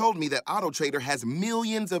y'all told me that AutoTrader has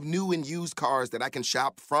millions of new and used cars that I can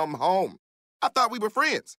shop from home. I thought we were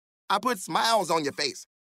friends. I put smiles on your face,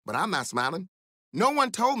 but I'm not smiling. No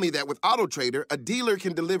one told me that with AutoTrader, a dealer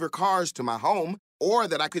can deliver cars to my home or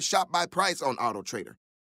that I could shop by price on AutoTrader.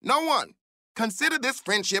 No one. Consider this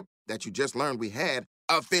friendship that you just learned we had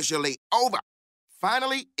officially over.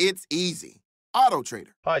 Finally, it's easy. AutoTrader.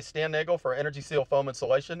 Hi, Stan Nagel for Energy Seal Foam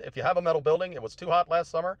Insulation. If you have a metal building, it was too hot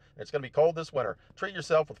last summer, and it's going to be cold this winter. Treat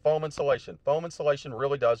yourself with foam insulation. Foam insulation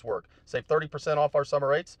really does work. Save 30% off our summer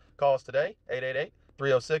rates. Call us today,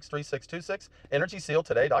 888-306-3626,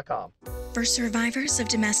 EnergySealToday.com. For survivors of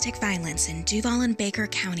domestic violence in Duval and Baker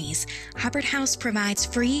counties, Hubbard House provides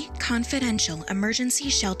free, confidential emergency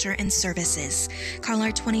shelter and services. Call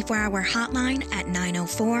our 24-hour hotline at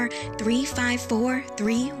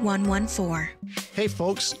 904-354-3114. Hey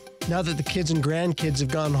folks, now that the kids and grandkids have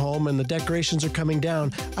gone home and the decorations are coming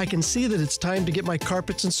down, I can see that it's time to get my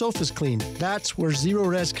carpets and sofas cleaned. That's where Zero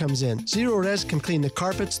Res comes in. Zero Res can clean the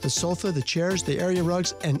carpets, the sofa, the chairs, the area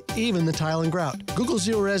rugs, and even the tile and grout. Google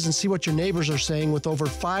Zero Res and see what your neighbors are saying with over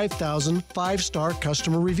 5,000 five-star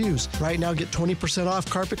customer reviews. Right now, get 20% off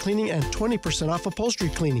carpet cleaning and 20% off upholstery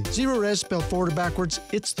cleaning. Zero Res spelled forward or backwards,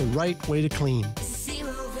 it's the right way to clean.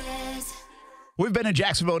 We've been in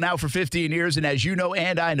Jacksonville now for 15 years, and as you know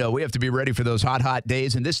and I know, we have to be ready for those hot, hot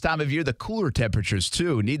days. And this time of year, the cooler temperatures,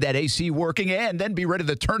 too. Need that AC working and then be ready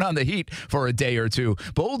to turn on the heat for a day or two.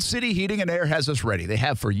 Bold City Heating and Air has us ready. They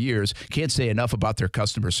have for years. Can't say enough about their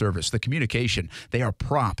customer service. The communication, they are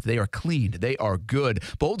prompt, they are clean, they are good.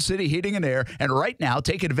 Bold City Heating and Air, and right now,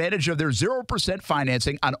 take advantage of their 0%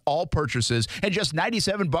 financing on all purchases and just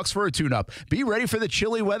 $97 for a tune-up. Be ready for the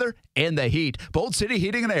chilly weather and the heat. Bold City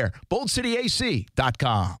Heating and Air, BoldCityAC.com.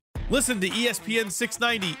 Listen to ESPN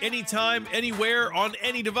 690 anytime, anywhere, on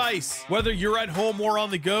any device. Whether you're at home or on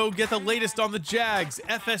the go, get the latest on the Jags,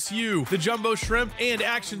 FSU, the Jumbo Shrimp, and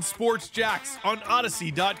Action Sports Jacks on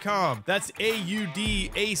Odyssey.com. That's AUDACY.com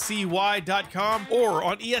or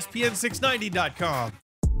on ESPN690.com.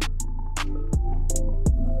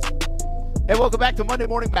 Hey, welcome back to Monday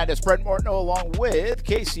Morning Madness. Brent Martineau along with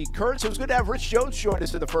Kasey Kuhrts. It was good to have Rich Jones join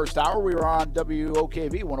us in the first hour. We were on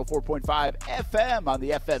WOKV 104.5 FM on the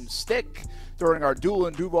FM stick during our Dual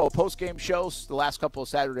and Duval postgame shows the last couple of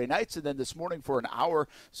Saturday nights, and then this morning for an hour.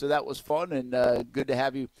 So that was fun, and good to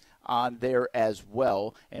have you on there as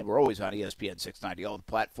well. And we're always on ESPN 690, all the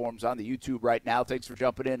platforms on the YouTube right now. Thanks for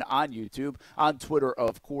jumping in on YouTube, on Twitter,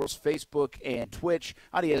 of course, Facebook and Twitch,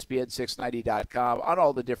 on ESPN690.com, on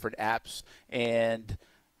all the different apps. And,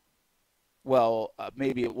 well,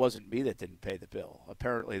 maybe it wasn't me that didn't pay the bill.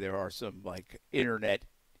 Apparently there are some, internet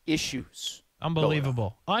issues.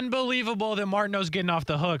 Unbelievable. Unbelievable that Martineau's getting off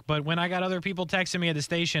the hook. But when I got other people texting me at the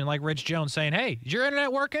station, like Rich Jones, saying, hey, is your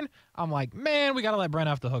internet working? I'm like, man, we got to let Brent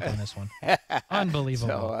off the hook on this one. Unbelievable.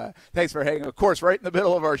 So, thanks for hanging. Of course, right in the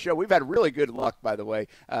middle of our show. We've had really good luck, by the way.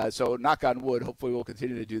 So knock on wood. Hopefully we'll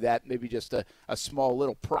continue to do that. Maybe just a small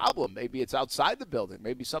little problem. Maybe it's outside the building.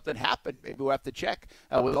 Maybe something happened. Maybe we'll have to check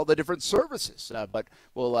with all the different services. But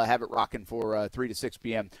we'll have it rocking for 3 to 6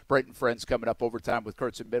 p.m. Brent and Friends coming up overtime with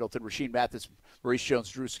Kuhrts and Middleton. Rasheen Mathis, Maurice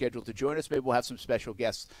Jones-Drew scheduled to join us. Maybe we'll have some special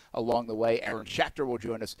guests along the way. Aaron Schachter will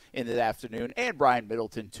join us in the afternoon, and Brian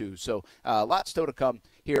Middleton, too. So lots still to come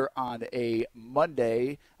here on a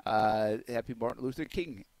Monday. Happy Martin Luther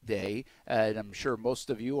King Day. And I'm sure most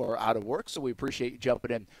of you are out of work, so we appreciate you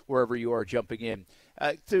jumping in wherever you are jumping in.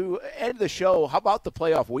 To end the show, how about the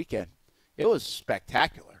playoff weekend? It was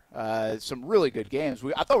spectacular. Some really good games.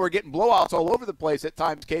 I thought we were getting blowouts all over the place at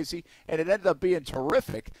times, Kasey, and it ended up being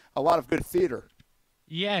terrific. A lot of good theater.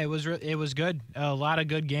 Yeah, it was good. A lot of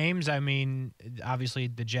good games. I mean, obviously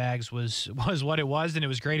the Jags was what it was, and it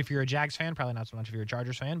was great if you're a Jags fan. Probably not so much if you're a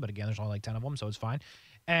Chargers fan, but again, there's only 10 of them, so it's fine.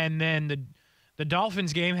 And then the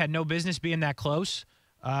Dolphins game had no business being that close.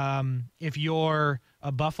 If you're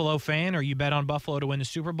a Buffalo fan or you bet on Buffalo to win the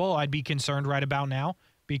Super Bowl, I'd be concerned right about now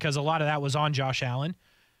because a lot of that was on Josh Allen.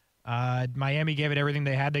 Miami gave it everything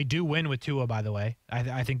they had. They do win with Tua, by the way.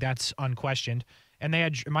 I think that's unquestioned. And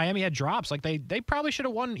Miami had drops. Like they probably should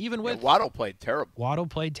have won even with. Yeah, Waddle played terrible. Waddle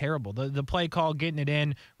played terrible. The play call, getting it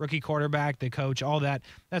in, rookie quarterback, the coach, all that.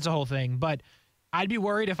 That's a whole thing. But I'd be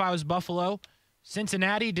worried if I was Buffalo.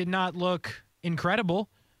 Cincinnati did not look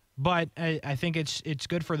incredible. But I think it's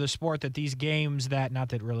good for the sport that these games that, not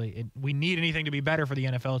that really we need anything to be better for the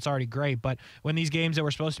NFL, it's already great, but when these games that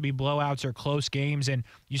were supposed to be blowouts are close games and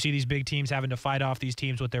you see these big teams having to fight off these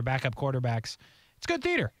teams with their backup quarterbacks, it's good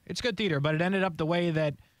theater. It's good theater, but it ended up the way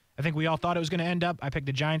that I think we all thought it was going to end up. I picked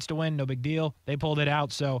the Giants to win, no big deal. They pulled it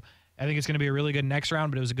out, so I think it's going to be a really good next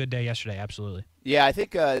round, but it was a good day yesterday, absolutely. Yeah, I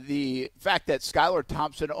think the fact that Skylar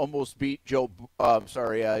Thompson almost beat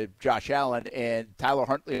Josh Allen and Tyler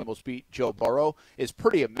Huntley almost beat Joe Burrow is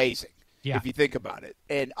pretty amazing if you think about it.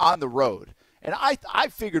 And on the road. And I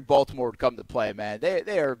figured Baltimore would come to play, man.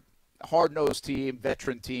 They are a hard-nosed team,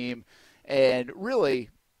 veteran team, and really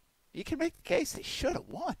you can make the case they should have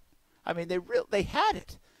won. I mean, they had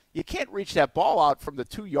it. You can't reach that ball out from the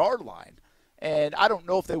 2-yard line. And I don't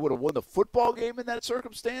know if they would have won the football game in that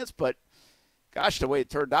circumstance, but gosh, the way it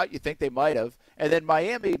turned out, you think they might have. And then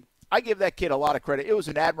Miami, I give that kid a lot of credit. It was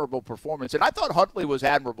an admirable performance. And I thought Huntley was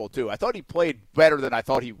admirable, too. I thought he played better than I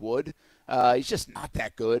thought he would. He's just not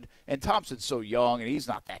that good. And Thompson's so young, and he's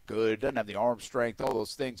not that good. Doesn't have the arm strength, all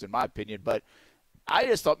those things, in my opinion. But I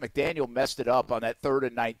just thought McDaniel messed it up on that 3rd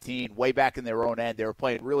and 19, way back in their own end. They were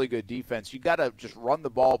playing really good defense. You got to just run the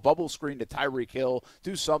ball, bubble screen to Tyreek Hill,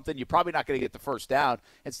 do something. You're probably not going to get the first down.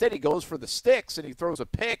 Instead, he goes for the sticks, and he throws a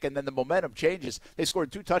pick, and then the momentum changes. They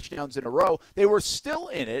scored 2 touchdowns in a row. They were still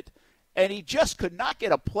in it, and he just could not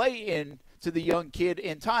get a play in to the young kid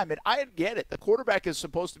in time. And I get it. The quarterback is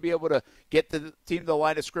supposed to be able to get the team to the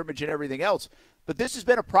line of scrimmage and everything else. But this has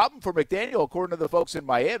been a problem for McDaniel, according to the folks in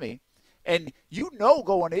Miami. And you know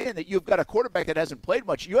going in that you've got a quarterback that hasn't played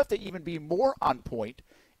much. You have to even be more on point.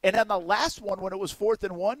 And on the last one, when it was 4th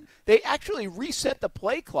and 1, they actually reset the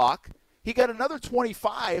play clock. He got another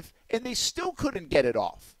 25, and they still couldn't get it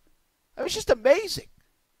off. It was just amazing.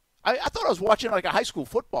 I thought I was watching like a high school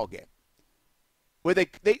football game where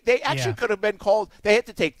they actually could have been called. They had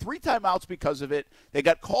to take 3 timeouts because of it. They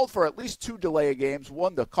got called for at least 2 delay of games,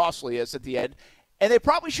 one the costliest at the end. And they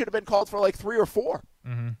probably should have been called for like 3 or 4.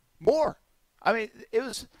 Mm-hmm. More. I mean,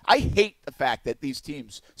 I hate the fact that these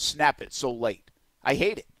teams snap it so late. I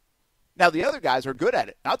hate it. Now, the other guys are good at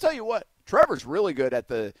it. And I'll tell you what, Trevor's really good at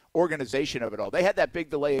the organization of it all. They had that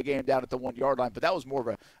big delay of game down at the 1-yard line, but that was more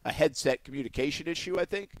of a headset communication issue, I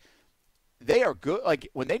think. They are good. Like,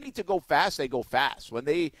 when they need to go fast, they go fast. When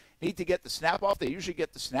they need to get the snap off, they usually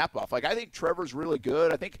get the snap off. Like, I think Trevor's really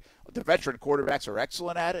good. I think the veteran quarterbacks are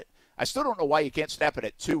excellent at it. I still don't know why you can't snap it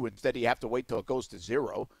at 2 instead you have to wait till it goes to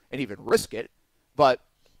 0 and even risk it. But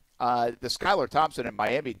the Skylar Thompson in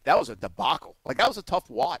Miami, that was a debacle. Like, that was a tough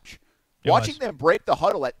watch. Watching them break the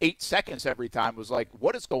huddle at 8 seconds every time was like,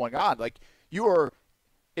 what is going on? Like,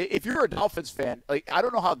 if you're a Dolphins fan, like, I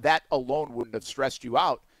don't know how that alone wouldn't have stressed you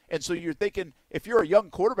out. And so you're thinking, if you're a young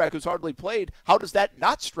quarterback who's hardly played, how does that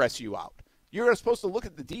not stress you out? You're supposed to look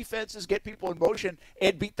at the defenses, get people in motion,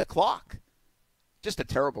 and beat the clock. Just a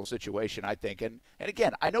terrible situation, I think. And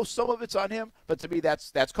again, I know some of it's on him, but to me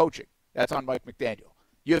that's coaching. That's on Mike McDaniel.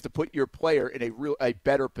 You have to put your player in a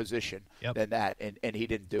better position than that, and he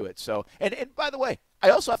didn't do it. So, and by the way,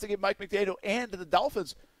 I also have to give Mike McDaniel and the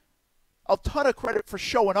Dolphins a ton of credit for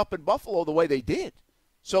showing up in Buffalo the way they did.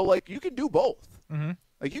 So, like, you can do both. Mm-hmm.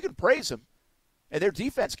 Like, you can praise them, and their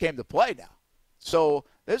defense came to play now. So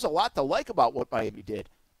there's a lot to like about what Miami did,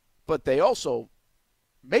 but they also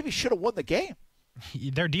maybe should have won the game.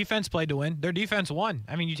 Their defense played to win. Their defense won.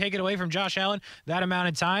 I mean, you take it away from Josh Allen that amount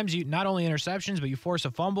of times, you not only interceptions, but you force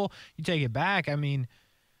a fumble, you take it back. I mean,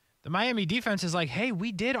 the Miami defense is like, hey,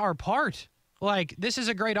 we did our part. Like, this is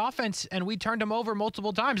a great offense, and we turned them over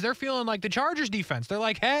multiple times. They're feeling like the Chargers defense. They're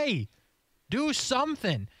like, hey, do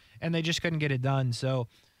something. And they just couldn't get it done. So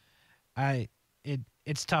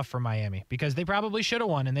it's tough for Miami because they probably should have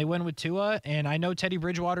won, and they win with Tua. And I know Teddy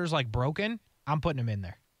Bridgewater's, like, broken. I'm putting him in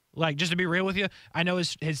there. Like, just to be real with you, I know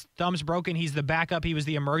his thumb's broken. He's the backup. He was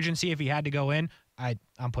the emergency if he had to go in.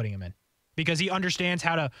 I'm putting him in because he understands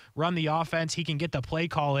how to run the offense. He can get the play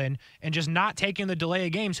call in and just not taking the delay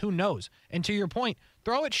of games. Who knows? And to your point,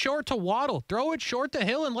 throw it short to Waddle. Throw it short to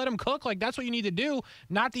Hill and let him cook. Like, that's what you need to do,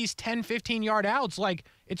 not these 10, 15-yard outs. Like,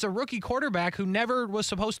 it's a rookie quarterback who never was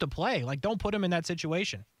supposed to play. Like, don't put him in that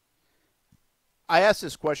situation. I asked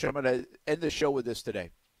this question. I'm going to end the show with this today.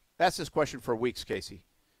 I asked this question for weeks, Kasey.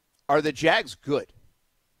 Are the Jags good?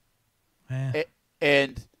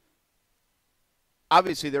 And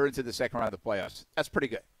obviously they're into the second round of the playoffs. That's pretty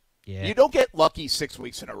good. Yeah. You don't get lucky 6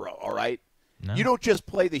 weeks in a row, all right? No. You don't just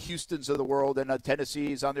play the Houstons of the world and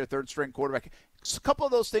Tennessee's on their third-string quarterback. A couple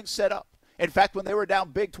of those things set up. In fact, when they were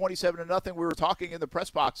down big 27-0, we were talking in the press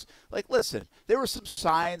box, like, listen, there were some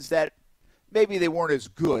signs that maybe they weren't as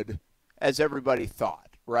good as everybody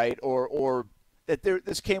thought, right? Or that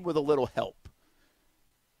this came with a little help.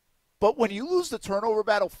 But when you lose the turnover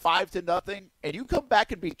battle 5-0, and you come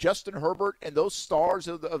back and beat Justin Herbert and those stars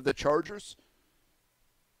of the Chargers,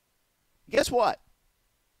 guess what?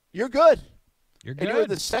 You're good. You're good. And you're in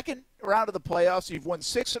the second round of the playoffs. You've won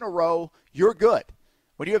 6 in a row. You're good.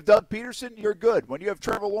 When you have Doug Peterson, you're good. When you have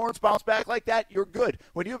Trevor Lawrence bounce back like that, you're good.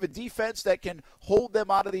 When you have a defense that can hold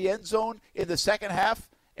them out of the end zone in the second half,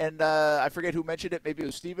 and I forget who mentioned it, maybe it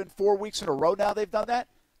was Steven, 4 weeks in a row now they've done that,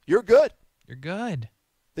 you're good. You're good.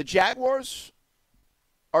 The Jaguars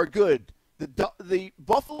are good. The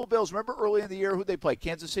Buffalo Bills, remember early in the year who they played?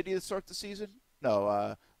 Kansas City to start the season?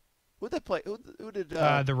 No. Who did they play? Who did?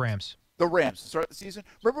 The Rams. The Rams to start the season.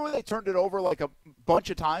 Remember when they turned it over like a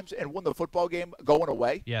bunch of times and won the football game going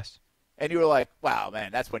away? Yes. And you were like, wow,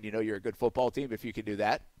 man, that's when you know you're a good football team if you can do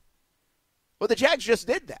that. Well, the Jags just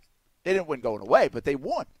did that. They didn't win going away, but they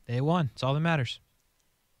won. They won. That's all that matters.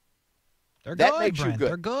 They're that good, makes Brent. You good.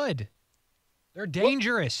 They're good. They're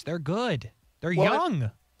dangerous. They're good. They're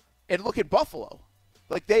young. And look at Buffalo.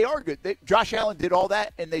 Like, they are good. Josh Allen did all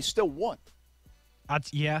that, and they still won.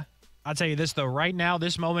 Yeah. I'll tell you this, though. Right now,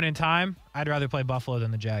 this moment in time, I'd rather play Buffalo than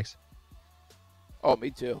the Jags. Oh, me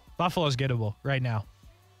too. Buffalo's gettable right now.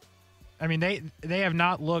 I mean, they have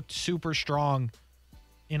not looked super strong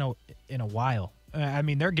in a while. I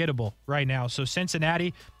mean, they're gettable right now. So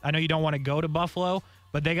Cincinnati, I know you don't want to go to Buffalo,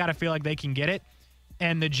 but they got to feel like they can get it.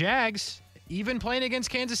 And the Jags, even playing against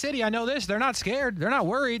Kansas City, I know this, they're not scared. They're not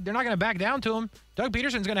worried. They're not going to back down to them. Doug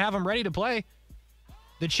Peterson's going to have them ready to play.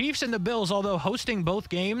 The Chiefs and the Bills, although hosting both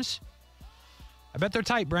games, I bet they're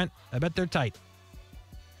tight, Brent. I bet they're tight.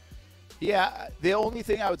 Yeah, the only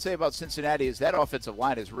thing I would say about Cincinnati is that offensive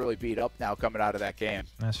line is really beat up now coming out of that game.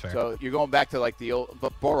 That's fair. So you're going back to like the old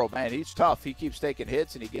Burrow, man. He's tough. He keeps taking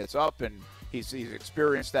hits and he gets up, and he's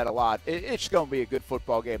experienced that a lot. It's going to be a good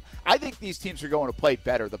football game. I think these teams are going to play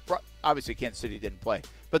better. Obviously, Kansas City didn't play,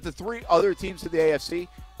 but the 3 other teams in the AFC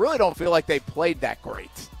really don't feel like they played that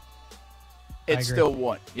great. It still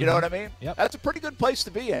won. You know what I mean? Yep. That's a pretty good place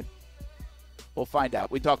to be in. We'll find out.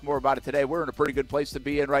 We talk more about it today. We're in a pretty good place to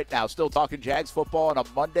be in right now. Still talking Jags football on a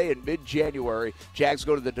Monday in mid-January. Jags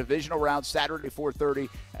go to the divisional round Saturday, 4:30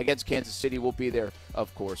 against Kansas City. We'll be there,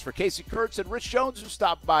 of course. For Kasey, Kuhrts, and Rich Jones who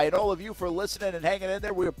stopped by, and all of you for listening and hanging in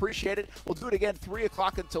there, we appreciate it. We'll do it again 3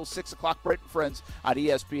 o'clock until 6 o'clock. Brent and Friends on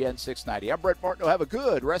ESPN 690. I'm Brent Martineau. Have a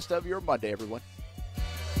good rest of your Monday, everyone.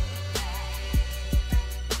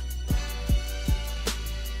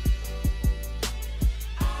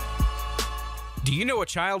 Do you know a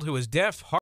child who is deaf,